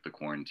for the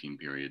quarantine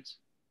periods.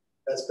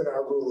 That's been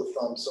our rule of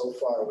thumb so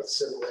far with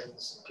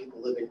siblings and people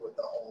living with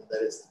the home,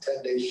 that it's the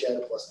 10-day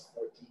shed plus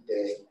the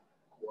 14-day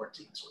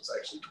quarantine. So it's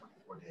actually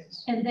 24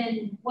 days. And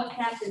then what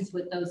happens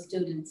with those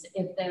students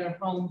if they're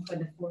home for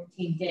the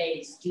 14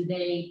 days? Do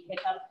they pick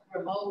up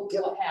remote?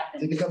 Yep. What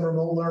happens? They become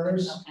remote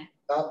learners, okay.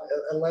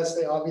 Unless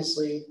they're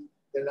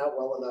not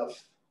well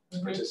enough to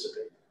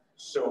participate.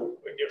 So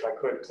if I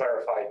could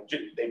clarify,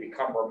 they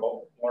become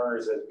remote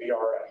learners as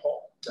VR at home?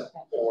 No.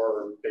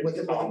 Or they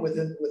within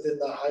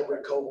the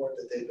hybrid cohort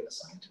that they've been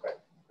assigned to.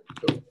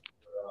 Right.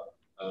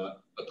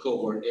 A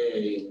cohort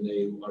A, and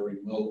they are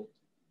remote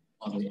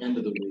on the end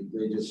of the week,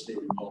 they just stay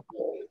remote.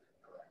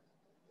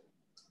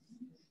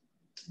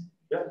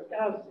 Yeah.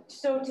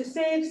 So to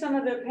save some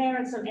of the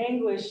parents some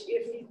anguish,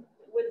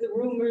 with the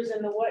rumors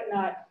and the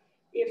whatnot,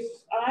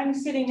 if I'm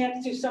sitting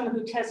next to someone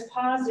who tests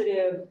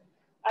positive,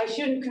 I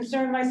shouldn't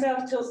concern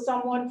myself till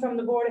someone from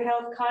the Board of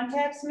Health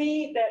contacts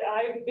me that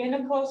I've been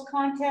a close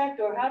contact,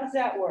 or how does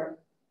that work?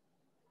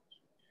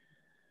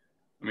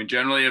 I mean,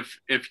 generally,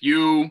 if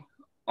you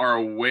are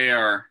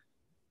aware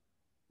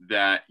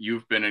that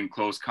you've been in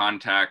close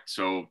contact,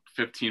 so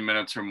 15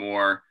 minutes or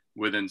more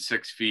within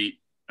 6 feet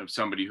of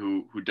somebody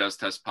who does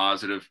test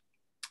positive,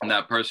 and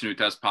that person who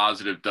tests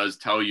positive does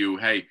tell you,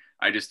 hey,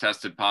 I just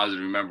tested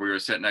positive. Remember, we were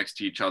sitting next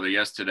to each other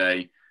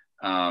yesterday.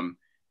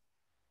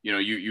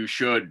 You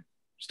should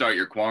start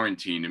your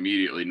quarantine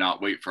immediately, not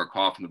wait for a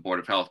call from the Board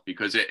of Health,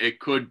 because it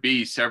could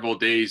be several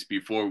days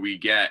before we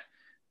get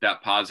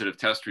that positive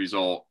test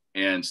result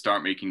and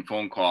start making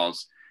phone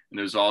calls. And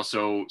there's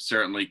also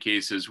certainly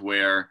cases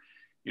where,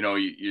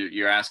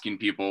 you're asking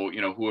people,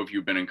 who have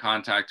you been in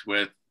contact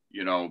with,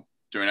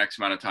 during X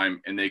amount of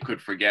time, and they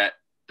could forget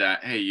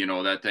that, hey,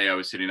 that day I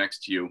was sitting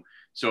next to you.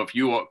 So if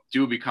you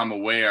do become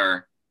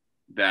aware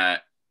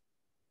that,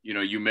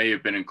 you may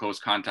have been in close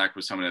contact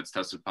with someone that's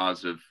tested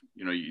positive,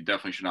 you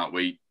definitely should not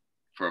wait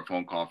for a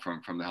phone call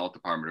from the health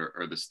department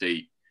or the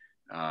state.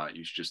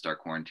 You should just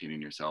start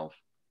quarantining yourself.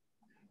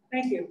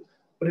 Thank you.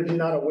 But if you're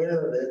not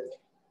aware of it,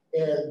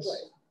 and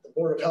the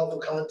Board of Health will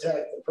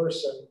contact the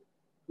person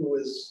who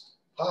is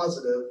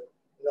positive,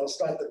 and they'll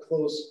start the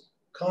close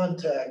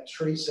contact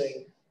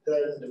tracing to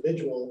that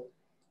individual.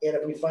 And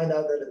if we find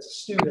out that it's a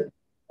student,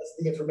 that's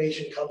the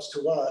information comes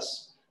to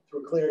us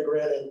through Claire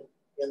Grannon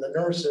and the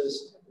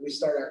nurses. We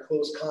start our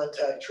close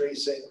contact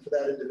tracing for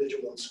that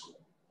individual in school.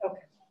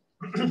 Okay.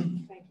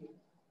 Thank you.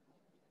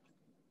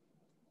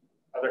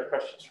 Other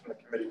questions from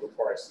the committee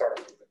before I start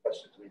with the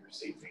questions we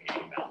received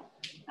via email?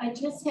 I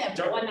just have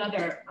one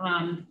other,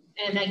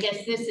 and I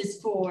guess this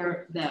is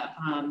for the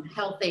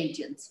health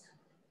agents.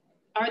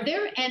 Are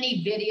there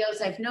any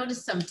videos? I've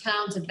noticed some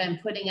towns have been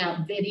putting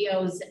out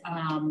videos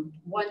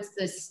once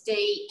the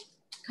state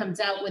comes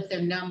out with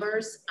their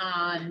numbers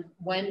on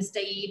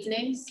Wednesday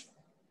evenings.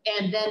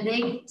 And then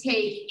they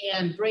take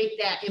and break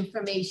that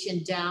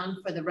information down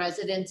for the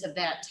residents of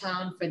that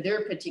town for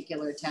their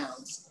particular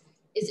towns.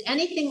 Is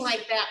anything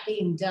like that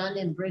being done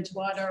in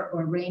Bridgewater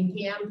or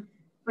Raynham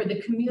for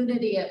the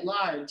community at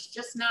large,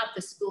 just not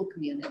the school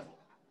community?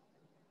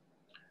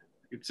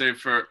 I could say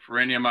for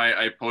Raynham,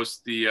 I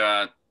post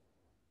the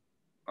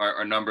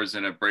our numbers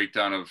and a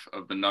breakdown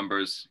of the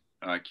numbers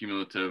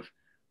cumulative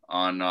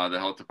on the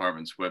health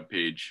department's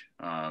webpage.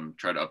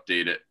 Try to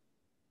update it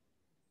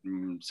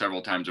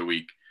several times a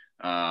week.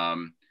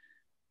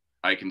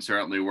 I can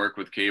certainly work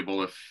with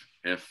cable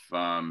if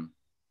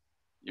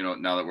you know,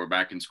 now that we're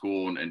back in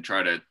school, and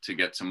try to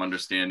get some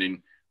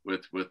understanding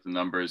with the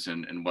numbers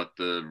and what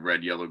the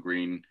red, yellow,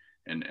 green,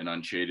 and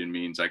unshaded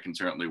means. I can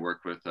certainly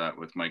work with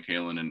Mike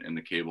Halen and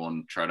the cable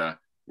and try to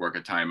work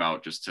a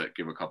timeout just to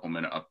give a couple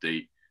minute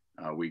update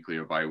weekly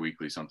or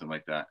bi-weekly, something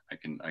like that. I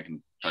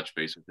can touch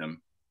base with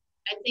him.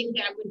 I think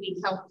that would be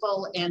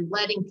helpful, and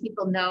letting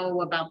people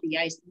know about the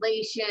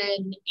isolation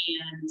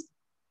and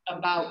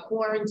about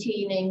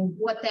quarantining,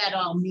 what that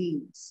all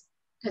means.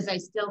 Because I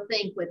still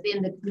think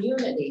within the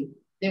community,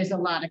 there's a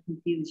lot of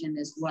confusion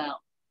as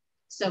well.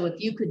 So if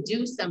you could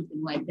do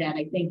something like that,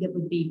 I think it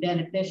would be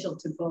beneficial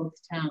to both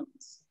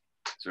towns.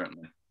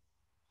 Certainly.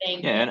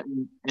 Thank you.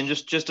 And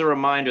just a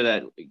reminder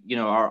that, you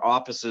know, our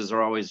offices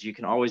are always, you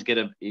can always get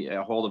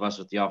a hold of us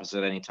at the office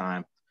at any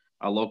time.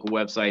 Our local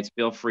websites,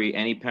 feel free,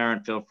 any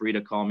parent, feel free to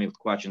call me with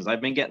questions.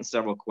 I've been getting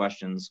several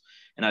questions,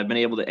 and I've been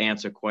able to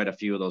answer quite a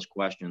few of those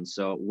questions.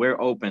 So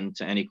we're open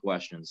to any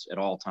questions at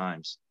all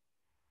times.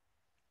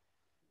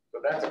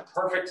 So that's a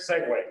perfect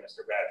segue,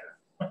 Mr.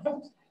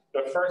 Badger.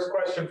 The first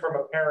question from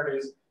a parent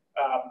is,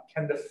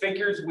 can the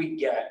figures we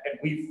get, and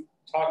we've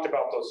talked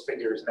about those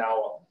figures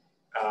now,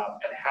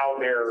 and how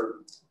they're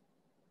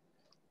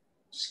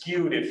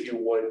skewed, if you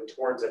would,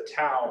 towards a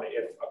town.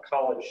 If a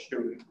college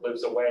student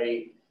lives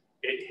away,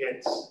 it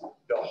hits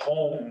the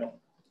home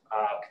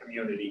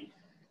community.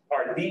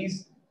 Are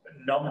these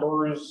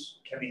numbers,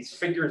 can these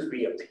figures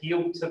be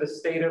appealed to the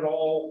state at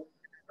all?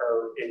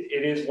 Or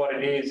it is what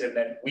it is, and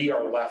then we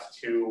are left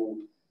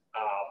to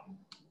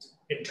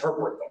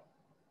interpret them?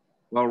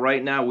 Well,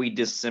 right now we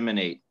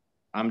disseminate.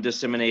 I'm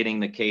disseminating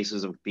the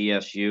cases of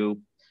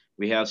BSU.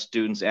 We have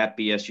students at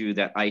BSU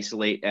that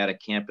isolate at a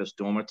campus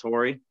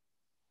dormitory,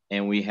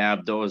 and we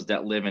have those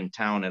that live in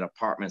town at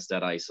apartments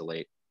that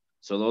isolate.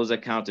 So those are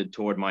counted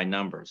toward my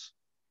numbers.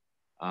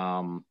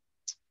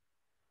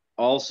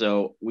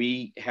 Also,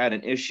 we had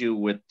an issue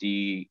with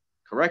the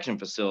correction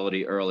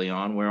facility early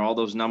on where all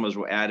those numbers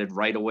were added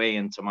right away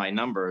into my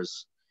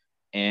numbers,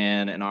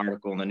 and an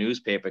article in the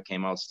newspaper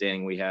came out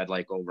stating we had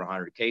like over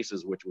 100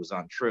 cases, which was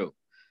untrue.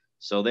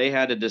 So they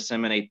had to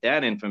disseminate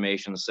that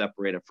information,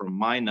 separate it from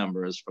my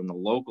numbers, from the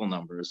local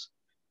numbers,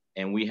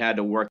 and we had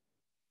to work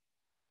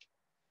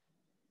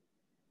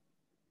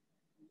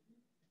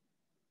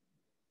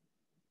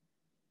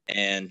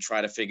and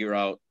try to figure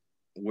out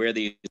where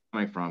these are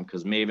coming from,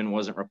 because Maven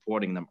wasn't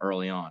reporting them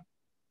early on.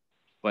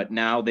 But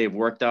now they've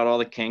worked out all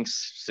the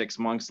kinks 6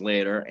 months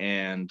later,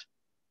 and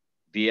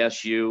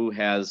BSU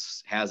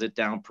has it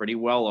down pretty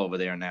well over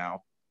there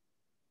now.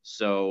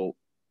 So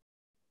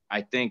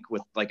I think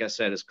with, like I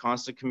said, is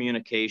constant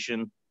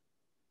communication,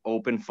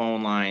 open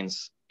phone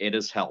lines, it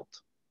has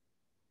helped.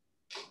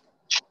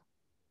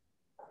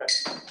 Okay.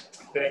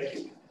 Thank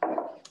you.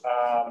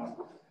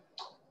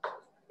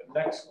 The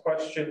next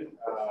question,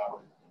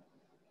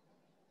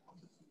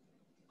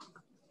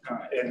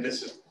 and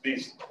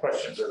these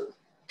questions are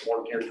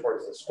more geared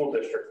towards the school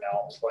district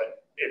now,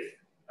 but if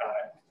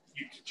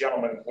you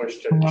gentlemen wish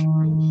to,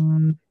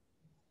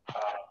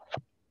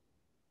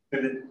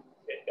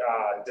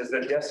 does the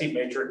DESI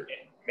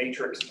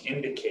matrix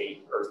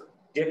indicate or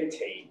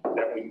dictate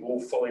that we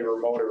move fully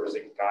remote, or is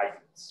it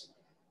guidance?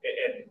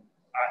 And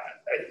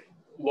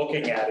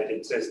looking at it,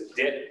 it says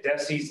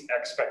DESI's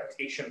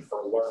expectation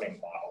for learning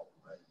model.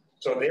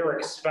 So they're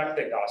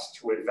expecting us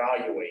to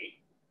evaluate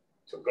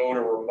to go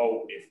to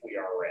remote if we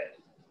are ready.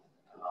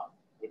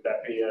 Would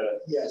that be a...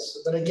 Yes,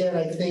 but again,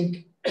 I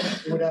think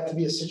it would have to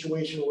be a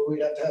situation where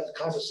we'd have to have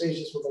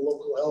conversations with the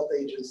local health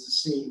agents to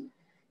see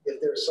if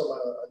there's some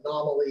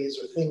anomalies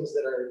or things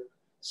that are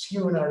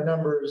skewing our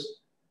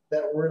numbers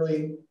that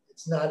really,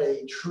 it's not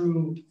a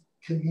true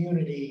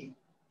community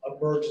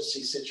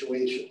emergency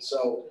situation.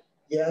 So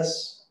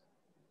yes,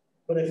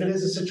 but if it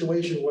is a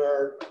situation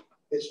where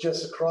it's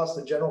just across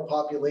the general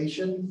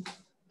population,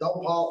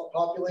 adult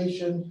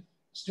population,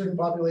 student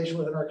population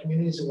within our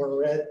communities, and we're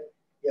red,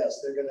 yes,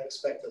 they're going to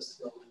expect us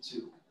to go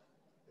into.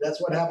 That's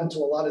what happened to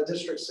a lot of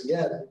districts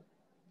again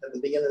at the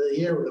beginning of the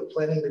year, where they're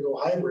planning to go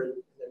hybrid,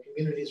 and their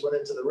communities went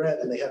into the red,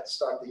 and they had to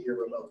start the year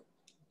remote.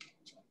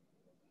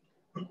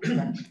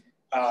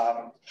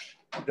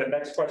 The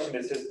next question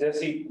is, has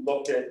DESI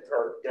looked at,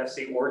 or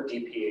DESI or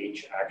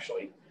DPH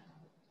actually,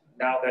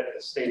 now that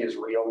the state is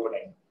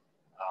reopening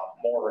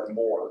more and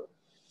more,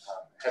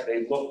 have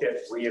they looked at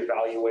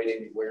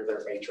reevaluating where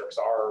their matrix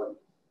are?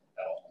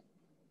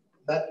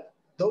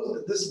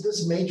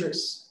 This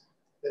matrix,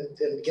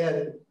 and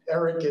again,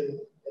 Eric and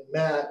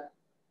Matt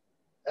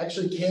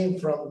actually came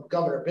from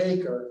Governor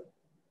Baker,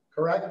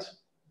 correct?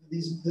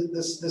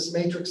 This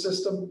matrix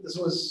system, this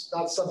was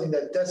not something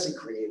that DESI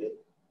created.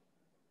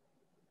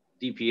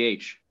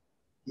 DPH.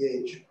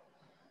 DH.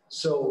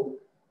 So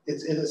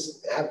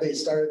have they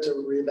started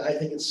to I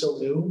think it's so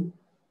new,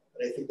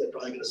 and I think they're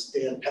probably going to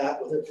stand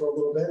pat with it for a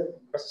little bit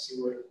to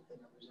see where the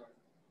numbers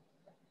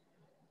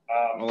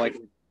are. Well,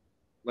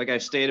 like I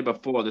stated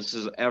before, this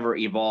is ever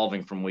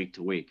evolving from week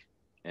to week.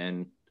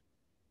 And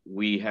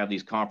we have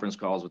these conference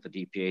calls with the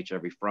DPH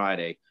every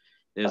Friday.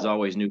 There's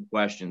always new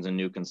questions and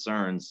new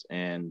concerns.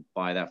 And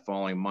by that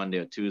following Monday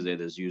or Tuesday,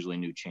 there's usually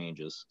new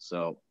changes.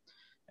 So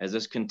as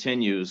this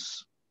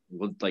continues,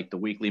 with like the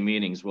weekly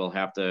meetings, we'll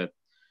have to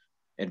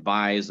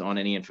advise on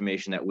any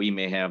information that we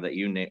may have that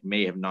you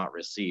may have not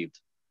received.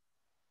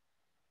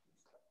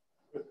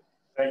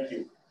 Thank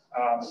you.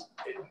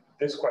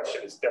 This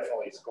question is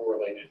definitely school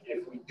related.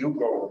 If we do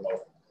go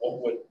remote,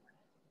 what would,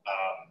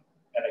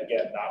 and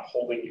again, not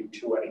holding you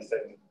to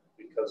anything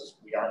because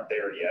we aren't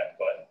there yet,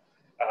 but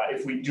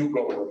if we do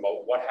go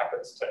remote, what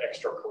happens to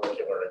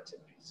extracurricular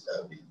activities?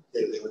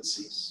 They would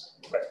cease.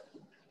 Okay,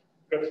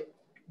 good.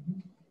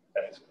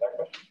 That answers that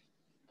question.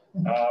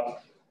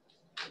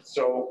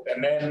 So,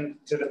 and then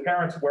to the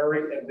parents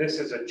worried, and this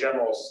is a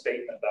general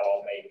statement that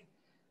I'll make,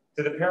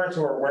 to the parents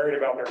who are worried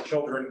about their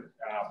children,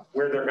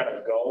 where they're going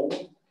to go,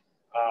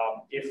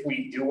 if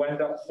we do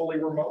end up fully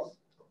remote,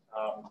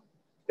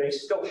 they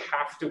still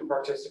have to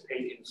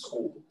participate in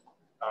school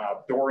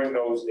during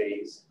those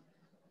days.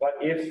 But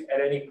if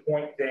at any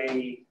point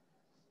they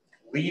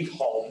leave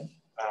home,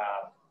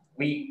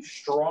 we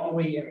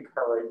strongly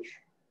encourage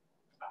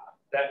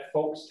that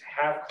folks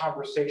have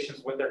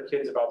conversations with their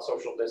kids about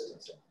social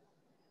distancing.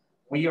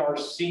 We are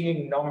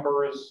seeing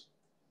numbers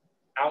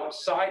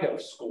outside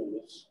of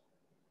schools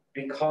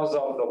because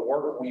of the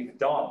work we've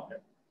done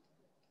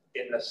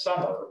in the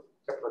summer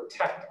to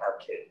protect our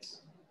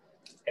kids.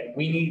 And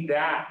we need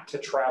that to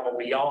travel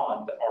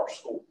beyond our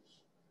schools.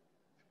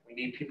 We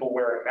need people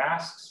wearing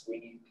masks. We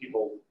need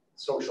people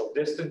social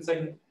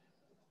distancing,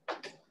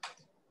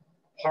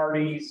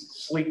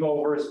 parties,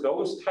 sleepovers,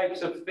 those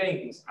types of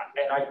things.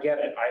 And I get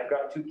it. I've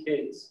got 2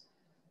 kids.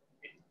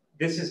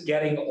 This is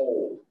getting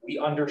old. We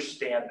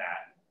understand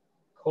that.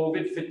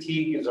 COVID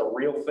fatigue is a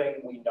real thing.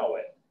 We know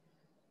it.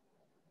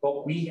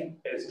 But we,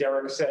 as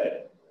Derek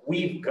said,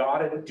 we've got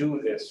to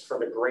do this for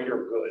the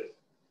greater good.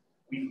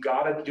 We've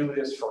got to do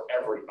this for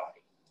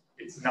everybody.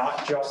 It's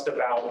not just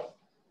about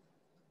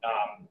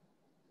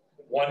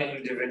one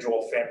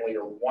individual family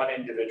or one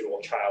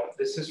individual child.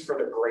 This is for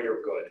the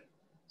greater good.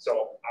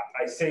 So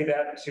I say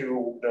that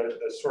to the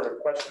sort of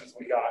questions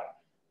we got.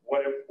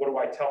 What do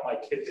I tell my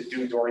kid to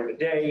do during the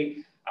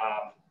day?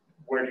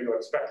 Where do you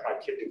expect my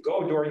kid to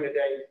go during the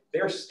day?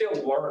 They're still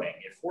learning.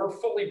 If we're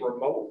fully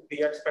remote,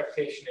 the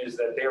expectation is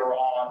that they're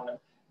on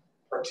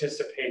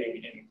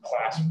participating in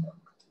classwork.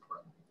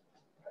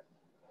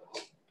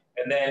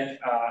 And then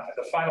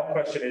the final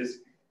question is,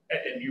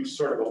 and you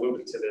sort of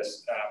alluded to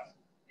this,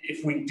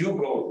 if we do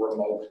go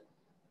remote,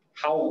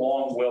 how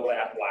long will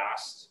that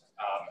last?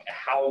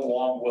 How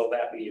long will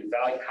that be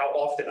evaluated? How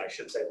often, I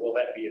should say, will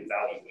that be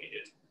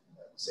evaluated?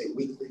 Say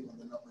weekly when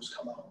the numbers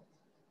come out.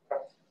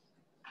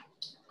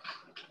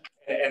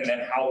 And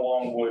then how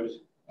long would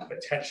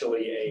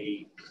potentially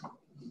a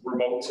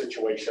remote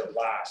situation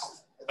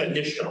last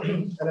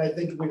initially? And I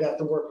think we'd have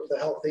to work with the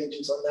health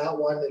agents on that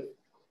one. If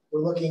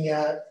we're looking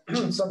at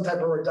some type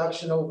of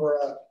reduction over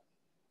a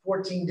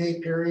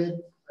 14-day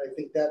period, I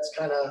think that's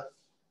kind of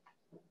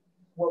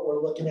what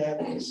we're looking at.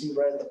 You can see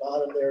right at the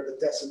bottom there,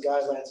 the DESI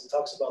guidelines, it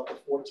talks about the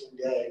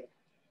 14-day.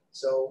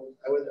 So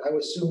I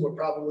would assume we're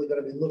probably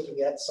going to be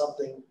looking at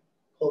something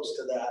close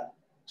to that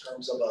in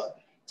terms of a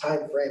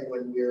time frame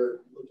when we're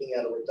looking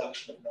at a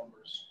reduction of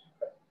numbers.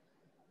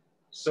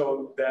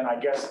 So then I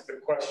guess the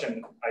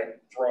question I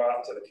throw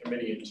out to the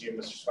committee and to you,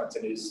 Mr.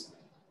 Swenson, is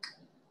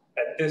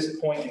at this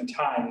point in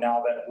time,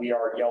 now that we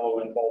are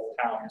yellow in both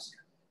towns,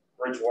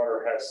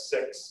 Bridgewater has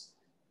 6,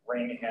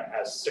 Raynham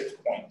has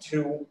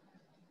 6.2.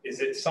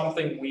 Is it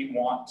something we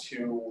want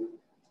to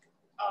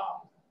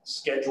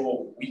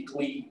schedule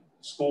weekly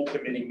school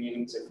committee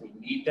meetings if we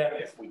need them,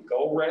 if we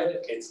go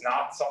red? It's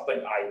not something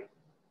I'm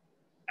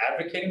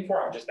advocating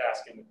for, I'm just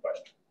asking the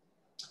question.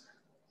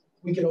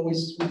 We could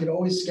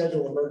always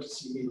schedule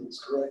emergency meetings,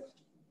 correct?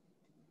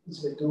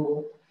 Ms.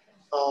 McDougal.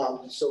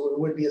 So it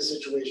would be a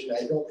situation,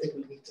 I don't think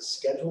we need to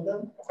schedule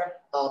them. Okay.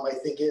 I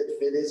think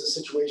if it is a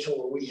situation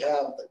where we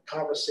have the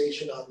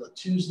conversation on the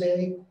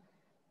Tuesday,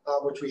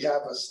 which we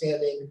have a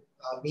standing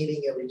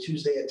meeting every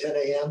Tuesday at 10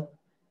 a.m.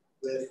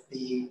 with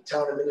the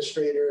town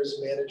administrators,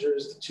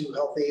 managers, the 2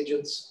 health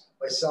agents,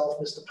 myself,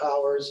 Mr.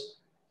 Powers,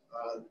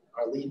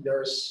 our lead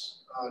nurse,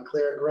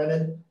 Claire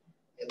Grennan,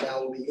 and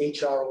now will be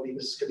HR, will be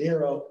Ms.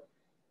 Scudero.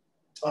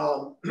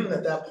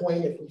 At that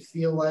point, if we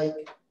feel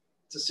like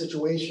it's a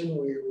situation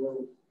where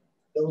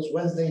those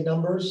Wednesday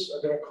numbers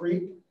are going to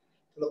creep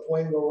to the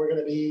point where we're going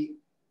to be,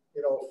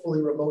 a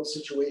fully remote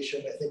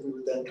situation, I think we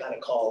would then kind of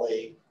call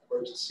a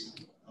emergency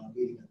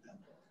meeting at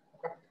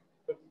that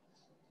point.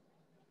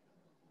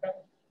 Okay.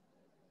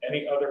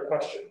 Any other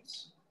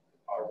questions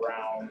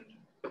around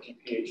the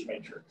DPH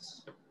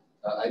matrix?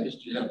 I just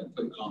have a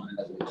quick comment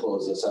as we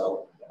close this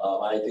out.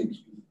 I think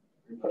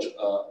you pretty much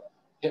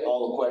hit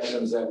all the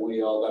questions that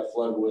we all got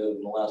flooded with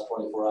in the last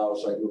 24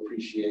 hours. So I do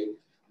appreciate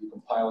you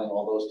compiling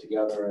all those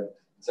together, and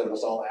instead of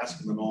us all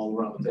asking them all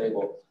around the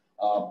table.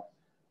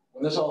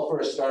 When this all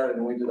first started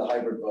and we did the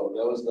hybrid vote,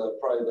 that was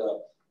probably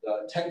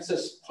the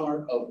tensest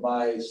part of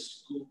my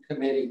school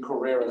committee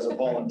career as a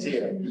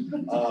volunteer,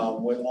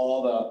 with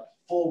all the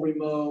full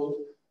remote,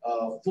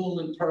 full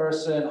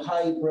in-person,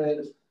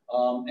 hybrid.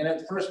 And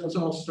at first, when it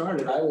all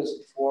started, I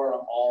was for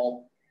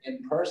all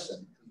in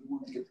person. We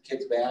wanted to get the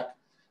kids back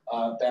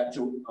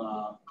to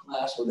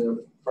class with their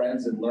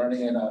friends and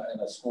learning in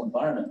a school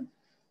environment.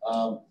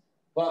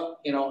 But,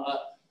 you know,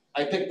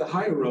 I picked the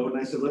higher road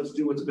and I said, let's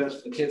do what's best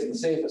for the kids and the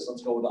safest.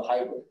 Let's go with the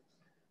hybrid.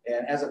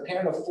 And as a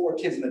parent of 4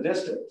 kids in the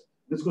district,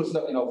 this goes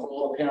to, you know, for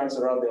all the parents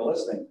that are out there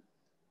listening,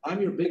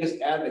 I'm your biggest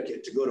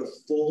advocate to go to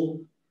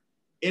full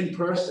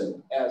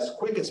in-person as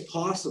quick as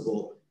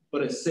possible,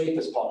 but as safe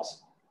as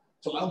possible.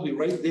 So I'll be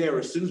right there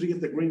as soon as we get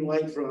the green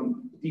light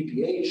from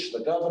DPH,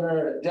 the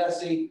governor,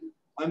 DESE.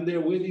 I'm there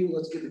with you.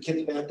 Let's get the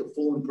kids back to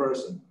full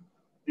in-person.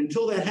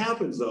 Until that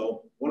happens,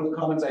 though, one of the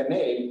comments I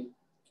made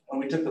when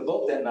we took the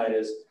vote that night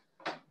is,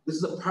 this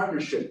is a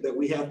partnership that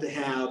we have to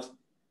have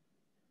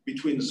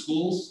between the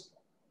schools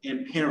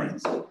and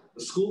parents. The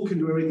school can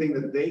do everything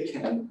that they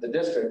can, the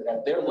district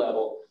at their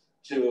level,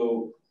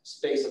 to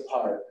space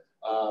apart,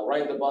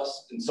 ride the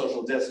bus in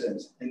social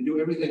distance, and do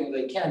everything that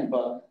they can,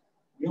 but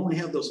we only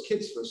have those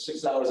kids for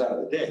 6 hours out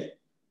of the day.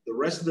 The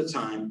rest of the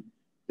time,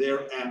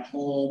 they're at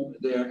home,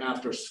 they're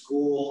after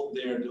school,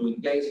 they're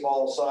doing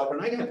baseball, soccer,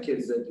 and I have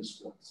kids that do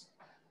sports.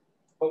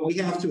 But we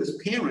have to, as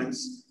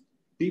parents,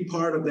 be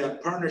part of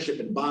that partnership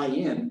and buy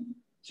in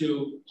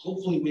to,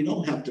 hopefully we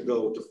don't have to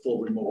go to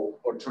full remote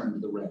or turn to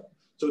the red.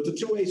 So it's a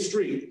two-way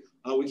street.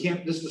 We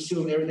can't just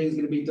assume everything's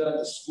gonna be done at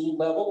the school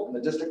level and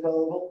the district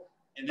level,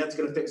 and that's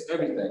gonna fix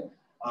everything.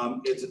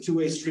 It's a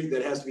two-way street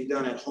that has to be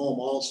done at home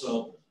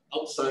also,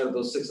 outside of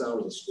those 6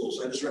 hours of school.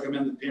 So I just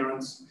recommend the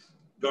parents,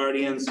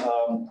 guardians,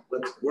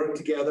 let's work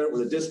together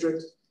with the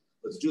district.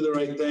 Let's do the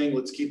right thing.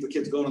 Let's keep the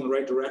kids going in the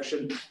right direction.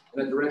 And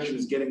that direction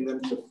is getting them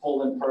to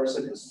full in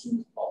person as soon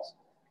as possible.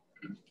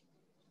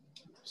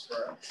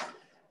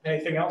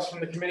 Anything else from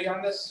the committee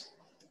on this?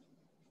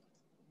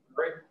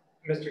 Great.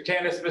 Mr.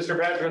 Tanis, Mr.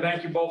 Badger,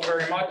 thank you both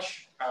very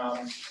much.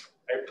 I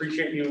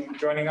appreciate you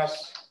joining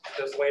us at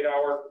this late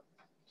hour.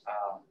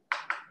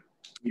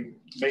 We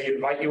may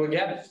invite you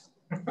again.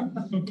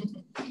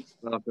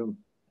 Welcome.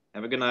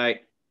 Have a good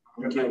night.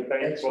 Thank you.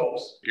 Thanks,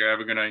 folks. Yeah, have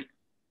a good night.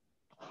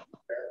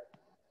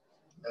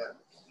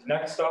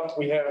 Next up,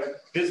 we have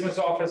business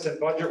office and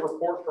budget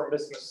report from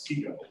Ms.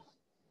 Macedo.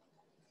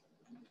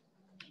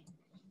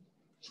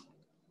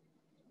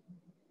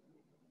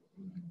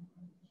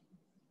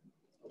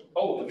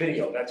 Oh, the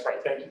video. That's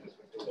right. Thank you, Ms.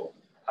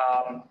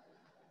 Macedo.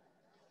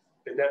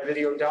 Did that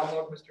video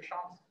download, Mr.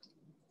 Sean?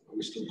 Are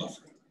we still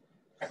buffering?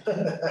 I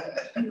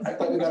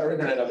thought we got our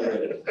internet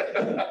upgraded.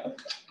 There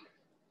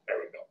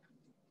we go.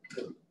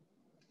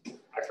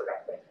 I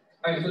forgot that.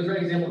 All right, so it's an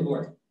example of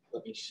board.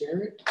 Let me share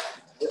it.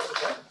 Yes,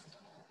 okay.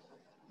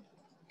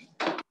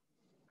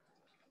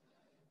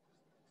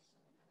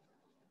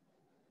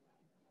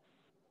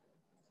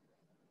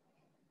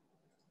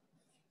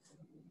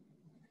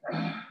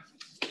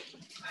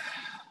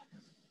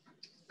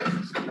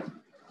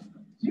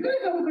 Do you guys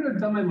know who could have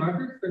done my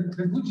marker?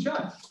 They're good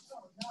shots.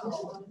 Oh,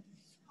 no.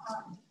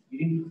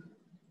 You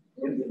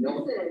didn't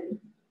know?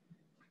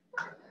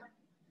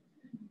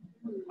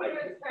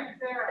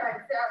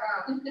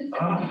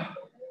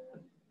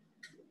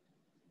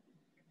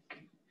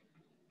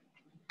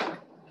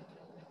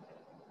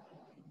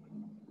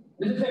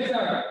 Mrs.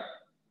 Texera,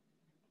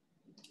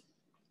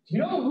 do you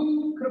know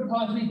who could have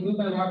possibly blew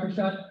my marker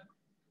shot?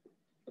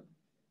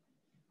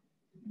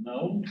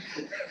 No.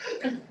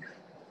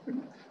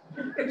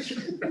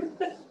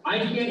 I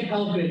can't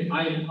help it.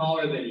 I am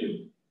taller than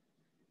you.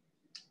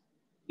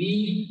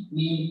 Leave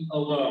me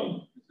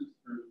alone. This is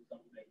for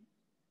something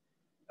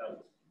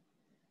else.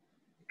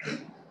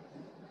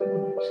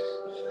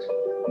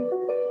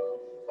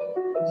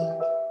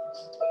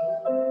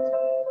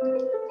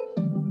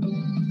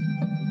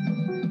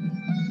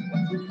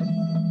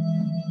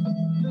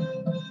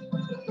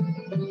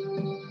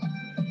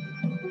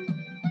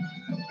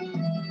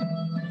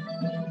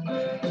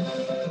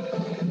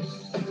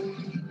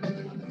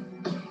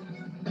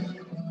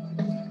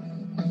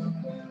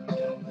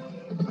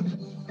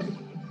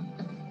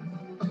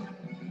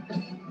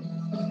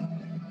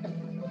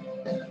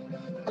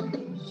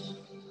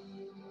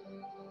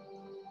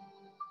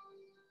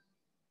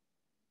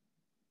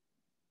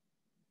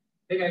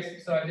 Hey guys,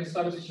 so I just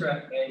saw Mrs.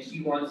 Shrek, and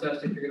she wants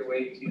us to figure out a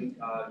way to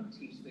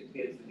teach the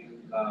kids the new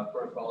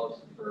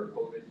protocols for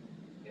COVID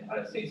and how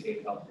to stay safe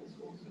and healthy in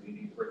school. So we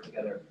need to work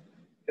together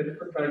to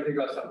try to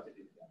figure out something to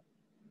do with that.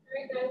 All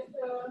right, guys,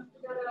 so we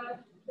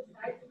gotta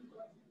decide some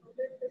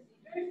COVID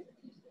procedures to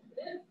teach the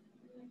kids.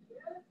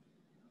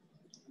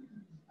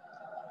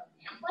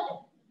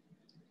 What?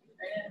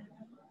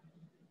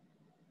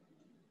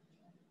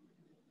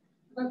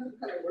 That's the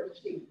kind of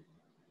worksheet.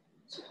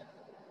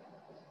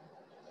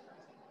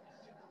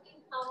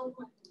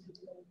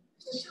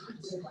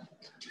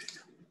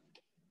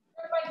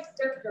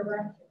 Step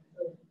direction.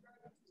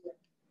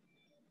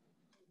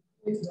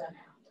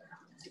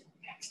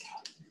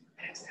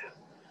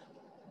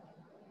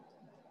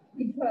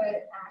 We could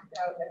act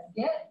out a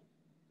skit.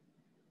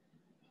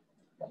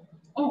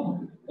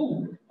 Oh,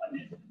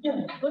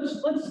 yeah.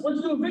 Let's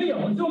do a video.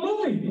 Let's do a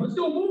movie. Let's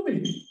do a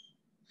movie.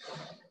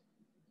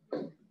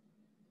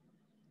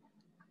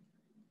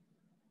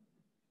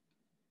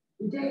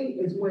 The day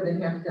is more than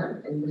half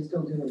done, and we're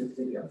still doing this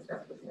video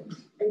stuff with him.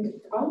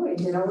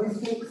 It always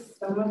takes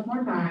so much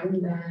more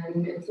time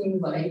than it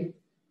seems like.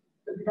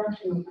 The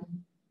production,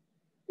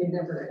 it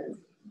never ends.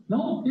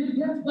 No,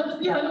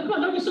 let's come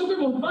on, that'll be so good.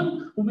 We'll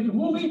fun. We'll make a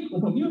movie.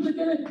 We'll put music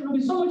in it. It'll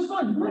be so much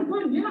fun. Come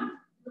on, yeah.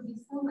 It'll be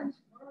so much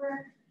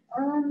work.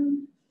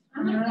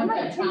 It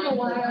might take a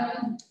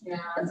while. Yeah,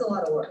 that's a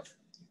lot of work.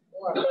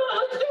 Come on,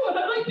 let's do it. I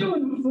like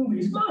doing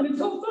movies. Come on, it's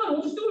so fun.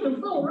 We'll just do it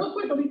in film real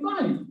quick. It'll be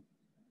fine.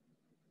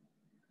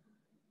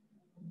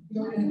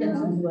 You want to get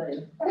some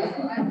money.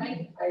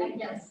 I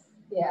guess.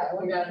 Yeah,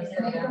 we gotta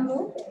make a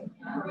movie.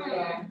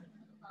 Yeah.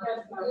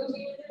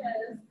 Movie it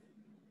is.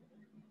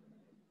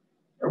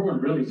 Everyone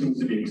really seems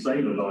to be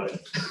excited about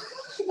it.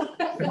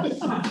 Let's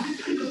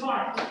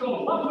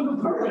go. What with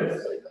the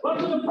purpose? What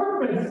with the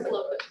purpose?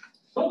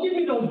 Don't give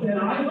me those dead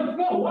eyes. Let's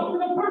go. What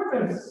with the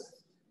purpose?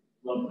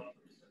 Lovely.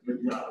 Good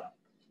job.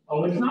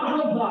 Oh, it's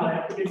not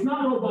robotic. It's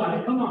not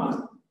robotic. Come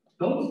on.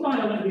 Don't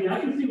smile at me. I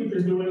can see what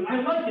you're doing.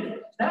 I like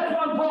it. That's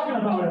what I'm talking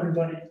about,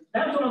 everybody.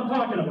 That's what I'm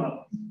talking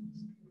about.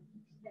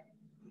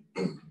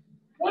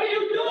 What are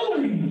you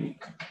doing?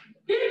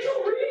 Can't you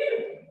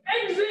read?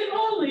 Exit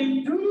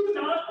only. Do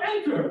not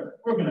enter.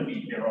 We're going to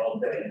be here all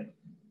day.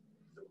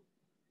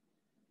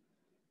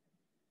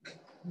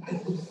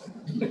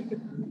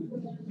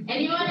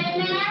 Anyone in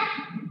there?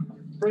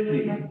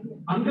 Brittany,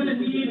 I'm going to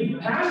need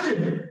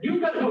passion.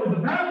 You've got to go to the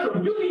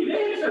bathroom. You need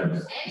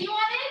answers.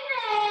 Anyone in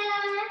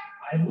there?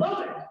 I love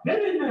it. Get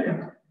in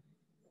there.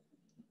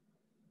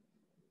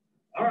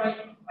 All right.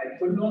 I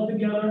put it all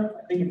together.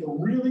 I think it's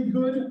really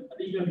good. I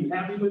think you're going to be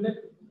happy with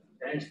it.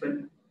 And I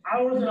spent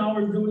hours and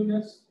hours doing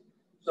this.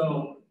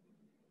 So,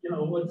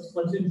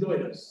 let's enjoy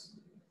this.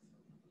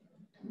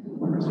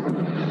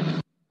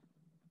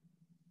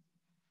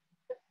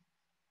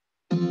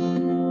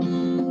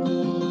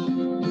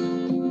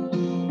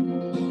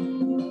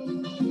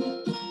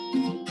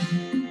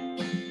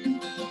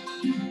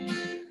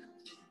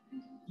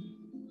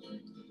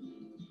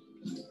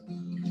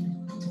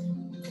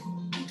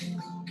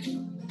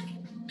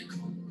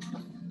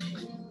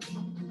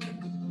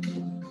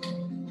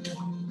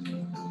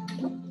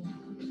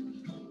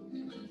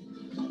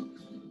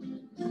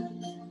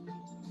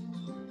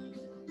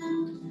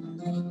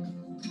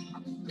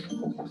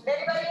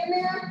 Anybody in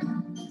there?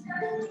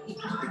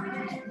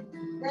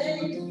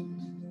 Hey.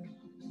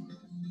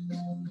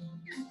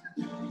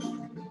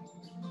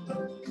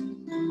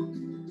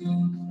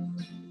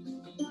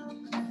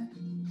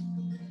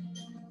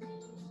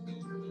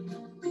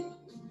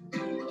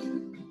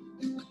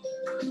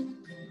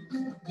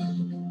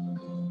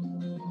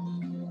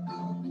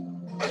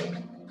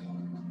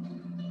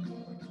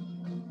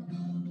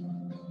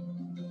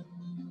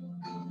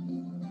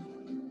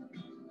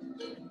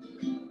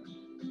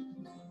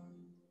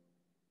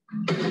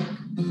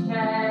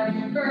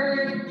 Happy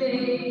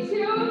birthday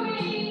to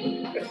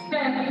me.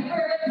 Happy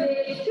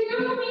birthday to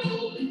me.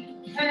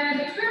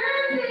 Happy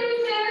birthday,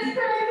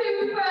 Mr.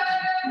 Cooper.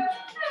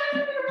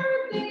 Happy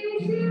birthday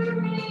to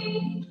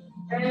me.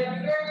 Happy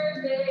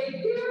birthday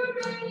to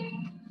me.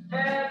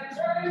 Happy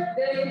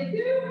birthday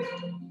to me.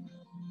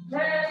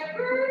 Happy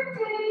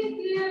birthday,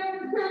 dear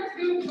Mr.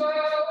 Cooper.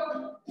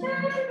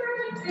 Happy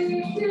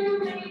birthday to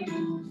me.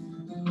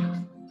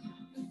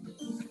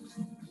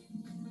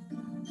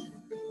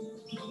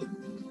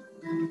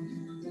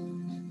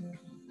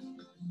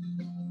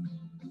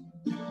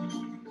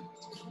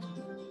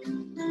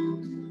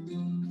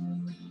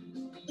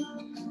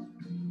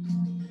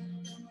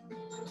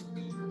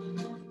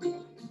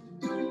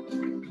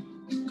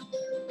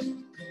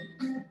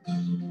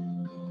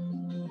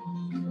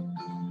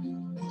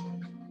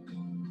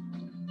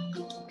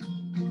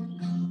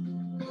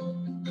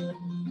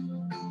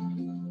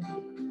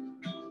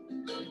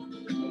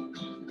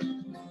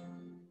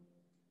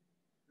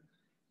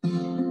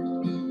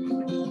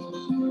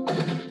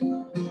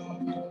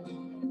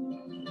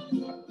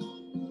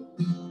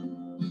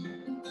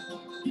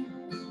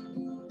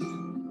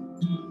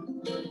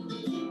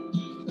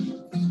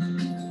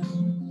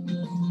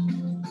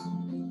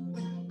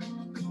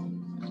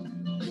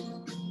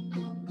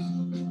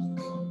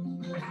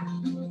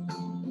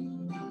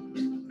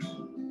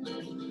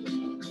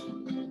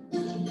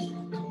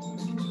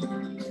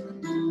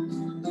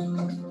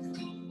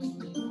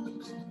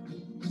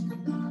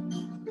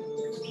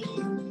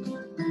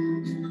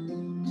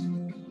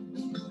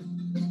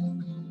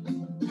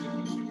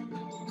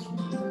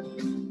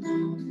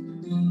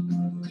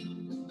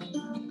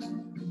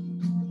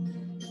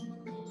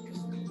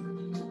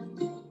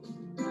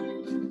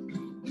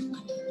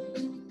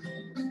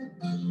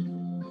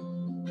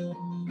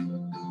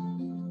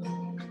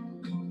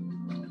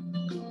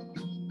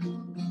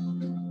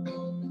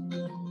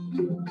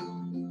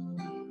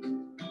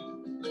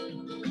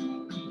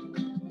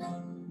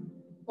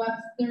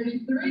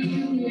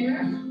 33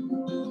 here.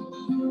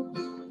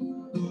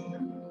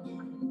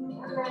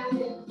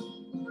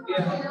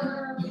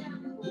 Yeah.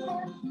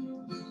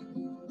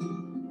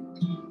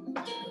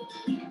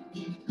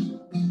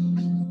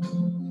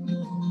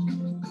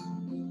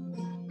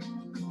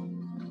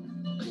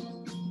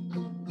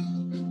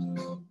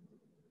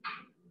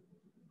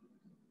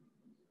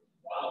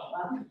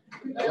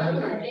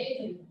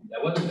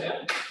 That wasn't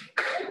bad.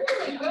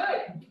 Really good.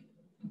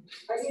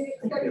 I didn't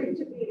expect it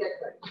to be that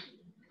good.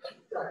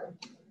 Sorry.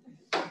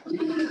 I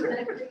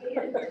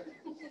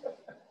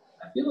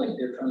feel like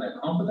they're trying to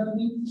compliment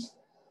me,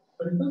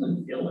 but it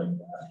doesn't feel like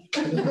that.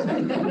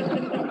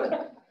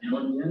 You know,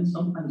 in the end,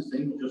 sometimes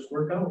things just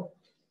work out.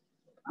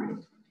 I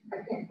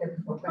can't get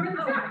the book. Oh my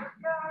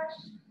gosh.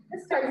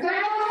 This time.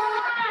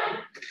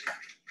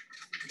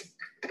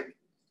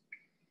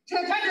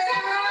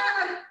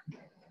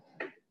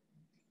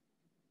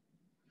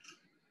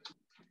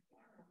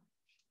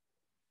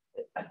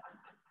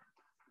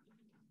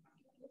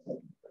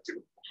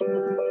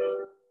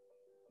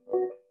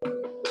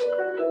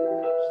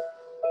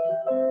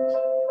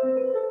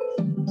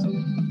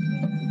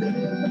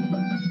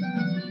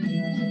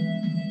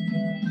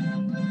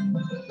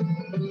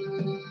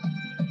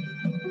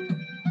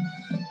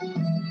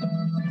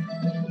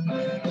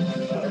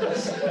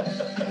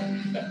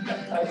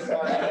 I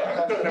saw that.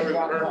 I thought that was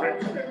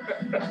perfect.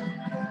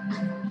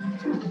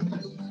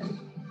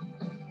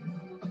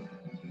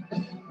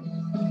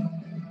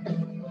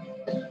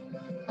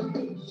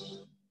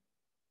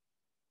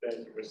 Thank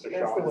you, Mr. Shaw.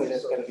 That's the way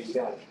that's gonna be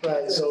done.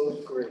 Right, so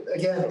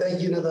again,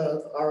 thank you to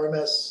the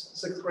RMS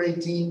 6th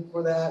grade team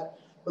for that.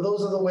 But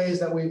those are the ways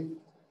that we've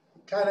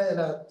kind of in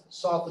a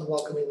soft and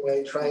welcoming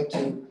way trying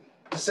to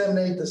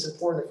disseminate this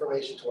important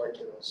information to our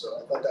kiddos. So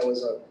I thought that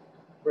was a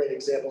great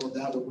example of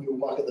that when we were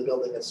walking the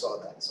building and saw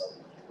that. So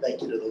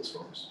thank you to those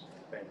folks.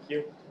 Thank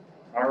you.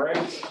 All right.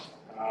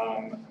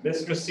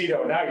 Ms.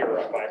 Macedo, now you're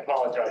up. I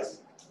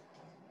apologize.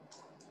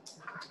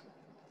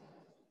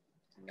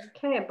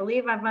 Okay, I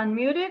believe I've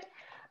unmuted.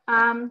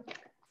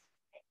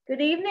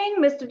 Good evening,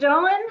 Mr.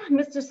 Dolan,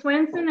 Mr.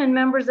 Swenson, and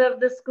members of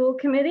the school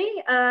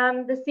committee.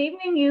 This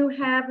evening you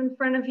have in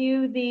front of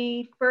you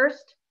the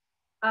first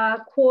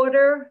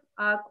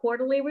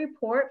quarterly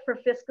report for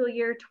fiscal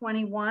year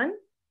 21.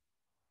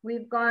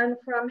 We've gone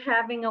from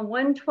having a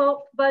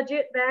 1/12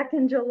 budget back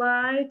in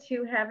July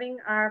to having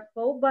our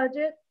full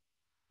budget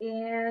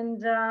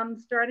and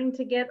starting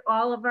to get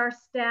all of our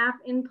staff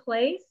in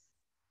place.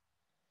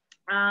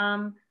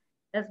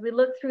 As we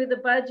look through the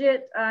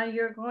budget,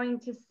 you're going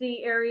to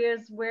see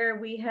areas where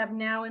we have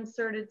now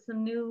inserted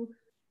some new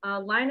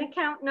line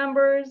account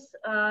numbers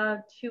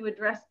to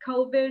address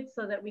COVID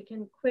so that we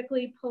can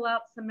quickly pull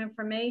out some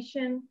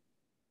information.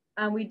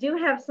 We do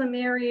have some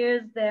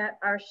areas that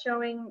are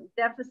showing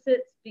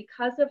deficits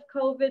because of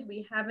COVID.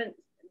 We haven't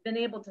been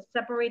able to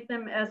separate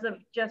them as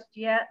of just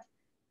yet.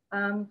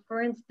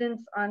 For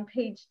instance, on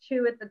page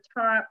 2 at the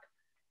top,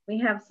 we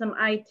have some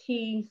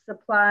IT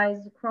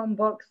supplies,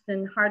 Chromebooks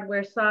and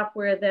hardware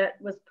software that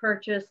was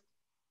purchased.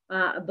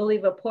 I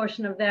believe a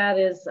portion of that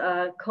is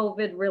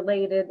COVID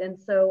related. And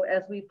so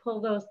as we pull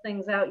those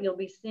things out, you'll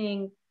be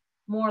seeing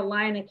more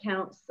line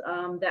accounts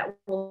that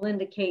will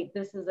indicate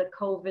this is a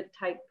COVID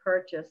type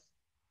purchase,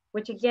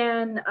 which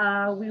again,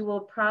 we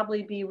will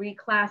probably be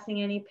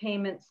reclassing any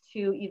payments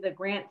to either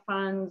grant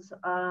funds,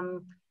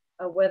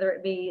 whether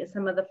it be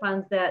some of the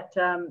funds that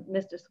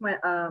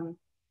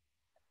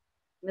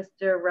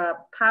Mr.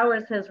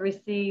 Powers has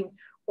received,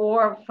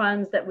 or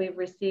funds that we've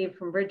received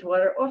from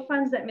Bridgewater, or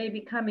funds that may be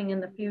coming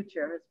in the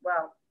future as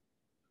well.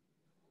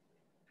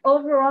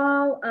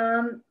 Overall,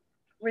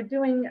 we're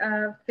doing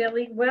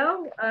fairly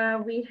well.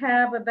 We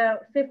have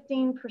about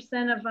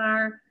 15% of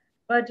our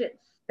budget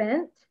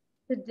spent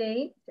to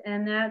date,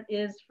 and that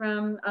is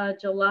from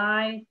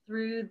July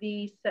through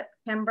the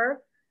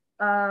September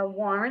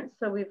warrant.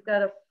 So we've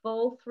got a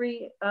full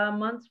 3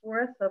 months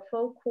worth, a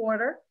full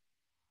quarter.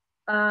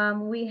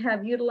 We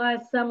have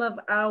utilized some of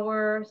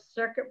our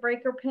circuit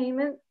breaker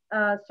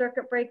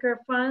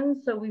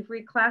funds. So we've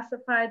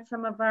reclassified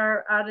some of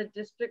our out of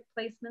district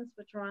placements,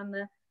 which are on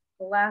the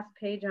last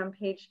page on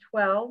page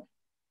 12.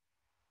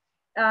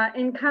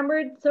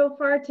 Encumbered so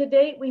far to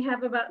date, we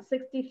have about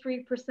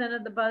 63%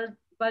 of the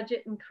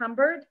budget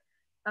encumbered.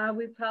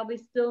 We probably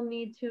still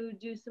need to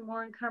do some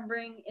more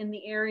encumbering in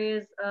the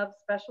areas of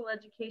special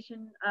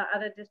education,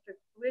 out of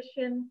district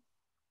tuition,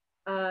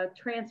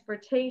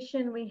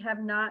 transportation. We have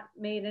not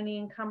made any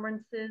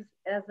encumbrances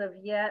as of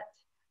yet.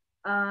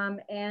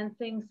 And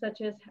things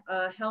such as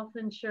health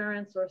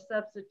insurance or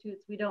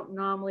substitutes, we don't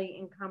normally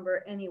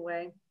encumber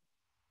anyway.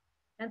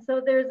 And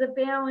so there's a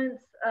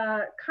balance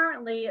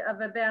currently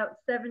of about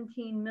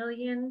 17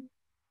 million,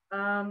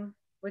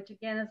 which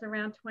again is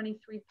around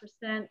 23%.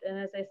 And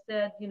as I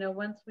said, you know,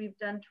 once we've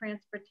done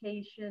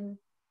transportation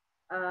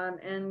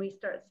and we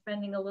start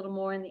spending a little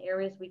more in the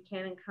areas we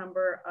can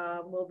encumber,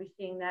 we'll be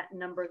seeing that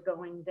number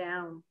going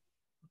down.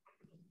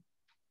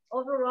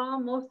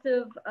 Overall, most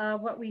of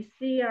what we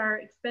see are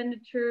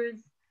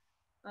expenditures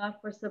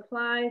for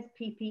supplies,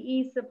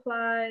 PPE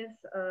supplies,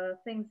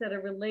 things that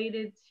are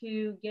related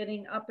to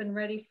getting up and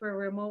ready for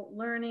remote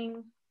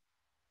learning.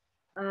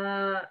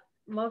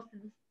 Most of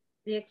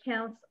the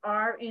accounts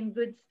are in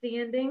good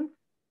standing.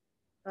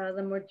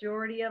 The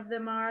majority of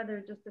them are. There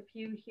are just a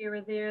few here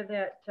or there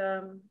that,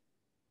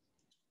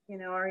 you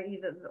know, are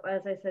either,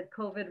 as I said,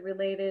 COVID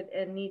related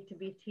and need to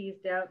be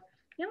teased out.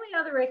 The only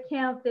other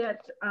account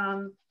that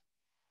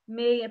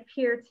may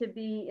appear to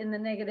be in the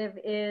negative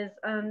is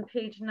on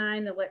page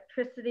 9,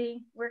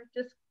 electricity. We're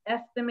just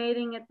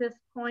estimating at this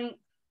point.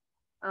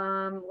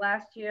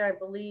 Last year, I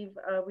believe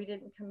we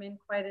didn't come in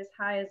quite as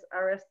high as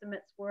our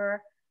estimates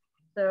were.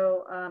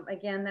 So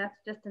again, that's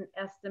just an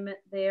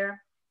estimate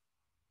there.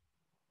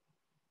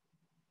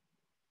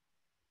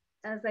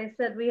 As I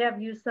said, we have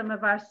used some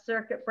of our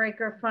circuit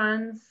breaker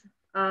funds.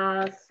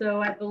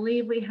 So I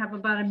believe we have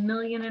about $1.5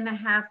 million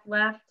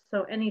left.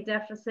 So any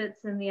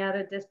deficits in the out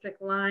of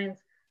district lines,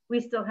 we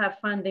still have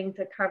funding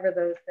to cover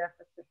those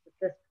deficits at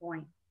this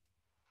point.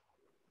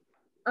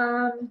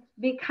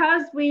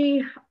 Because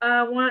we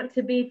want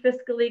to be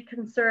fiscally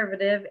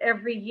conservative,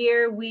 every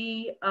year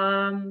we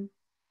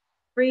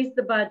freeze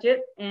the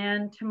budget,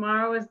 and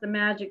tomorrow is the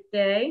magic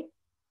day.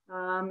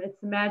 It's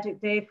the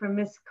magic day for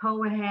Miss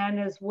Cohen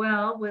as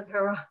well with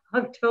her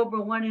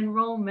October 1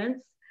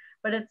 enrollments,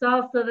 but it's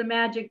also the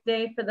magic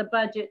day for the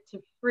budget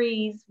to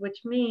freeze,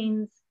 which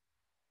means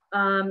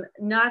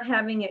not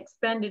having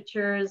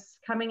expenditures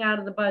coming out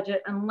of the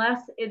budget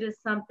unless it is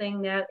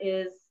something that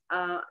is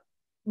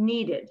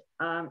needed,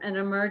 an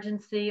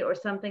emergency or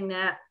something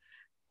that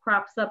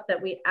crops up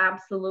that we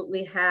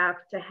absolutely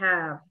have to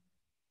have.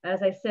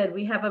 As I said,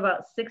 we have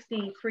about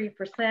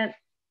 63%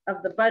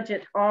 of the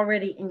budget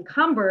already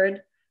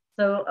encumbered.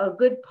 So a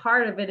good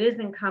part of it is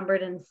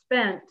encumbered and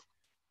spent.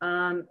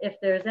 If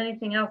there's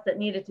anything else that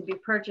needed to be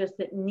purchased,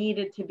 it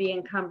needed to be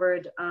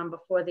encumbered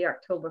before the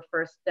October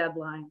 1st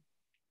deadline.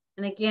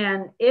 And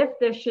again, if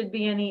there should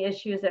be any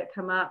issues that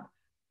come up,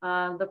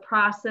 the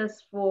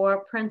process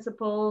for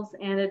principals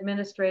and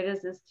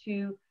administrators is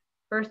to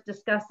first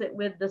discuss it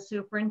with the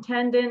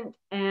superintendent.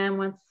 And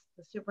once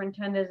the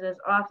superintendent has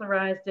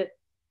authorized it,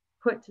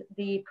 put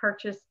the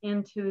purchase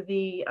into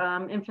the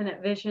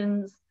Infinite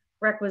Visions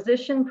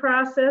requisition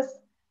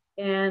process.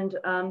 And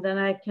then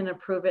I can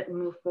approve it and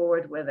move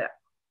forward with it.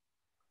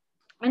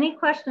 Any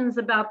questions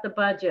about the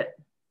budget?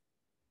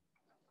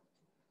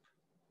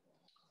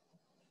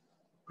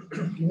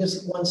 You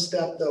missed one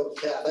step though,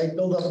 Kat. I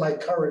built up my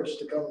courage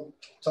to come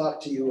talk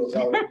to you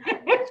about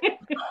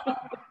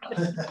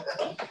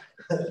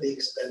the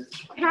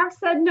expenditure. I have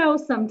said no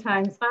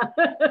sometimes, huh?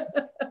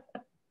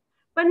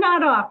 But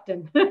not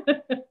often.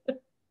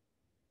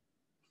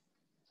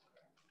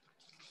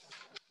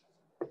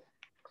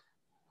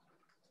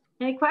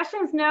 Any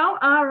questions? No?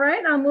 All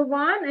right, I'll move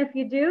on. If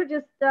you do,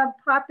 just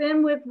pop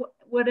in with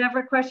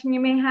whatever question you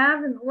may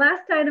have. And the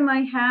last item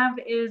I have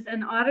is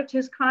an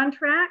auditor's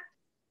contract.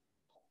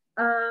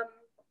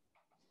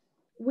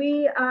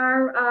 We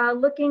are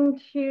looking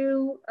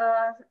to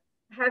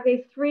have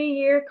a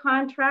 3-year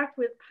contract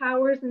with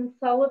Powers and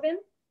Sullivan.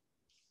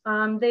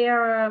 They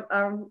are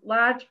a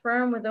large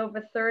firm with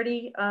over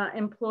 30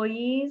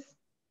 employees.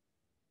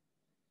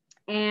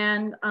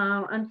 And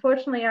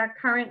unfortunately, our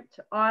current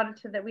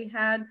auditor that we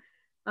had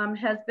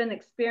has been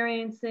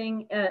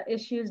experiencing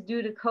issues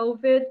due to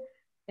COVID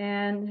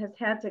and has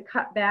had to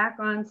cut back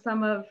on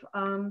some of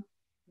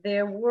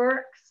their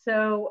work.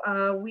 So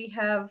we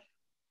have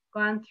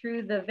gone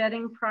through the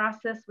vetting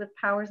process with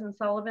Powers and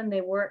Sullivan.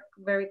 They work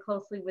very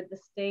closely with the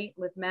state,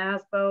 with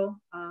MASBO,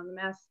 the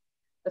Mass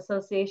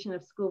Association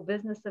of School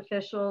Business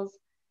Officials.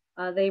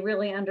 They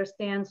really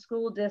understand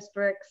school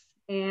districts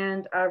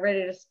and are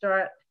ready to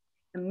start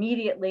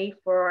immediately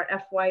for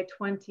our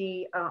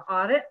FY20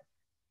 audit.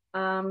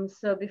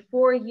 So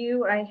before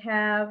you, I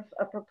have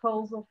a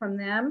proposal from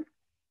them,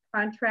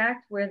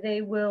 contract where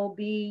they will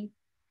be,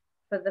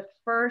 for the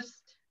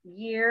first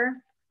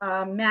year,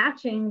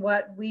 matching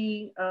what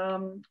we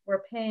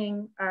were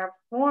paying our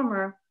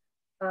former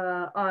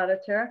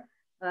auditor,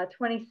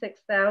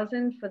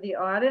 $26,000 for the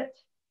audit.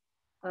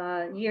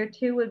 Year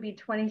 2 would be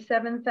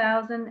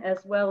 $27,000,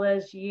 as well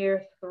as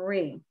year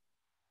 3.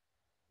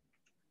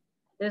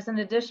 There's an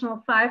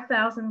additional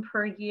 $5,000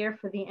 per year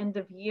for the end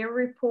of year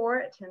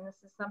report, and this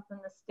is something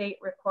the state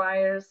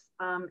requires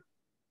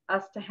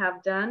us to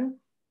have done,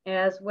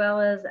 as well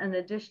as an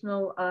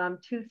additional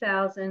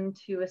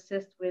 $2,000 to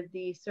assist with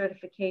the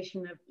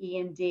certification of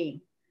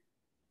E&D.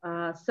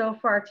 So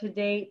far to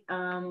date,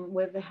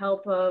 with the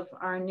help of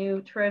our new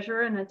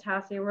treasurer,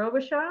 Natasha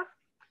Robichaud,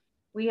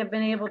 we have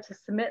been able to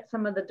submit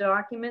some of the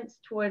documents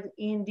towards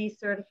E&D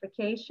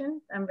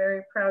certification. I'm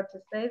very proud to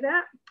say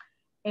that.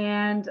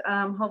 And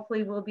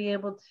hopefully we'll be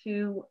able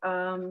to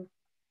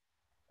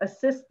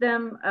assist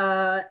them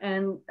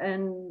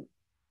and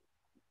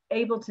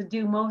able to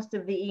do most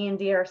of the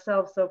E&D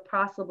ourselves. So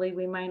possibly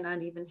we might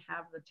not even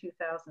have the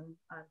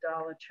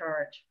 $2,000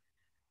 charge.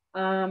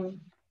 So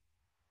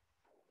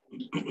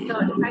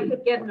if I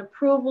could get an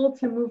approval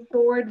to move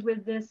forward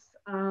with this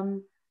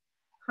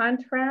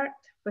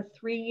contract for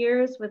 3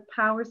 years with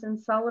Powers and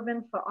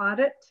Sullivan for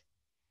audit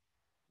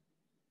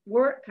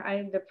work.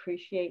 I'd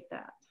appreciate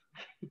that.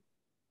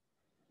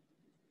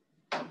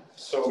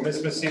 So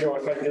Ms. Macedo,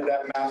 if I did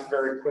that math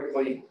very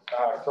quickly,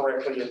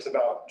 correctly, it's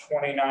about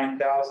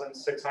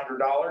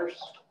 $29,600.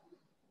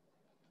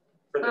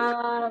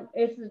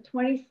 It's the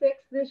 26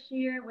 this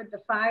year with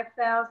the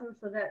 5,000,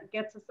 so that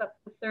gets us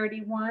up to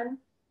 31.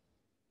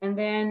 And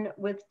then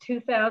with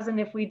 2,000,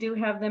 if we do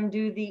have them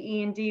do the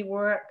E&D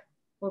work,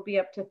 we'll be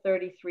up to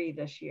 33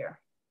 this year.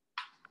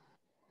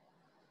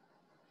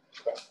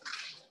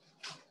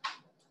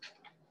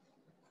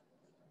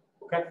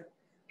 Okay.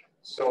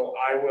 So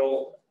I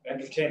will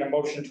entertain a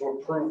motion to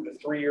approve the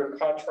 3-year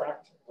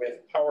contract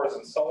with Powers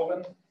and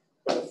Sullivan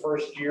for the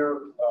first year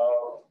of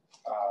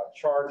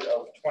charge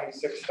of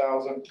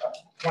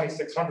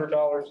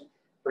 $2,600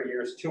 for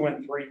years 2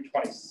 and 3,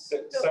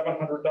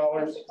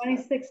 $2,700.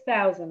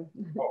 26,000.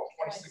 Oh,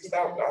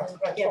 26,000.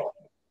 Yes.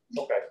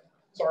 Okay,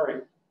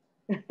 sorry.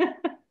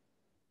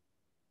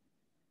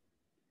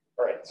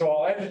 All right, so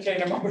I'll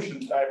entertain a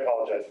motion. I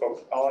apologize,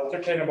 folks. I'll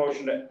entertain a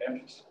motion to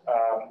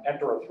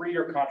enter a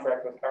 3-year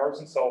contract with Powers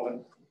and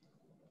Sullivan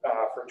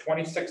for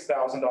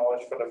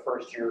 $26,000 for the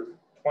first year,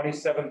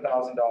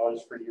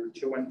 $27,000 for year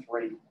 2 and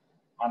 3,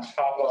 on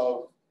top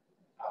of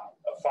a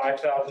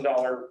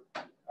 $5,000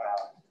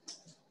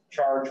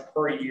 charge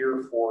per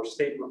year for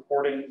state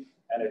reporting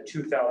and a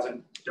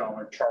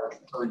 $2,000 charge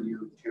per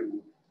year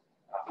to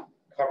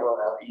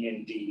cover our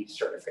E&D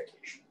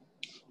certification.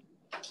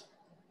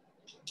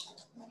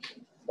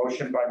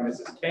 Motion by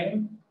Mrs.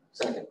 King.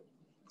 Second.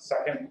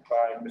 Second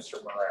by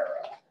Mr.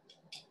 Marrera.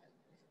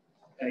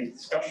 Any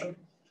discussion?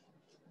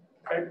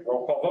 Okay,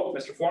 roll call vote.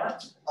 Mr.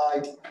 Florence?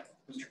 Aye.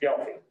 Mr.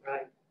 Gelfi?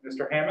 Aye.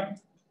 Mr. Hammond?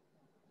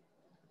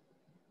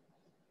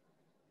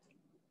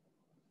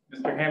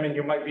 Mr. Hammond,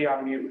 you might be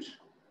on mute.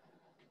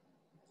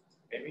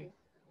 Maybe.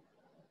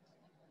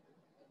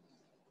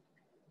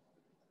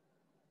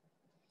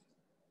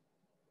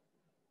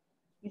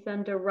 He's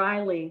under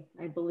Riley,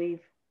 I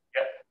believe.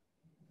 Yep.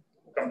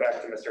 We'll come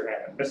back to Mr.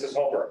 Hammond. Mrs.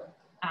 Holbrook?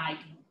 Aye.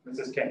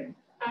 Mrs. King?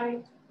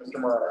 Aye. Mr.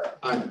 Marrera?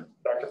 Aye.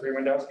 Dr.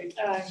 Freeman-Dowski?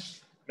 Aye.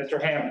 Mr.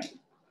 Hammond?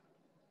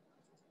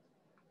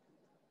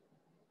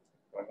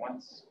 Going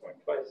once, going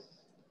twice.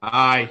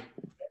 Aye.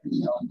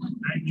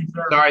 Thank you,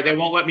 sir. Sorry, they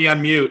won't let me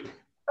unmute.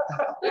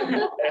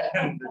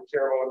 And the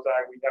chair votes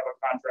aye. We have a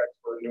contract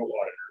for a new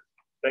auditor.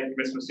 Thank you,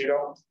 Ms.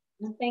 Macedo.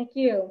 Thank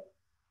you. Is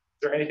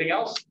there anything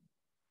else?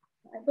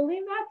 I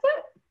believe that's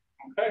it.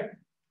 Okay.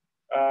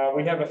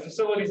 We have a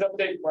facilities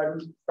update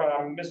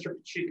from Mr.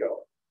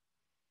 Pacheco.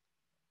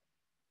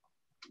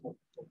 One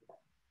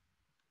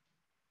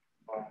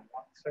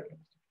second.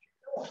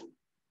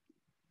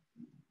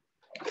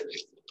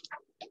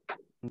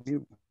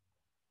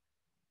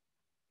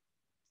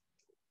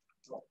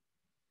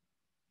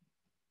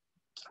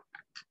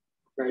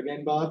 Try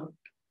again, Bob.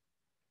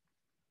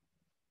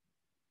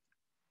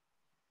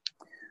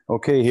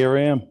 Okay, here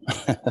I am.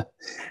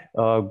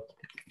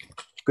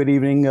 Good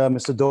evening,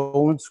 Mr.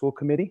 Dolan, School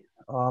Committee.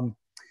 I'd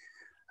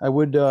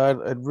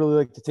really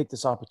like to take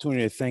this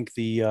opportunity to thank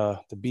the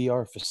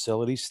BR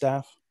facility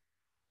staff,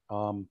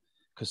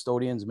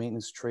 custodians,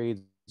 maintenance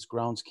trades,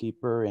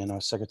 groundskeeper, and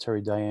our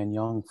Secretary Diane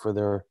Young for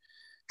their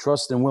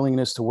trust and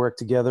willingness to work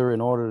together in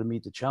order to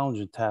meet the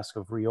challenging task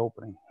of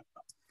reopening.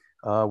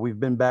 We've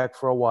been back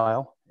for a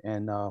while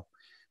and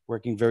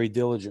working very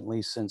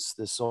diligently since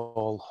this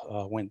all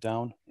went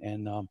down,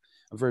 and I'm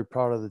very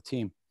proud of the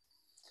team.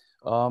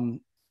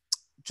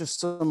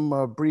 Just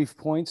some brief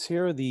points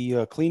here.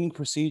 The cleaning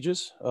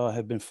procedures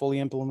have been fully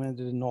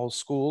implemented in all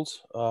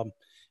schools,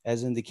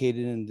 as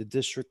indicated in the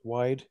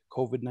district-wide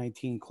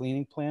COVID-19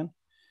 cleaning plan.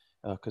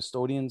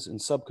 Custodians and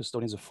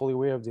sub-custodians are fully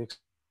aware of the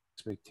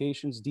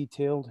expectations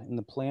detailed in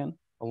the plan,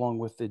 along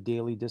with the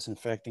daily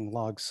disinfecting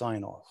log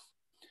sign-off.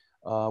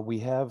 We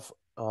have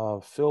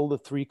filled the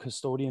 3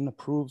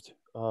 custodian-approved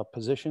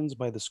positions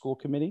by the school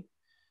committee,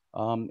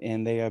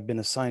 and they have been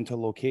assigned to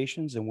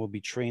locations and will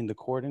be trained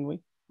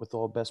accordingly with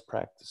all best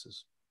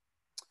practices.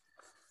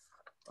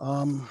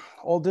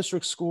 All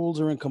district schools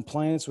are in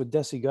compliance with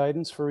DESE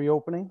guidance for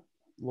reopening.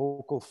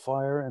 Local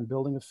fire and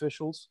building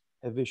officials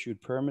have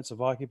issued permits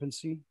of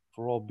occupancy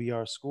for all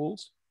BR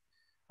schools.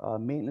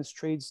 Maintenance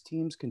trades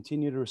teams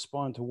continue to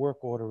respond to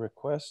work order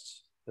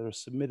requests that are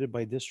submitted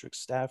by district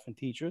staff and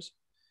teachers,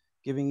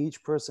 giving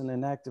each person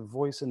an active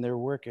voice in their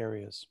work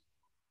areas.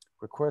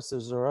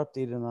 Requesters are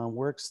updated on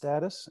work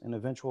status and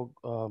eventual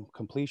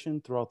completion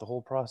throughout the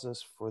whole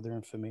process for their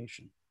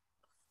information.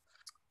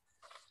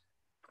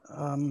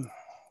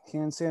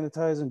 Hand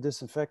sanitizer and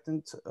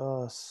disinfectant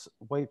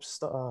wipe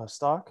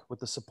stock with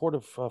the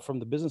support from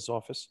the business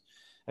office.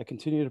 I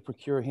continue to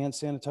procure hand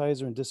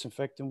sanitizer and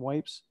disinfectant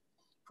wipes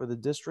for the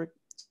district.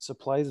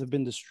 Supplies have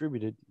been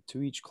distributed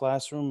to each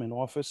classroom and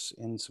office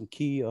in some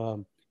key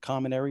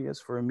common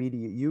areas for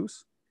immediate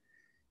use.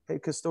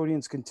 Head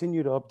custodians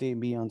continue to update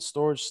me on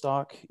storage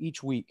stock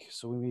each week,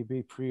 so we may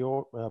be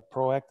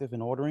proactive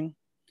in ordering,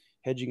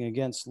 hedging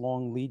against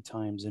long lead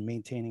times, and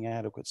maintaining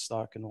adequate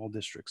stock in all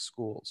district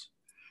schools.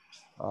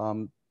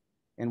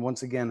 And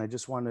once again, I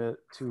just wanted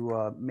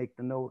to make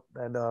the note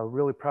that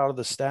really proud of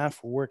the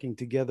staff. We're working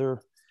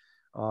together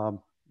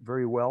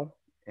very well.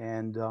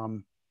 And,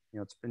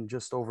 it's been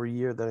just over a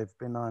year that I've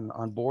been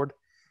on board.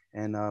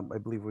 And I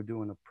believe we're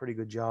doing a pretty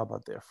good job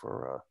out there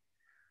for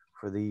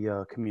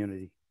the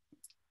community.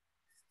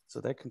 So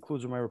that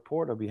concludes my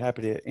report. I'll be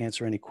happy to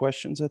answer any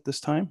questions at this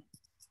time.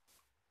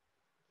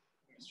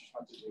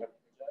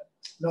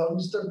 No,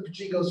 Mr.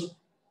 Pacheco's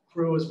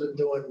crew has been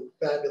doing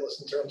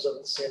fabulous in terms of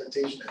the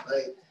sanitation at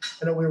night.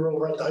 I know we were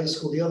over at the high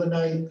school the other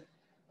night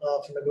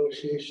for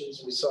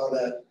negotiations. We saw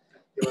that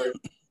they were in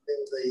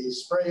the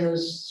sprayers,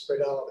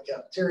 sprayed out on the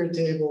cafeteria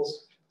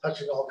tables,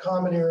 touching all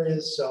common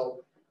areas.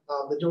 So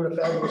they're doing a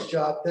fabulous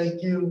job.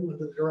 Thank you, under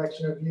the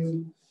direction of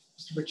you,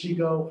 Mr.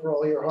 Pacheco, for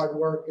all your hard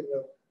work and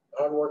the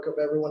hard work of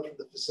everyone from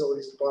the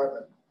facilities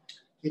department,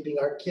 keeping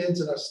our kids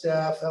and our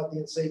staff healthy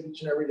and safe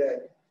each and every day.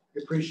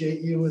 We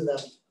appreciate you and them.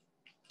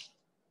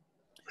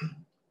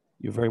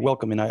 You're very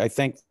welcome. And I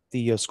thank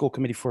the school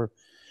committee for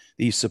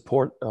the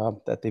support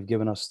that they've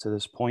given us to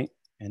this point.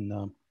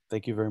 And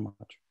thank you very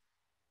much.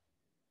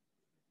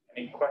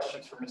 Any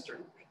questions for Mr.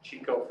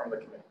 Pacheco from the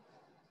committee?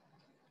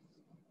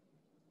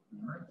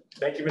 All right.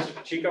 Thank you, Mr.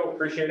 Pacheco.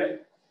 Appreciate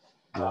it.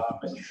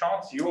 Mr.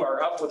 Shantz, you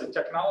are up with a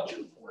technology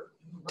report.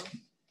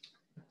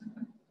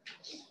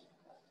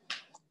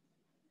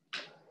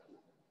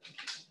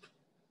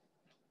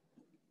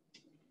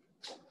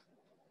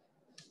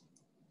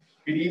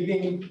 Good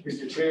evening,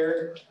 Mr.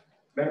 Chair,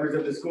 members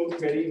of the school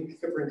committee,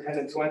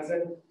 Superintendent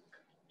Swenson.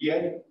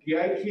 The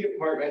IT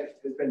department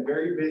has been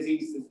very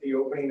busy since the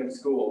opening of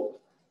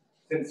school.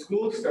 Since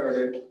school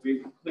started,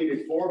 we've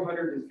completed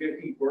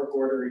 450 work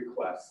order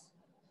requests.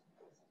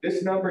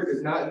 This number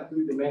does not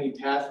include the many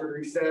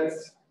password resets,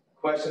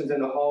 questions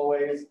in the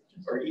hallways,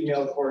 or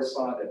email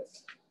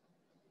correspondence.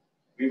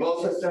 We've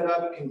also set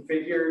up,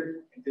 configured,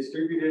 and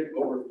distributed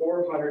over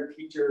 400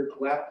 teacher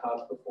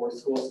laptops before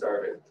school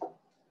started.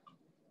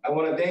 I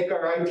want to thank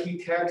our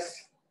IT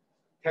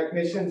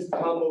technicians,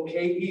 Tom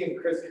Mulcahy and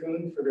Chris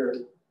Kuhn, for their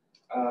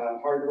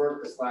hard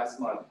work this last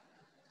month.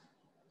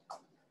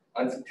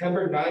 On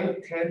September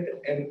 9th, 10th,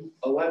 and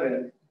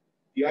 11th,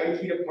 the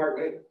IT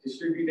department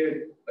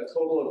distributed a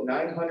total of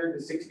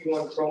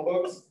 961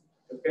 Chromebooks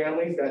to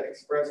families that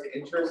expressed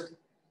interest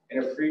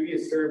in a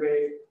previous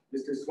survey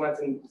Mr.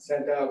 Swenson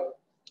sent out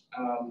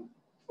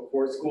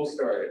before school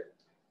started,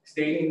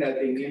 stating that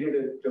they needed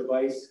a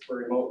device for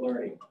remote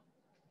learning.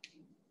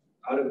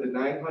 Out of the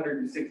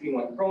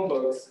 961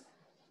 Chromebooks,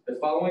 the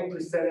following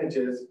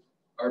percentages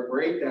are a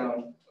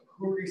breakdown of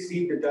who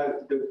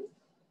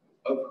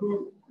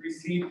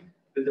received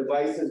the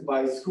devices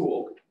by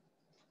school.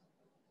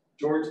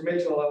 George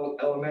Mitchell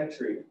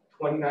Elementary,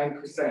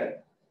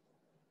 29%.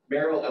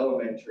 Merrill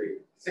Elementary,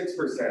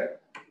 6%.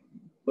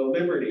 La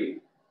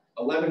Liberty,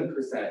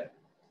 11%.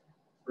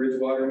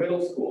 Bridgewater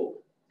Middle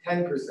School,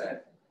 10%.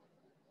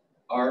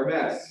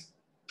 RMS,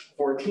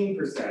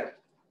 14%.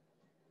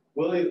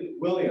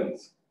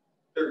 Williams,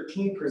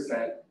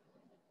 13%,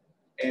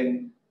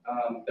 and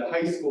the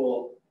high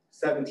school,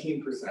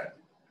 17%.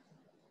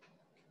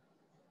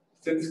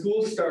 Since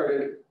school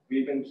started,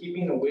 we've been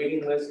keeping a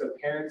waiting list of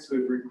parents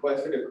who have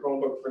requested a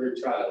Chromebook for their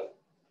child.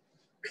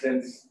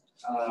 Since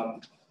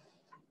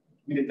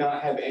we did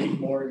not have any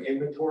more in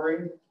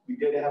inventory, we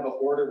did have an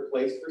order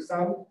placed for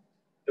some.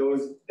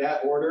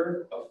 That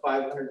order of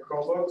 500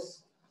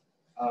 Chromebooks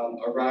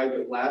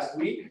arrived last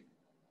week.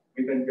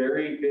 We've been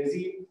very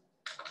busy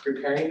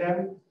preparing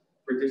them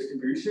for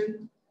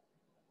distribution.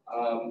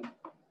 Of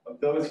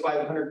those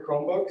 500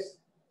 Chromebooks,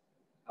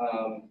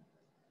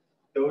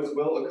 those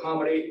will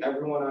accommodate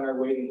everyone on our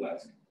waiting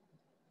list.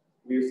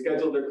 We have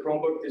scheduled a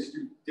Chromebook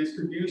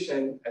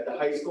distribution at the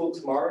high school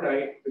tomorrow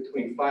night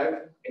between 5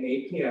 and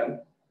 8 p.m.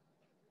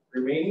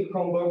 Remaining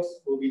Chromebooks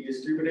will be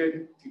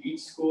distributed to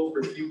each school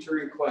for future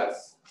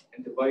requests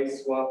and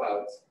device swap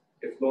outs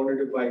if loaner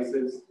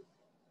devices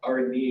are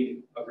in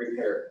need of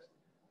repair.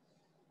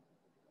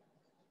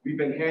 We've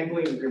been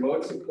handling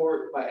remote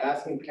support by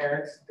asking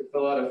parents to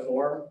fill out a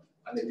form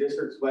on the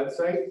district's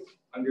website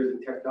under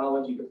the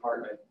technology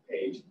department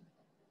page.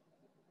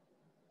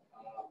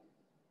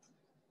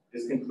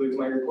 This concludes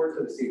my report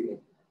for this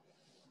evening.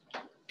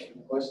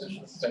 Any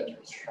questions? Thank you,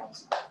 Mr.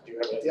 Johnson. Do you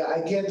have any? Yeah,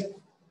 I can't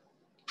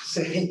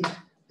say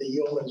the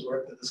yeoman's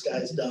work that this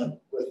guy's done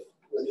with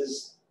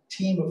his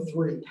team of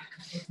 3,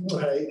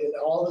 right? And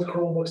all the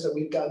Chromebooks that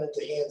we've gotten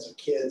into hands of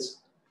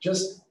kids,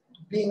 just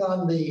being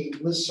on the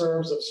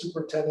listservs of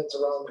superintendents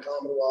around the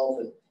Commonwealth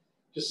and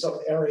just some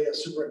area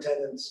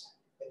superintendents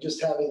and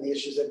just having the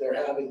issues that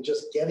they're having,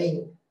 just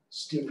getting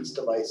students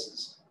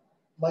devices.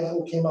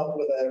 Michael came up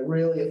with a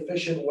really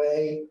efficient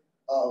way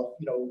of,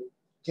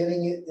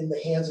 getting it in the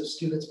hands of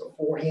students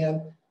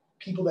beforehand.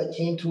 People that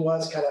came to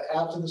us kind of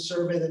after the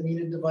survey that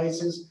needed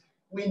devices,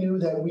 we knew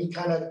that we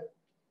kind of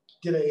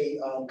did a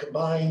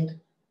combined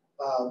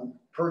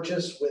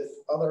purchase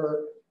with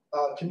other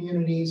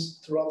communities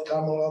throughout the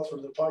Commonwealth for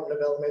the Department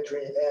of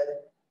Elementary and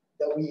Ed,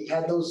 that we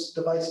had those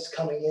devices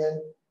coming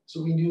in.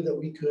 So we knew that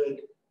we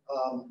could,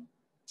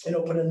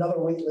 put another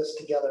wait list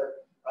together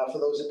for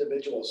those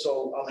individuals.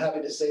 So I'm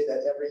happy to say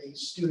that every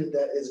student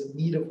that is in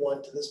need of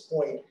one to this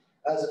point,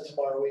 as of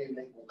tomorrow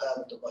evening, will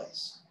have a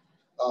device.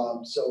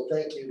 So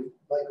thank you,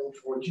 Michael,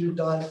 for what you've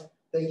done.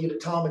 Thank you to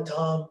Tom and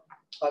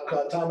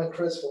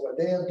Chris for what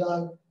they have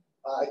done.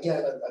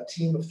 Again, a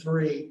team of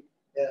three,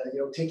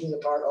 taking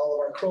apart all of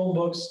our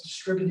Chromebooks,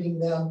 distributing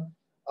them,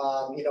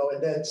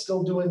 and then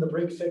still doing the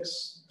break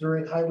fix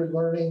during hybrid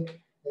learning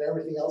and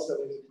everything else that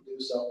we need to do.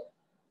 So,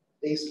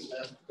 aces,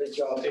 man, great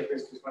job. Thank you,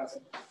 Mr.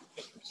 Swenson.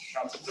 Mr.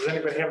 Johnson, does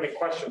anybody have any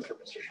questions for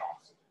Mr.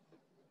 Johnson?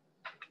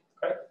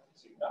 Okay,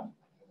 see you now.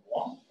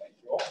 Thank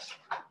you all.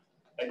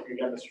 Thank you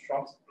again, Mr.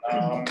 Johnson.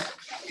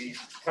 We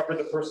covered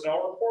the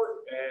personnel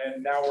report,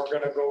 and now we're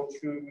going to go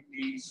to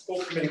the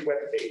school committee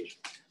webpage.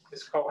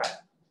 Ms. Cohen.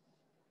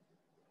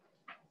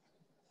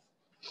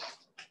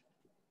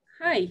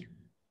 Hi.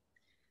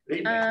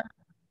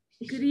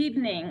 Good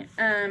evening.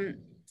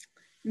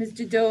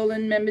 Mr.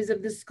 Dolan, members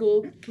of the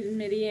school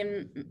committee,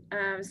 and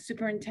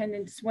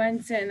Superintendent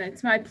Swenson.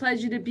 It's my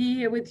pleasure to be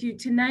here with you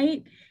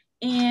tonight,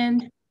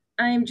 and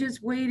I'm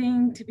just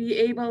waiting to be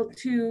able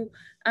to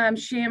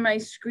share my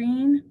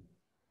screen.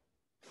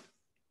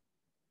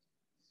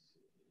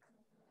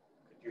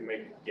 Could you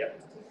make, yeah.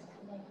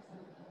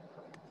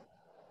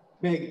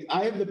 Meg,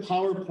 I have the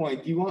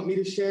PowerPoint. Do you want me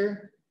to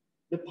share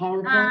the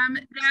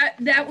PowerPoint?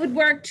 That would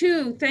work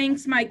too.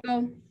 Thanks,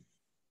 Michael.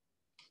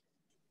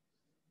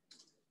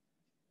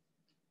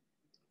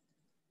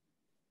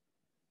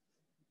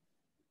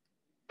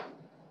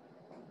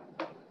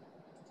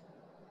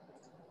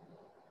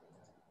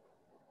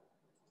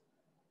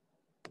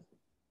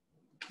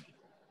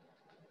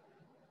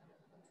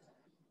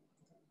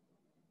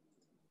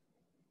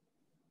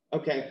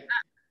 Okay.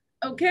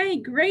 Okay,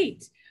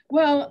 great.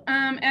 Well,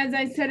 as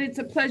I said, it's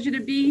a pleasure to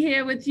be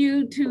here with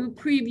you to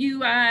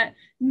preview our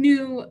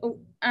new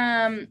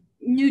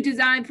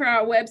design for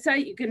our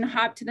website. You can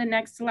hop to the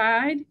next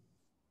slide.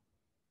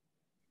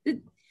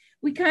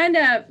 We kind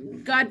of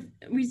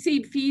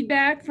received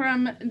feedback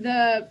from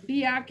the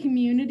BR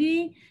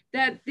community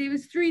that there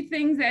was 3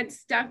 things that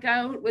stuck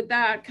out with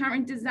our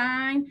current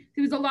design.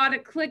 There was a lot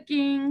of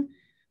clicking,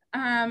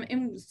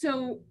 and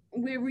so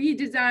we're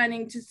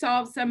redesigning to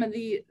solve some of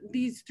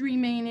these 3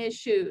 main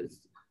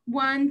issues.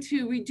 1,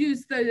 to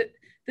reduce the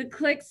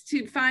clicks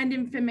to find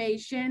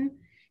information,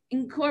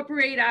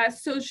 incorporate our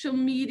social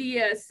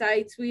media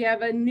sites. We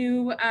have a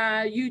new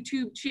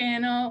YouTube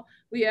channel.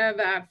 We have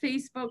a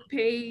Facebook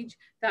page.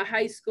 The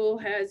high school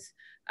has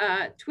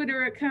a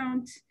Twitter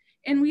account.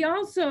 And we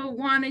also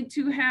wanted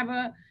to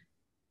have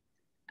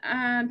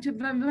to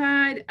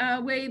provide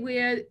a way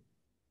where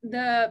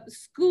the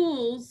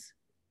schools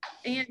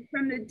and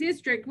from the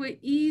district were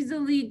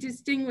easily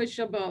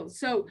distinguishable.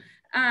 So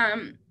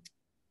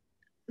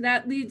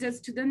that leads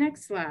us to the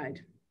next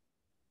slide.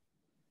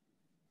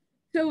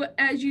 So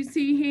as you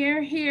see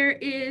here, here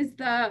is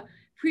the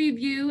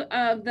preview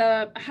of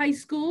the high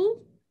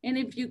school. And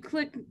if you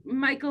click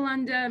Michael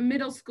under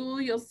middle school,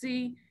 you'll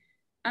see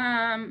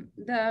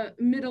the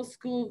middle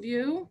school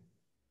view.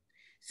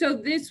 So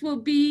this will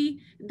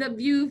be the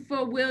view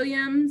for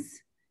Williams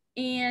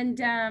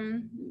and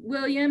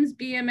Williams,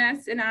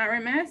 BMS, and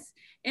RMS.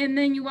 And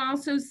then you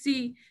also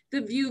see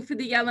the view for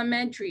the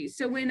elementary.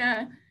 So when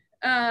a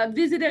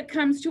visitor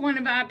comes to one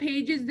of our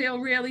pages, they'll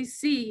really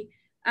see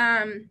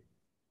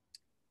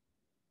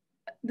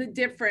the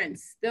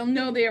difference. They'll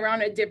know they're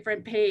on a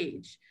different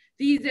page.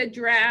 These are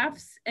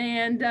drafts,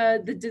 and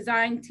the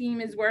design team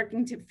is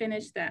working to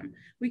finish them.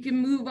 We can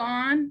move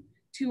on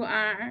to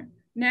our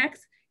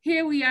next.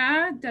 Here we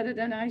are.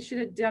 I should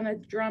have done a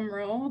drum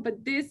roll,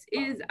 but this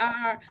is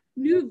our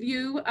new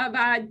view of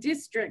our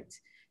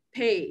district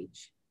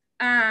page.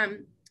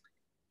 On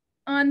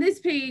this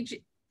page,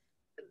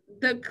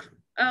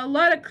 a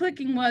lot of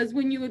clicking was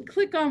when you would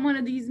click on one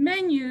of these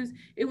menus,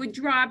 it would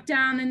drop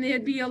down and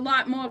there'd be a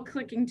lot more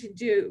clicking to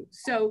do.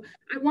 So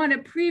I want to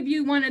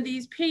preview one of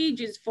these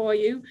pages for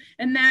you,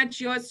 and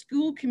that's your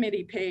school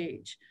committee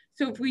page.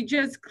 So if we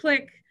just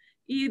click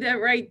either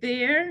right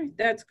there,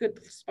 that's a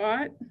good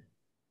spot.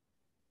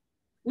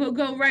 We'll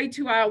go right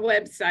to our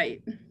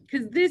website,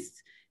 because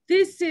this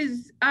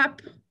is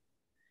up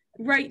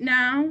right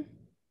now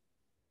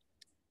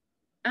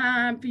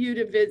for you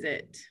to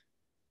visit.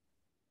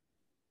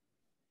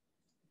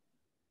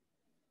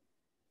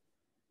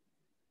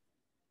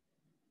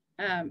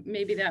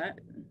 Maybe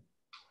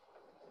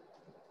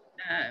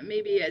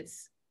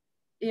it's,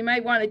 you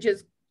might want to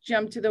just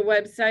jump to the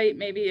website.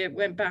 Maybe it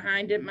went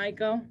behind it,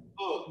 Michael.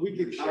 Oh, we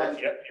could share.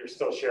 Yep, you're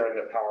still sharing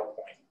the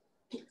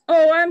PowerPoint.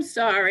 Oh, I'm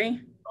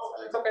sorry. Oh,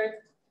 it's okay.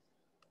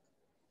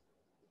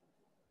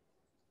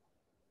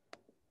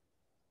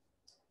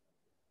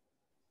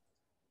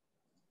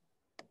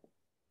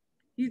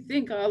 You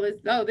think all this,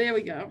 oh, there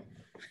we go.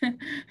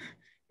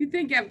 You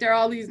think after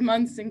all these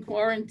months in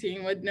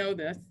quarantine would know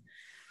this.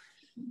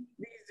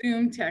 These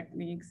Zoom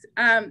techniques.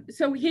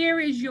 So here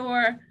is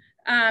your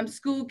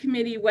school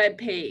committee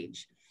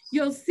webpage.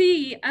 You'll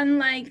see,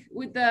 unlike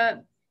with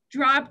the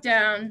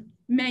drop-down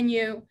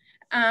menu,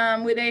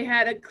 where they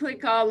had to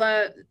click all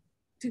the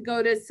to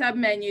go to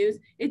submenus,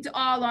 it's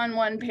all on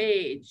one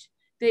page.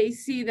 They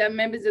see the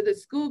members of the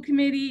school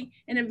committee,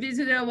 and a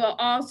visitor will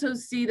also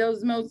see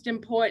those most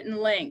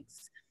important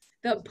links.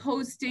 The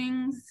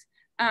postings,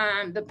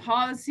 the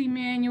policy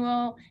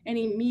manual,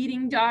 any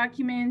meeting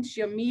documents,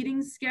 your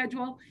meeting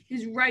schedule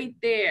is right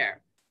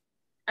there.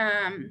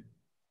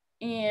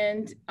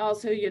 And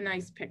also your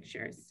nice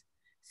pictures.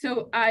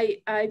 So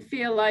I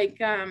feel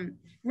like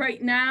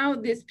right now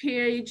this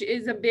page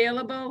is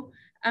available.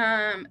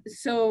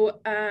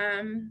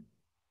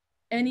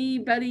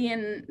 Anybody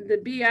in the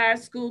BR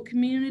school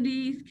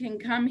community can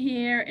come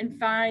here and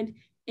find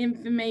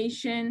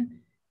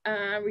information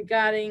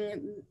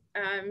regarding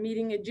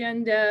meeting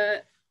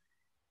agenda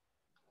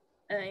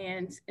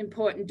and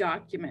important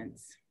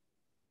documents.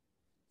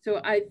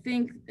 So I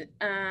think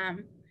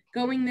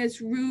going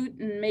this route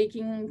and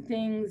making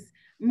things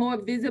more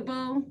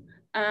visible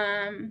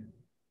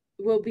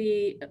will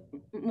be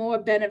more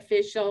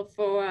beneficial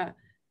for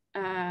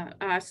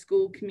our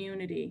school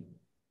community.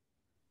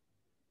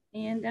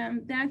 And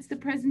that's the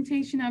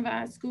presentation of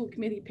our school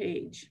committee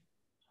page.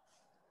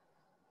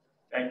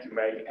 Thank you,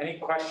 Meg. Any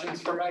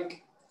questions for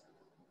Meg?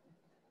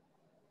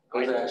 I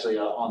was actually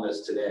on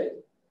this today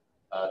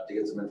to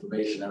get some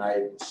information, and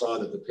I saw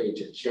that the page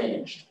had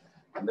changed.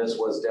 And this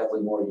was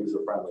definitely more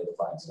user-friendly to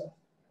find stuff.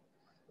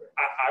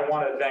 I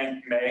want to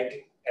thank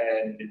Meg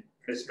and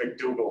Ms.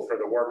 McDougall for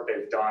the work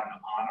they've done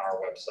on our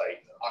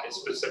website,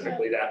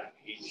 specifically that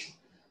page.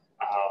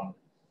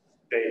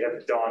 They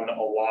have done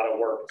a lot of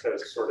work to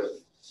sort of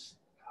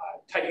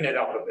tighten it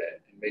up a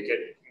bit and make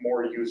it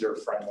more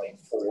user-friendly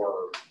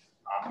for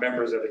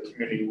members of the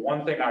community.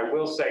 One thing I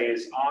will say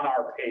is on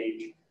our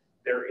page,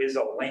 there is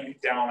a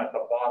link down at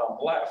the bottom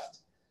left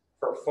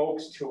for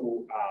folks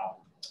to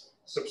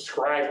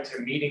subscribe to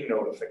meeting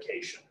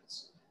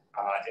notifications.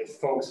 If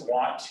folks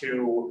want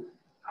to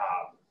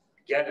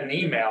get an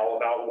email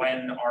about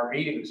when our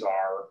meetings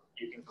are,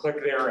 you can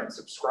click there and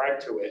subscribe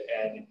to it,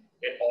 and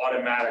it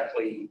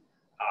automatically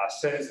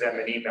sends them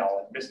an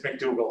email. And Ms.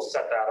 McDougall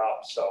set that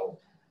up, so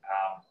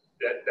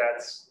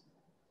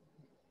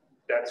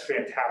that's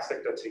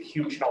fantastic. That's a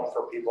huge help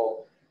for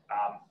people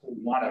who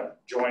want to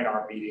join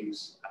our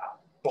meetings,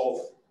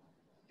 both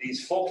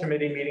these full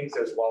committee meetings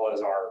as well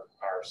as our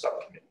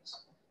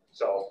subcommittees.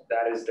 So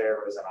that is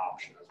there as an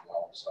option as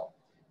well. So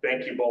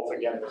thank you both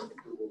again, Ms.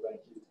 McDougall. Thank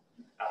you.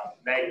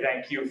 Meg,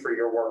 thank you for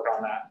your work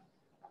on that.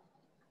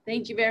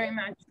 Thank you very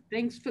much.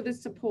 Thanks for the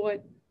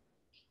support.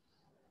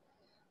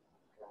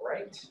 All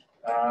right.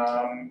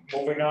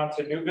 Moving on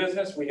to new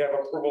business, we have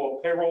approval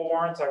of payroll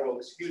warrants. I will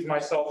excuse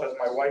myself as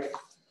my wife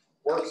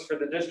works for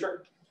the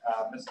district.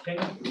 Ms. King,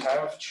 you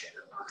have chair.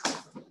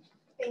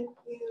 Thank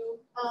you.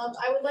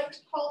 I would like to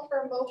call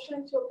for a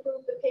motion to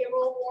approve the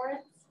payroll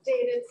warrants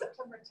dated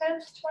September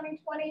 10th,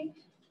 2020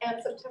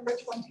 and September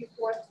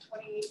 24th,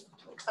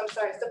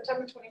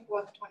 September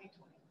 24th, 2020.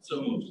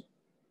 So moved.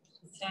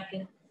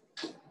 Second.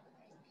 Thank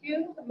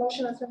you. The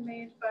motion has been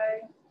made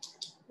by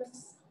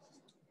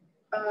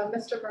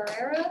Mr.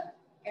 Marrera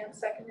and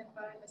seconded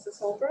by Mrs.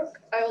 Holbrook.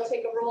 I will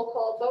take a roll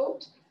call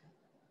vote.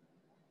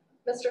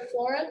 Mr.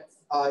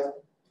 Florence? Aye.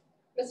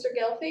 Mr.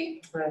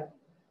 Gelfi? Aye.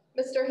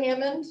 Mr.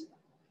 Hammond?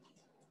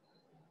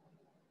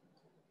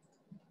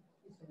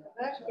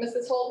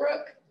 Mrs.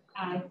 Holbrook?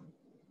 Aye.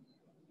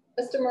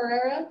 Mr.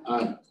 Marrera?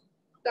 Aye.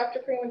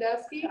 Dr.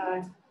 Premodowski?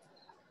 Aye.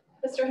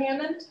 Mr.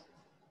 Hammond?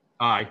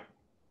 Aye.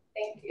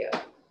 Thank you.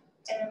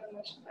 And the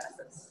motion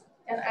passes.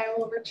 And I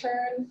will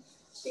return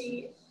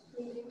the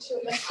meeting to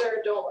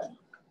Mr. Dolan.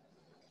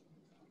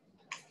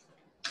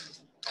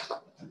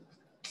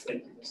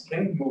 Thank you, Ms.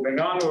 King. Moving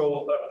on,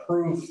 we'll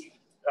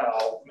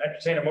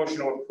entertain a motion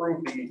to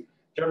approve the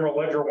general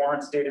ledger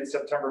warrants dated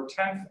September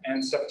 10th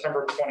and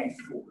September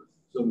 24th.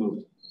 So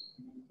moved.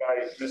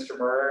 By Mr.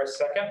 Marrera,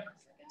 second.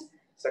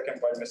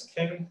 Second by Ms.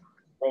 King.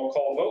 Roll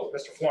call vote.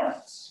 Mr.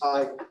 Florence.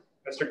 Aye.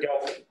 Mr.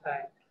 Gelfi.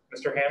 Aye.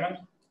 Mr. Hammond.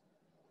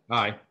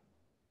 Aye.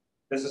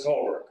 Mrs.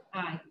 Holbrook.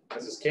 Aye.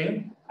 Mrs.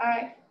 King.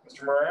 Aye.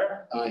 Mr.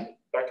 Marrera. Aye.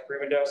 Dr.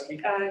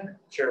 Premodowski. Aye.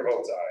 Chair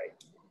votes aye.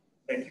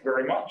 Thank you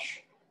very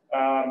much.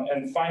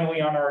 And finally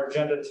on our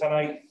agenda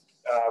tonight,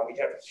 we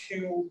have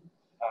two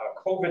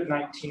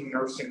COVID-19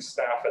 nursing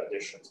staff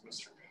additions.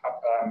 Mr.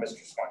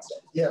 Swenson.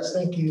 Yes,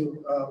 thank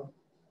you,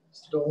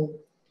 Mr. Dolan.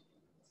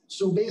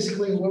 So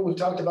basically what we've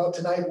talked about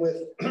tonight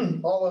with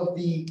all of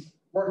the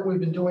work we've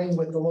been doing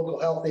with the local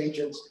health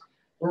agents,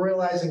 we're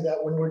realizing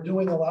that when we're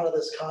doing a lot of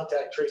this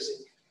contact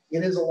tracing,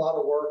 it is a lot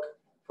of work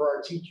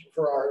for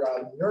our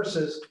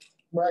nurses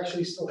who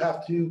actually still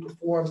have to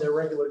perform their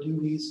regular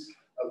duties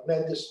of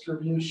med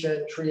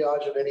distribution,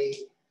 triage of any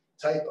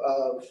type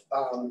of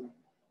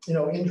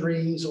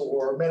injuries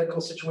or medical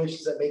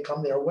situations that may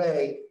come their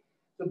way.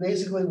 So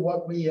basically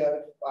what we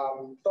have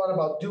thought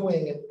about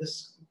doing, and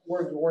this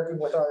we're working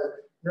with our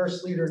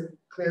nurse leader,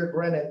 Claire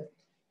Brennan,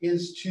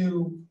 is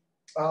to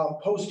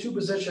post two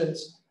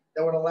positions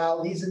that would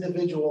allow these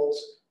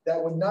individuals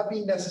that would not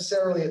be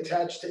necessarily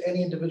attached to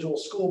any individual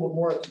school, but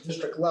more at the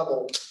district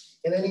level.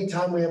 And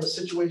anytime we have a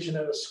situation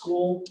at a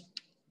school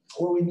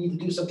where we need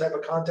to do some type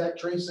of contact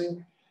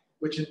tracing,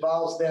 which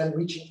involves then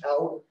reaching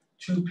out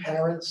to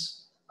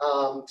parents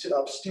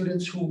of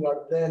students who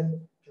are then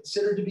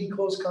considered to be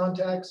close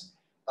contacts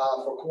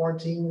for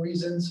quarantine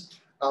reasons.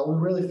 We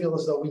really feel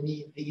as though we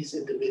need these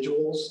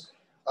individuals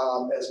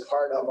as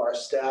part of our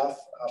staff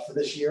for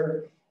this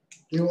year.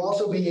 We will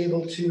also be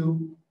able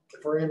to,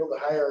 if we're able to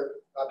hire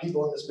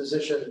people in this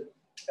position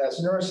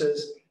as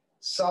nurses,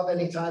 sub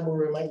anytime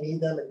where we might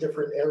need them in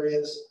different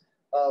areas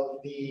of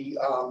the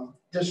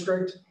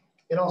district,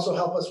 and also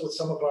help us with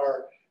some of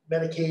our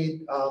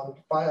Medicaid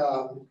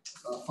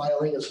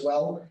filing as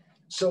well.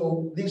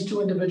 So these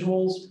two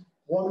individuals,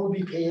 one would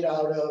be paid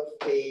out of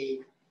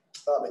the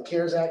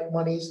CARES Act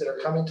monies that are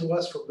coming to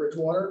us from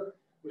Bridgewater,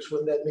 which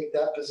would then make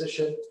that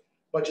position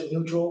budget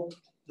neutral.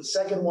 The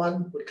second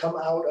one would come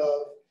out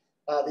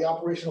of the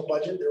operational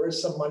budget. There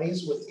is some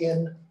monies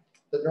within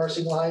the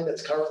nursing line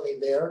that's currently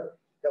there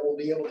that we'll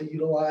be able to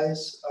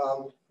utilize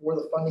for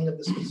the funding of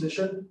this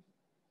position.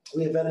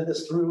 We have vetted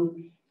this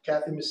through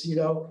Kathy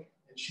Macedo,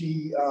 and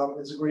she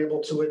is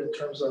agreeable to it in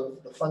terms of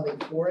the funding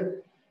for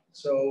it.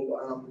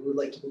 So we would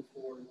like to move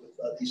forward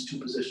with these two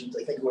positions.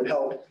 I think it would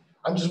help.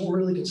 I'm just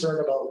really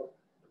concerned about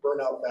the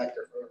burnout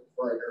factor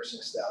for our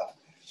nursing staff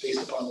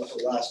based upon what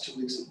the last 2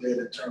 weeks have been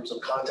in terms of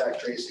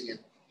contact tracing and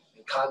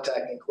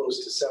contacting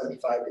close to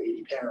 75 to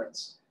 80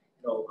 parents,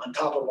 you know, on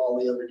top of all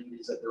the other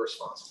duties that they're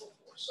responsible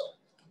for. So.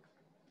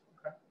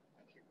 Okay.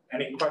 Thank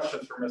you. Any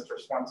questions for Mr.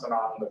 Swenson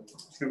on the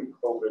two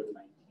COVID-19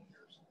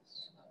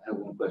 nurses? I have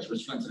one question. Mr.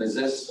 Swenson, is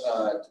this,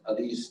 are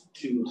these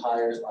two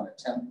hires on a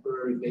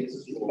temporary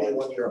basis? Or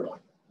 1 year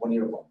appointment. 1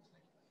 year appointment.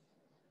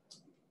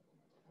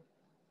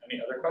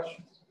 Any other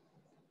questions?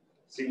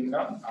 Seeing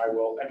none, I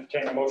will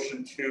entertain a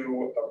motion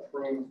to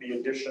approve the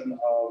addition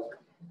of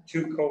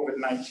two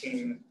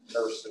COVID-19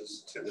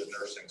 nurses to the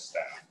nursing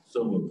staff.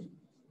 So moved.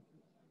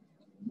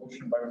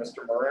 Motion by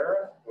Mr.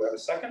 Moreira. Do we have a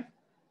second?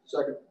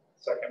 Second.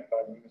 Second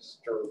by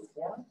Mr.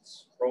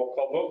 Florence. Roll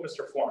call vote.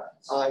 Mr.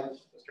 Florence. Aye.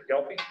 Mr.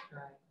 Gelpi.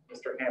 Aye.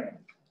 Mr. Hammond.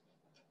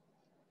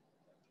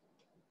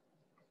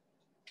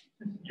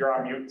 You're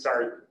on mute.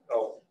 Sorry.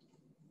 Oh.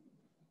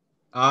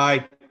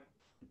 Aye.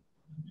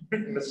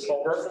 Mrs.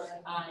 Holbrook.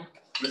 Aye.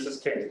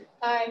 Mrs. King.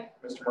 Aye.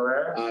 Mr.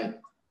 Moreira. Aye.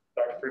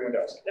 Dr.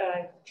 Freeman-Dowski.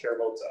 Aye. Chair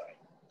votes aye.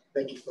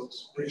 Thank you,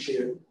 folks.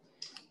 Appreciate it.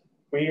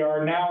 We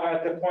are now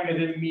at the point of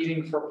the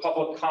meeting for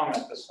public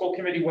comment. The school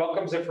committee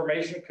welcomes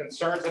information,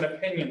 concerns, and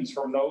opinions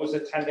from those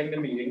attending the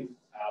meeting.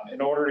 In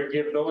order to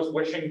give those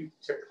wishing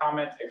to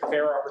comment a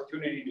fair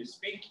opportunity to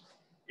speak,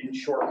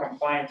 ensure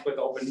compliance with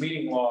open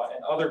meeting law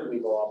and other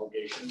legal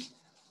obligations,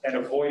 and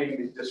avoiding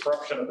the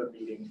disruption of the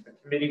meeting, the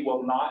committee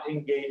will not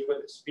engage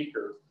with the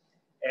speaker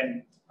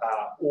and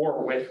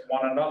or with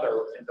one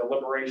another in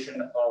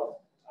deliberation of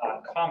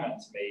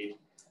comments made.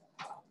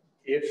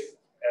 If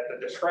at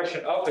the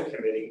discretion of the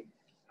committee,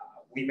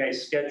 we may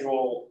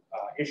schedule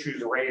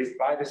issues raised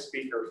by the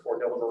speaker for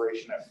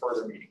deliberation at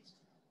further meetings.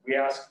 We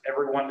ask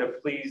everyone to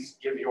please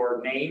give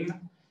your name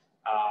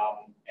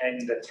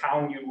and the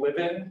town you live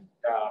in,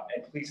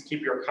 and please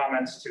keep your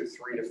comments to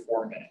 3 to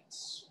 4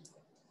 minutes.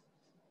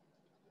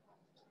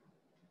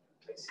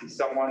 I see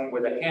someone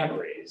with a hand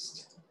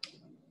raised.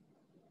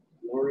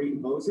 Lori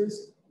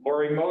Moses.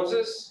 Lori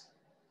Moses,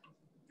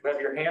 you have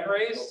your hand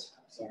raised?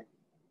 Sorry.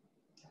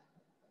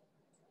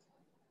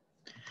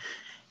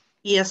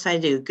 Yes, I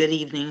do. Good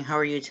evening. How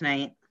are you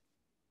tonight?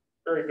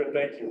 Very good,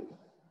 thank you.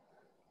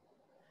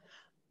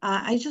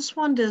 I just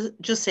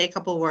wanted to say a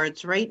couple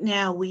words. Right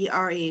now, we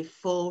are a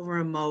full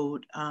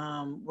remote.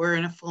 We're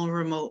in a full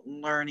remote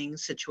learning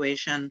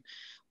situation.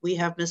 We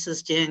have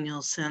Mrs.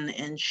 Danielson,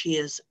 and she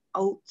is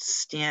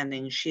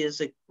outstanding. She is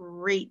a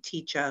great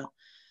teacher.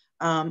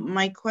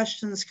 My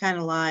questions kind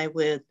of lie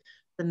with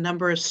the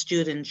number of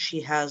students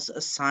she has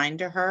assigned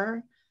to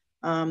her.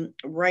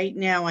 Right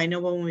now, I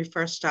know when we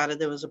first started,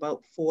 there was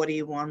about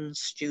 41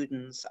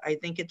 students. I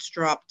think it's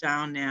dropped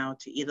down now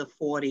to either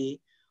 40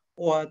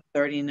 or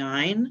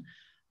 39.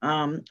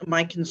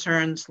 My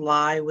concerns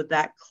lie with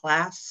that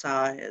class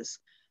size.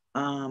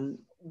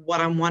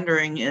 What I'm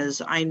wondering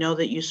is, I know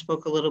that you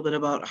spoke a little bit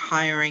about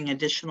hiring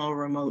additional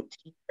remote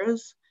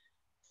teachers.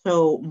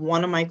 So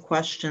one of my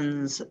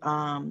questions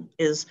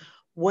is,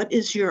 what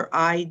is your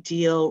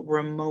ideal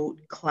remote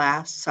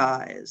class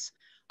size?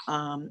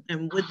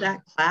 And with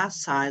that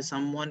class size,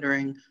 I'm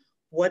wondering,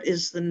 what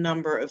is the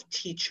number of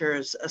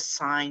teachers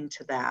assigned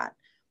to that?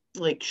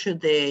 Like, should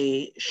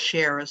they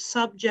share a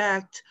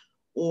subject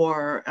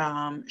or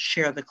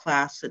share the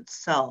class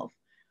itself?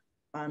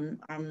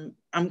 I'm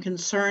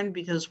concerned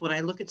because when I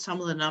look at some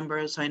of the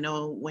numbers, I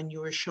know when you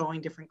were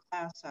showing different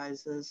class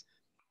sizes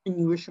and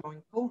you were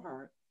showing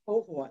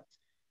cohorts,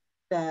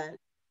 that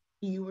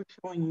you were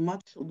showing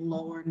much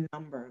lower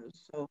numbers.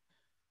 So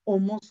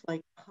almost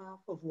like half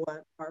of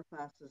what our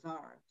classes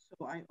are.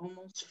 So I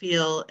almost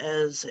feel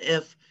as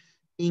if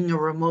being a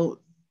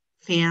remote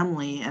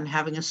family and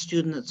having a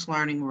student that's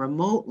learning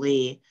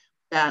remotely,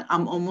 that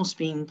I'm almost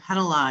being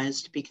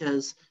penalized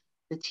because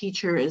the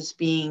teacher is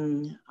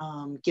being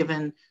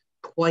given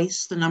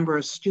twice the number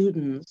of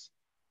students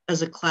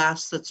as a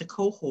class that's a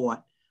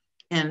cohort.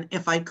 And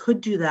if I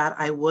could do that,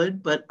 I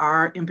would, but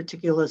our in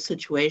particular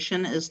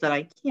situation is that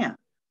I can't.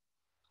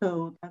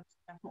 So that's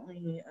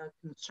definitely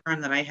a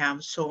concern that I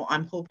have. So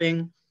I'm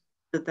hoping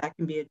that that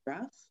can be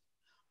addressed.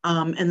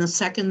 And the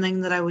second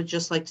thing that I would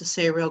just like to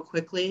say real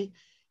quickly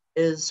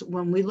is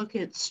when we look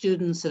at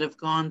students that have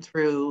gone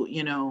through,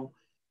 you know,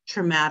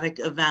 traumatic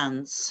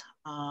events,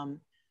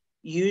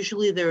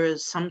 usually there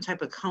is some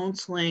type of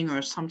counseling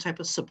or some type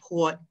of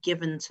support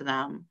given to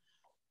them.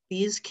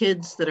 These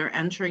kids that are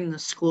entering the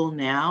school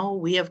now,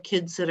 we have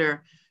kids that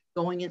are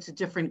going into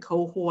different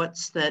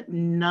cohorts that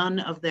none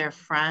of their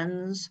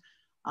friends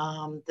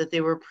that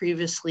they were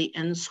previously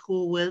in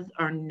school with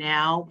are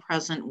now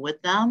present with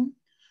them.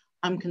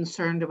 I'm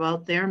concerned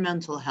about their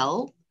mental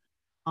health.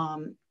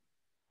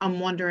 I'm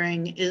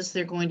wondering, is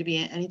there going to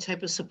be any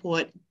type of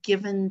support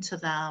given to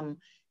them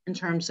in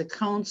terms of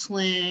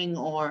counseling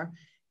or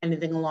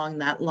anything along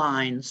that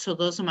line? So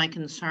those are my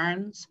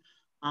concerns.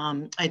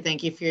 I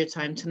thank you for your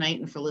time tonight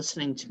and for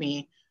listening to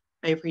me.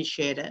 I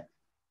appreciate it.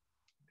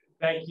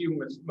 Thank you,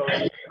 Ms.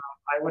 Modi.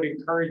 I would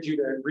encourage you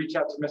to reach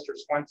out to Mr.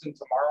 Swenson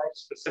tomorrow,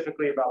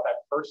 specifically about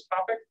that first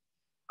topic.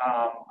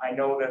 I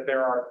know that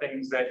there are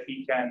things that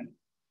he can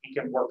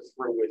work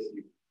through with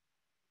you.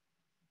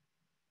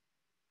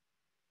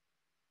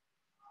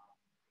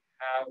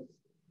 Have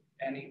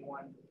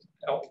anyone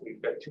else?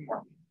 We've got 2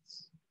 more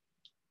minutes.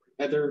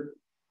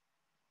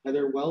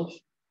 Heather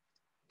Welch.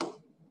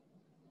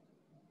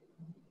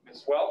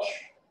 Ms. Welch?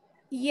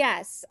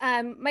 Yes,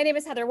 my name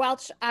is Heather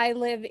Welch. I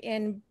live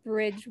in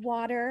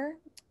Bridgewater,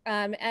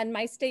 and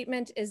my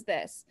statement is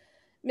this.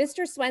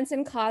 Mr.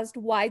 Swenson caused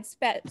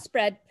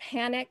widespread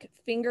panic,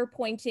 finger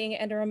pointing,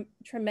 and a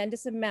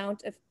tremendous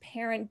amount of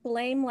parent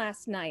blame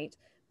last night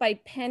by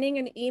penning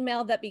an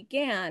email that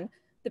began,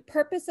 "The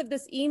purpose of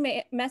this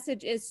email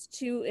message is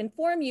to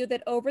inform you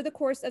that over the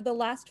course of the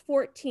last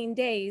 14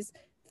 days,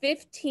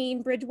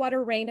 15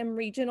 Bridgewater-Raynham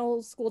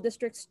Regional School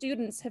District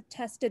students have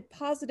tested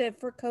positive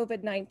for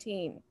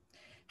COVID-19.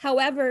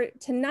 However,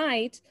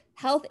 tonight,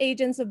 health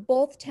agents of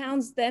both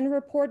towns then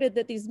reported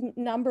that these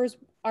numbers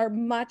are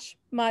much,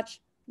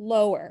 much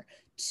lower.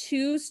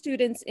 2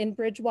 students in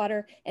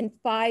Bridgewater and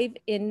 5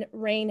 in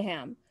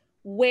Raynham.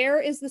 Where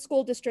is the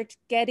school district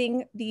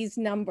getting these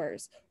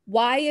numbers?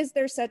 Why is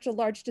there such a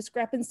large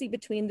discrepancy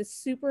between the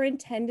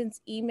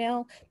superintendent's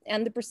email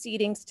and the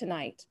proceedings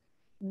tonight?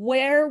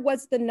 Where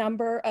was the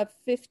number of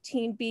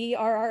 15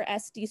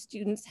 BRRSD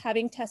students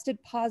having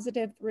tested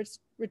positive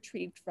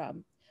retrieved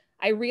from?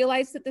 I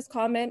realize that this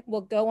comment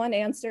will go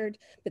unanswered,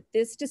 but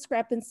this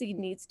discrepancy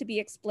needs to be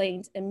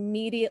explained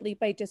immediately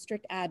by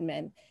district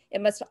admin.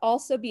 It must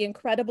also be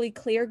incredibly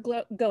clear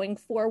going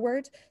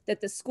forward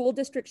that the school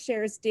district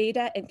shares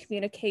data and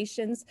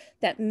communications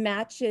that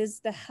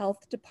matches the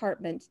health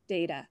department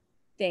data.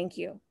 Thank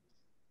you.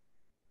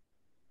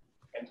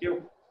 Thank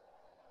you.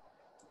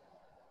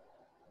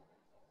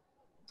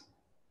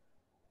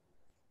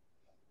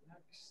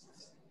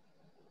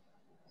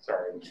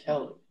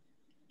 Sorry.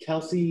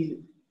 Kelsey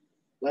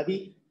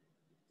Levy.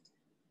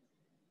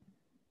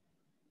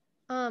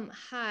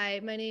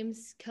 Hi, my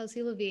name's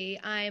Kelsey Levy.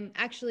 I'm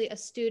actually a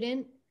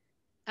student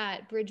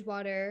at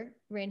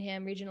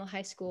Bridgewater-Raynham Regional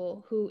High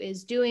School who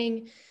is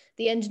doing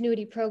the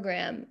Ingenuity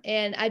program.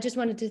 And I just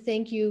wanted to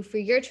thank you for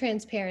your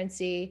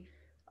transparency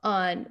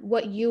on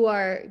what you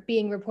are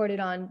being reported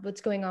on,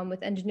 what's going on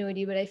with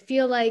Ingenuity. But I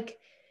feel like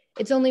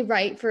it's only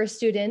right for a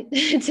student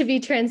to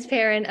be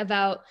transparent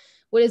about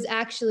what is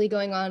actually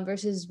going on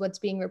versus what's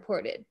being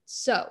reported.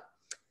 So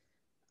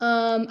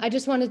I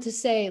just wanted to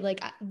say,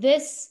 like,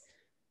 this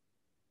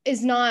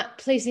is not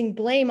placing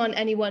blame on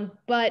anyone,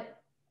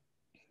 but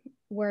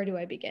where do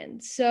I begin?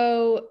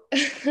 So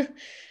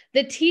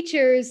the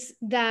teachers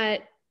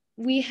that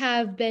we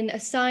have been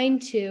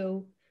assigned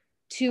to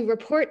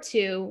report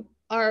to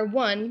are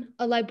 1,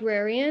 a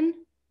librarian,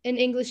 an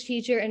English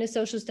teacher, and a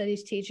social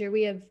studies teacher.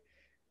 We have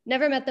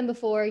never met them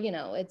before, you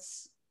know,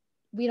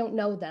 we don't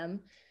know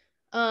them.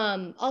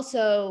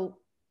 Also,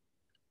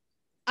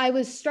 I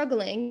was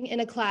struggling in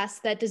a class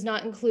that does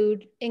not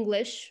include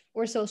English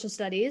or social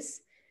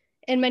studies,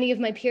 and many of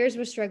my peers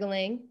were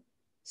struggling.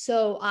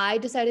 So I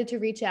decided to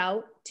reach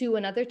out to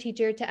another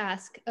teacher to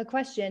ask a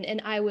question,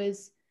 and I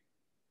was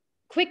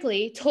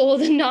quickly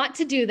told not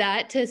to do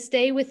that, to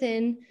stay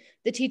within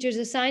the teachers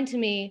assigned to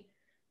me.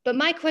 But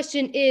my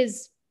question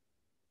is,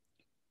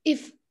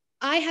 if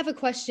I have a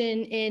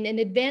question in an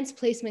advanced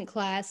placement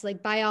class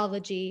like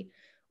biology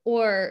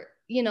or,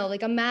 you know,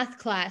 like a math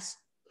class,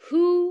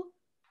 who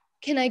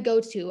can I go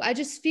to? I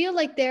just feel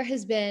like there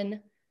has been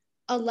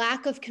a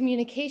lack of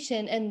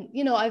communication. And,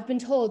 you know, I've been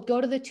told,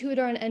 go to the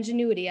tutor on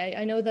Ingenuity.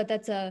 I know that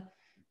that's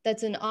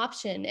an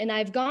option. And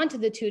I've gone to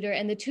the tutor,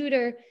 and the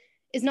tutor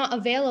is not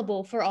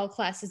available for all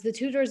classes. The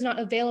tutor is not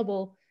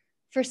available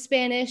for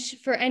Spanish,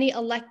 for any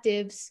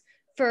electives,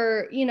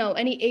 for, you know,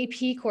 any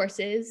AP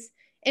courses.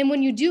 And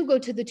when you do go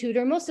to the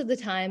tutor, most of the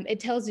time it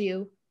tells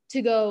you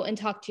to go and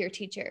talk to your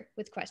teacher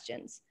with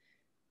questions.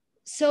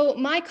 So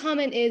my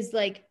comment is,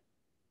 like,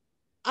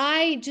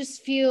 I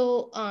just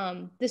feel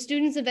the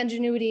students of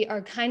Ingenuity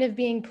are kind of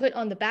being put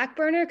on the back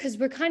burner because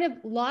we're kind of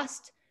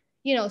lost,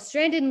 you know,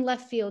 stranded in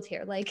left field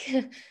here. Like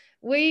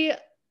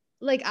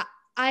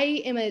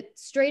I am a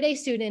straight A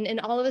student and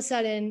all of a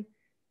sudden,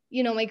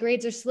 you know, my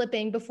grades are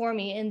slipping before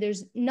me and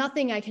there's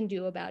nothing I can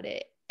do about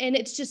it. And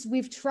it's just,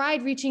 we've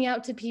tried reaching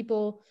out to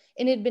people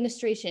in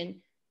administration,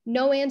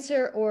 no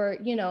answer, or,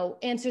 you know,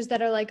 answers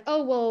that are like,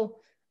 oh, well,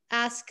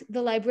 ask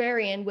the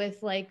librarian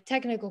with like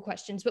technical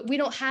questions, but we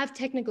don't have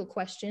technical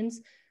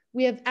questions.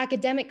 We have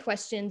academic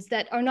questions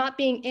that are not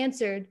being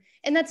answered.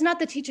 And that's not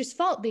the teacher's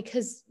fault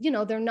because, you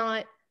know, they're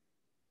not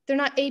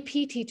AP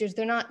teachers,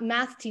 they're not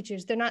math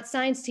teachers, they're not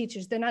science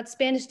teachers, they're not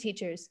Spanish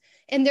teachers.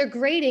 And they're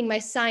grading my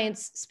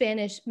science,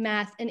 Spanish,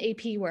 math, and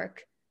AP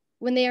work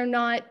when they are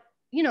not,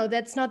 you know,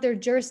 that's not their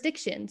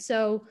jurisdiction.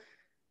 So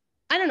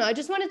I don't know, I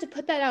just wanted to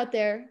put that out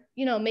there,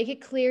 you know, make it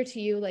clear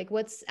to you, like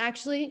what's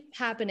actually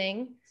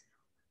happening.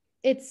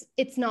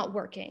 It's not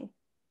working,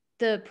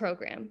 the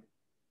program.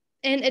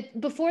 And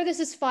before this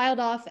is filed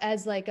off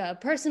as like a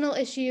personal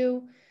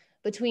issue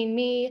between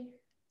me,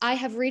 I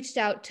have reached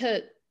out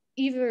to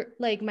either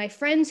like my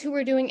friends who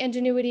are doing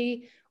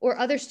Ingenuity or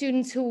other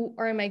students who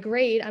are in my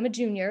grade, I'm a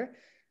junior,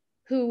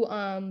 who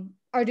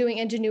are doing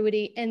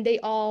Ingenuity, and they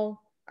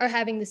all are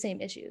having the same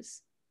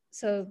issues.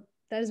 So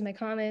that is my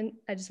comment.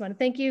 I just want to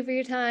thank you for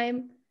your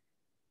time.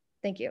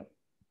 Thank you.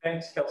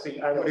 Thanks,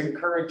 Kelsey. I would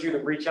encourage you to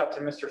reach out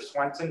to Mr.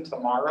 Swenson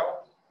tomorrow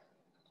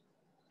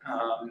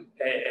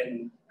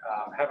and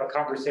have a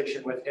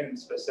conversation with him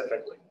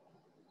specifically.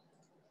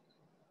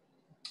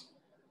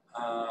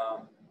 I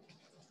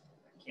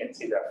can't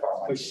see that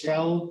far.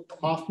 Michelle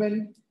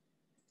Hoffman.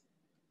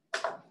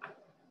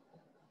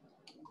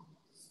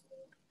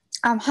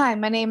 Hi,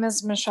 my name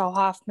is Michelle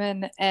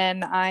Hoffman,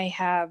 and I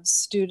have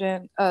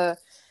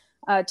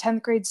a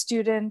 10th grade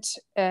student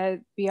at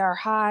BR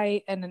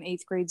High and an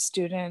 8th grade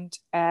student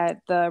at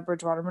the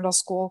Bridgewater Middle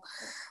School.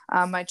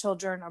 My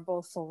children are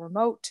both full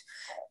remote,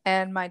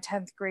 and my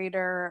 10th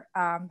grader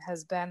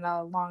has been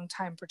a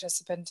longtime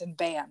participant in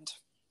band.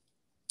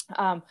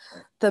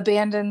 The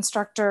band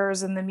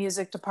instructors in the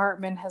music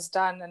department has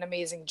done an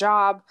amazing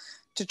job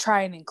to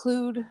try and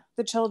include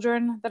the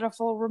children that are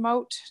full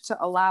remote to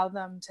allow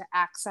them to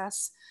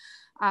access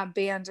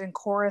band and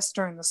chorus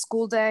during the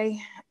school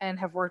day, and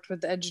have worked with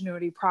the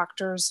Ingenuity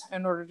proctors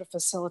in order to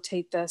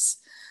facilitate this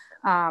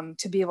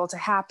to be able to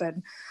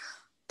happen.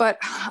 But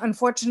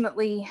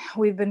unfortunately,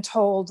 we've been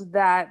told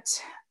that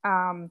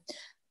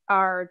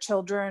our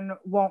children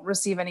won't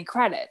receive any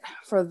credit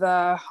for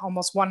the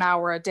almost 1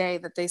 hour a day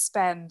that they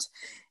spend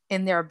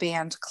in their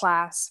band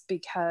class,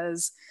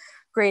 because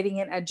grading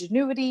in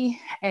Ingenuity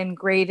and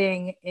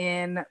grading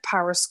in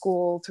Power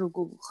School through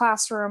Google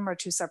Classroom are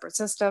two separate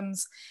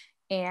systems,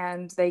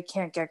 and they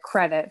can't get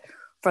credit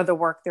for the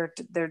work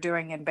they're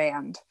doing in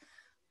band.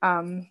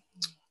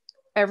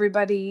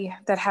 Everybody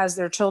that has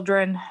their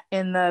children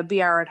in the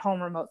BR at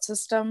Home remote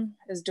system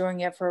is doing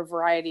it for a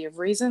variety of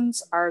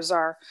reasons. Ours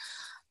are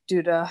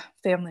due to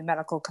family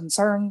medical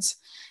concerns.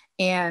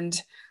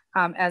 And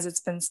as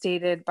it's been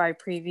stated by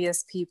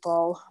previous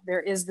people,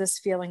 there is this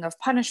feeling of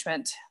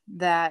punishment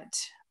that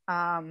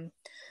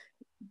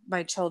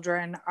my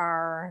children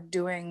are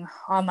doing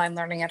online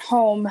learning at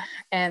home,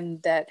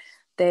 and that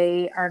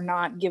they are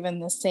not given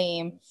the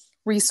same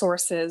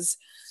resources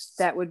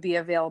that would be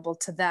available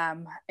to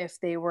them if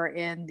they were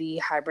in the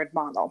hybrid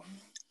model.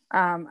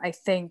 I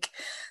think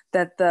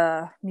that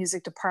the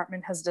music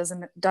department has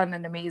done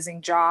an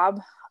amazing job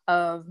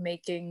of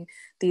making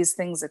these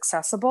things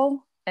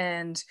accessible.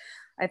 And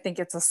I think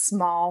it's a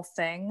small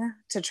thing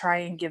to try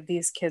and give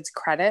these kids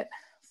credit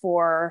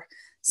for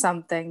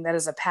something that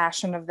is a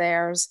passion of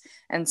theirs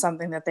and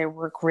something that they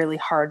work really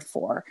hard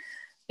for.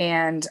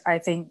 And I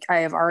think I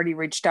have already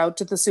reached out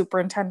to the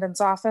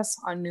superintendent's office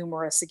on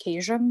numerous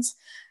occasions.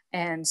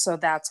 And so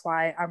that's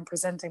why I'm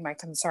presenting my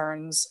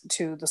concerns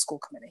to the school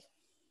committee.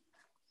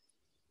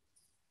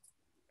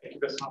 Thank you,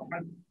 Ms.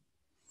 Hoffman.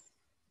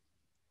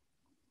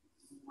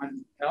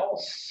 Anyone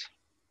else?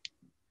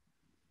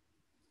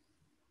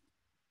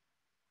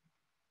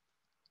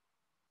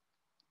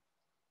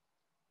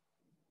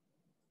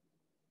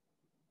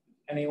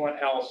 Anyone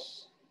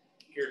else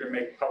here to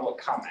make public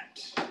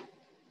comment?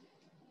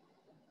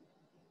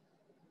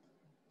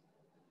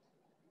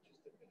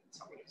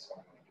 So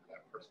I'm going to give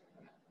that person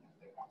a minute if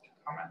they want to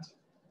comment.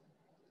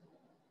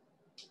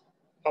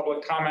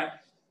 Public comment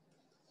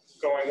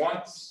going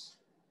once,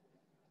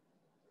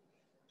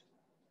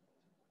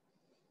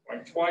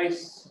 going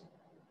twice.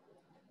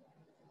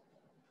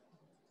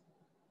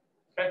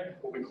 Okay,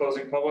 we'll be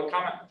closing public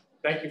comment.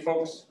 Thank you,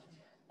 folks.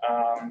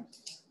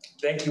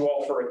 Thank you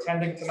all for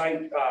attending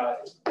tonight.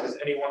 Does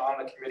anyone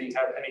on the committee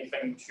have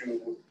anything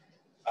to,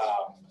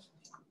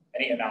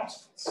 any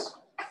announcements?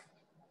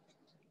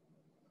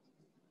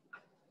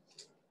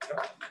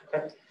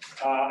 Okay.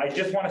 I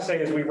just want to say,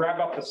 as we wrap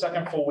up the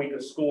second full week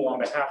of school, on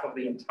behalf of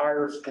the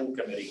entire school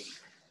committee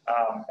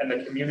and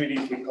the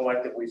communities we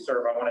collectively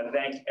serve, I want to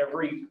thank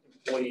every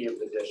employee of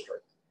the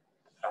district.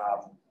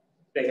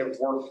 They have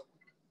worked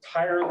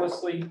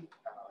tirelessly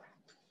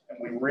And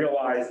we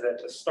realize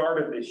that the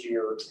start of this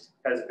year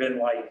has been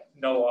like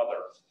no other.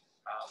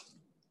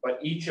 But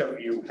each of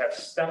you have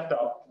stepped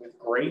up with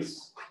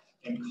grace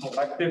and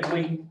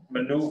collectively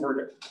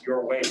maneuvered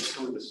your way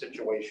through the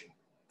situation.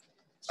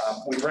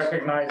 We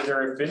recognize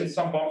there have been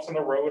some bumps in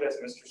the road, as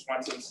Mr.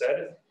 Swenson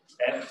said,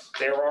 and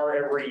there are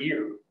every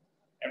year.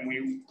 And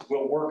we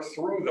will work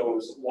through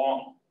those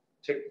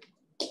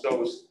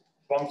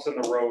bumps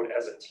in the road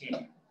as a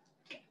team.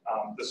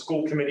 The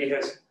school committee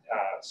has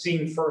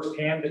seen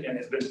firsthand and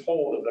has been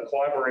told of the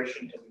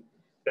collaboration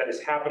that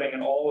is happening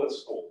in all of the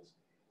schools,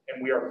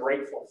 and we are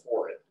grateful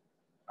for it.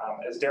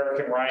 As Derek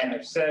and Ryan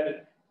have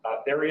said,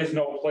 there is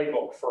no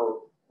playbook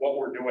for what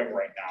we're doing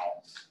right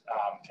now,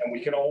 and we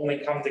can only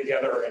come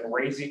together and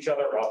raise each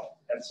other up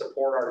and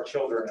support our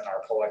children in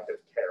our collective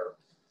care.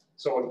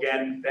 So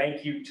again,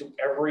 thank you to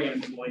every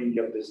employee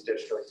of this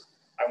district.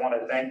 I want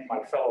to thank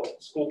my fellow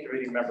school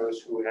committee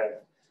members who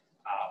have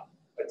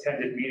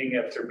attended meeting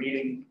after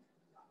meeting,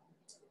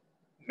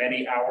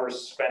 many hours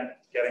spent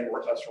getting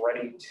us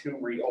ready to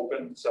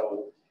reopen.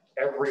 So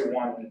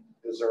everyone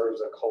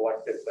deserves a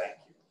collective thank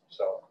you.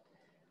 So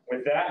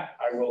with that,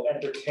 I will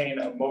entertain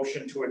a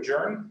motion to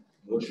adjourn.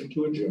 Motion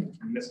to adjourn.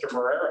 Mr.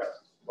 Morera,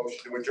 motion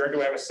to adjourn.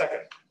 Do I have a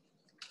second?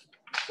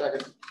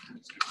 Second.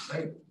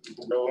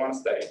 People really want to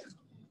stay.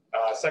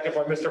 Second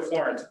by Mr.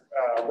 Florence.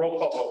 Roll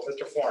call vote.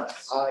 Mr.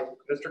 Florence. Aye.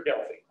 Mr.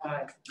 Gelfi.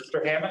 Aye.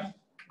 Mr. Hammond.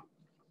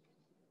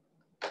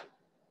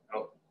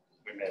 Oh,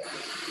 we made it.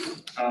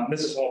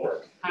 Mrs.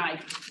 Holbrook. Aye.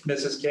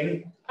 Mrs.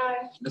 King.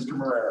 Aye. Mr.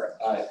 Morera.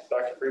 Aye.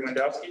 Dr.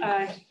 Freeman-Dowski.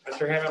 Aye.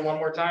 Mr. Hammond, one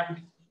more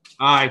time.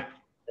 Aye.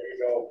 There you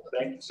go.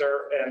 Thank you,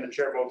 sir. And the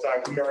chair votes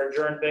aye. We are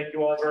adjourned. Thank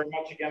you all very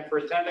much again for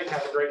attending.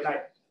 Have a great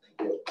night.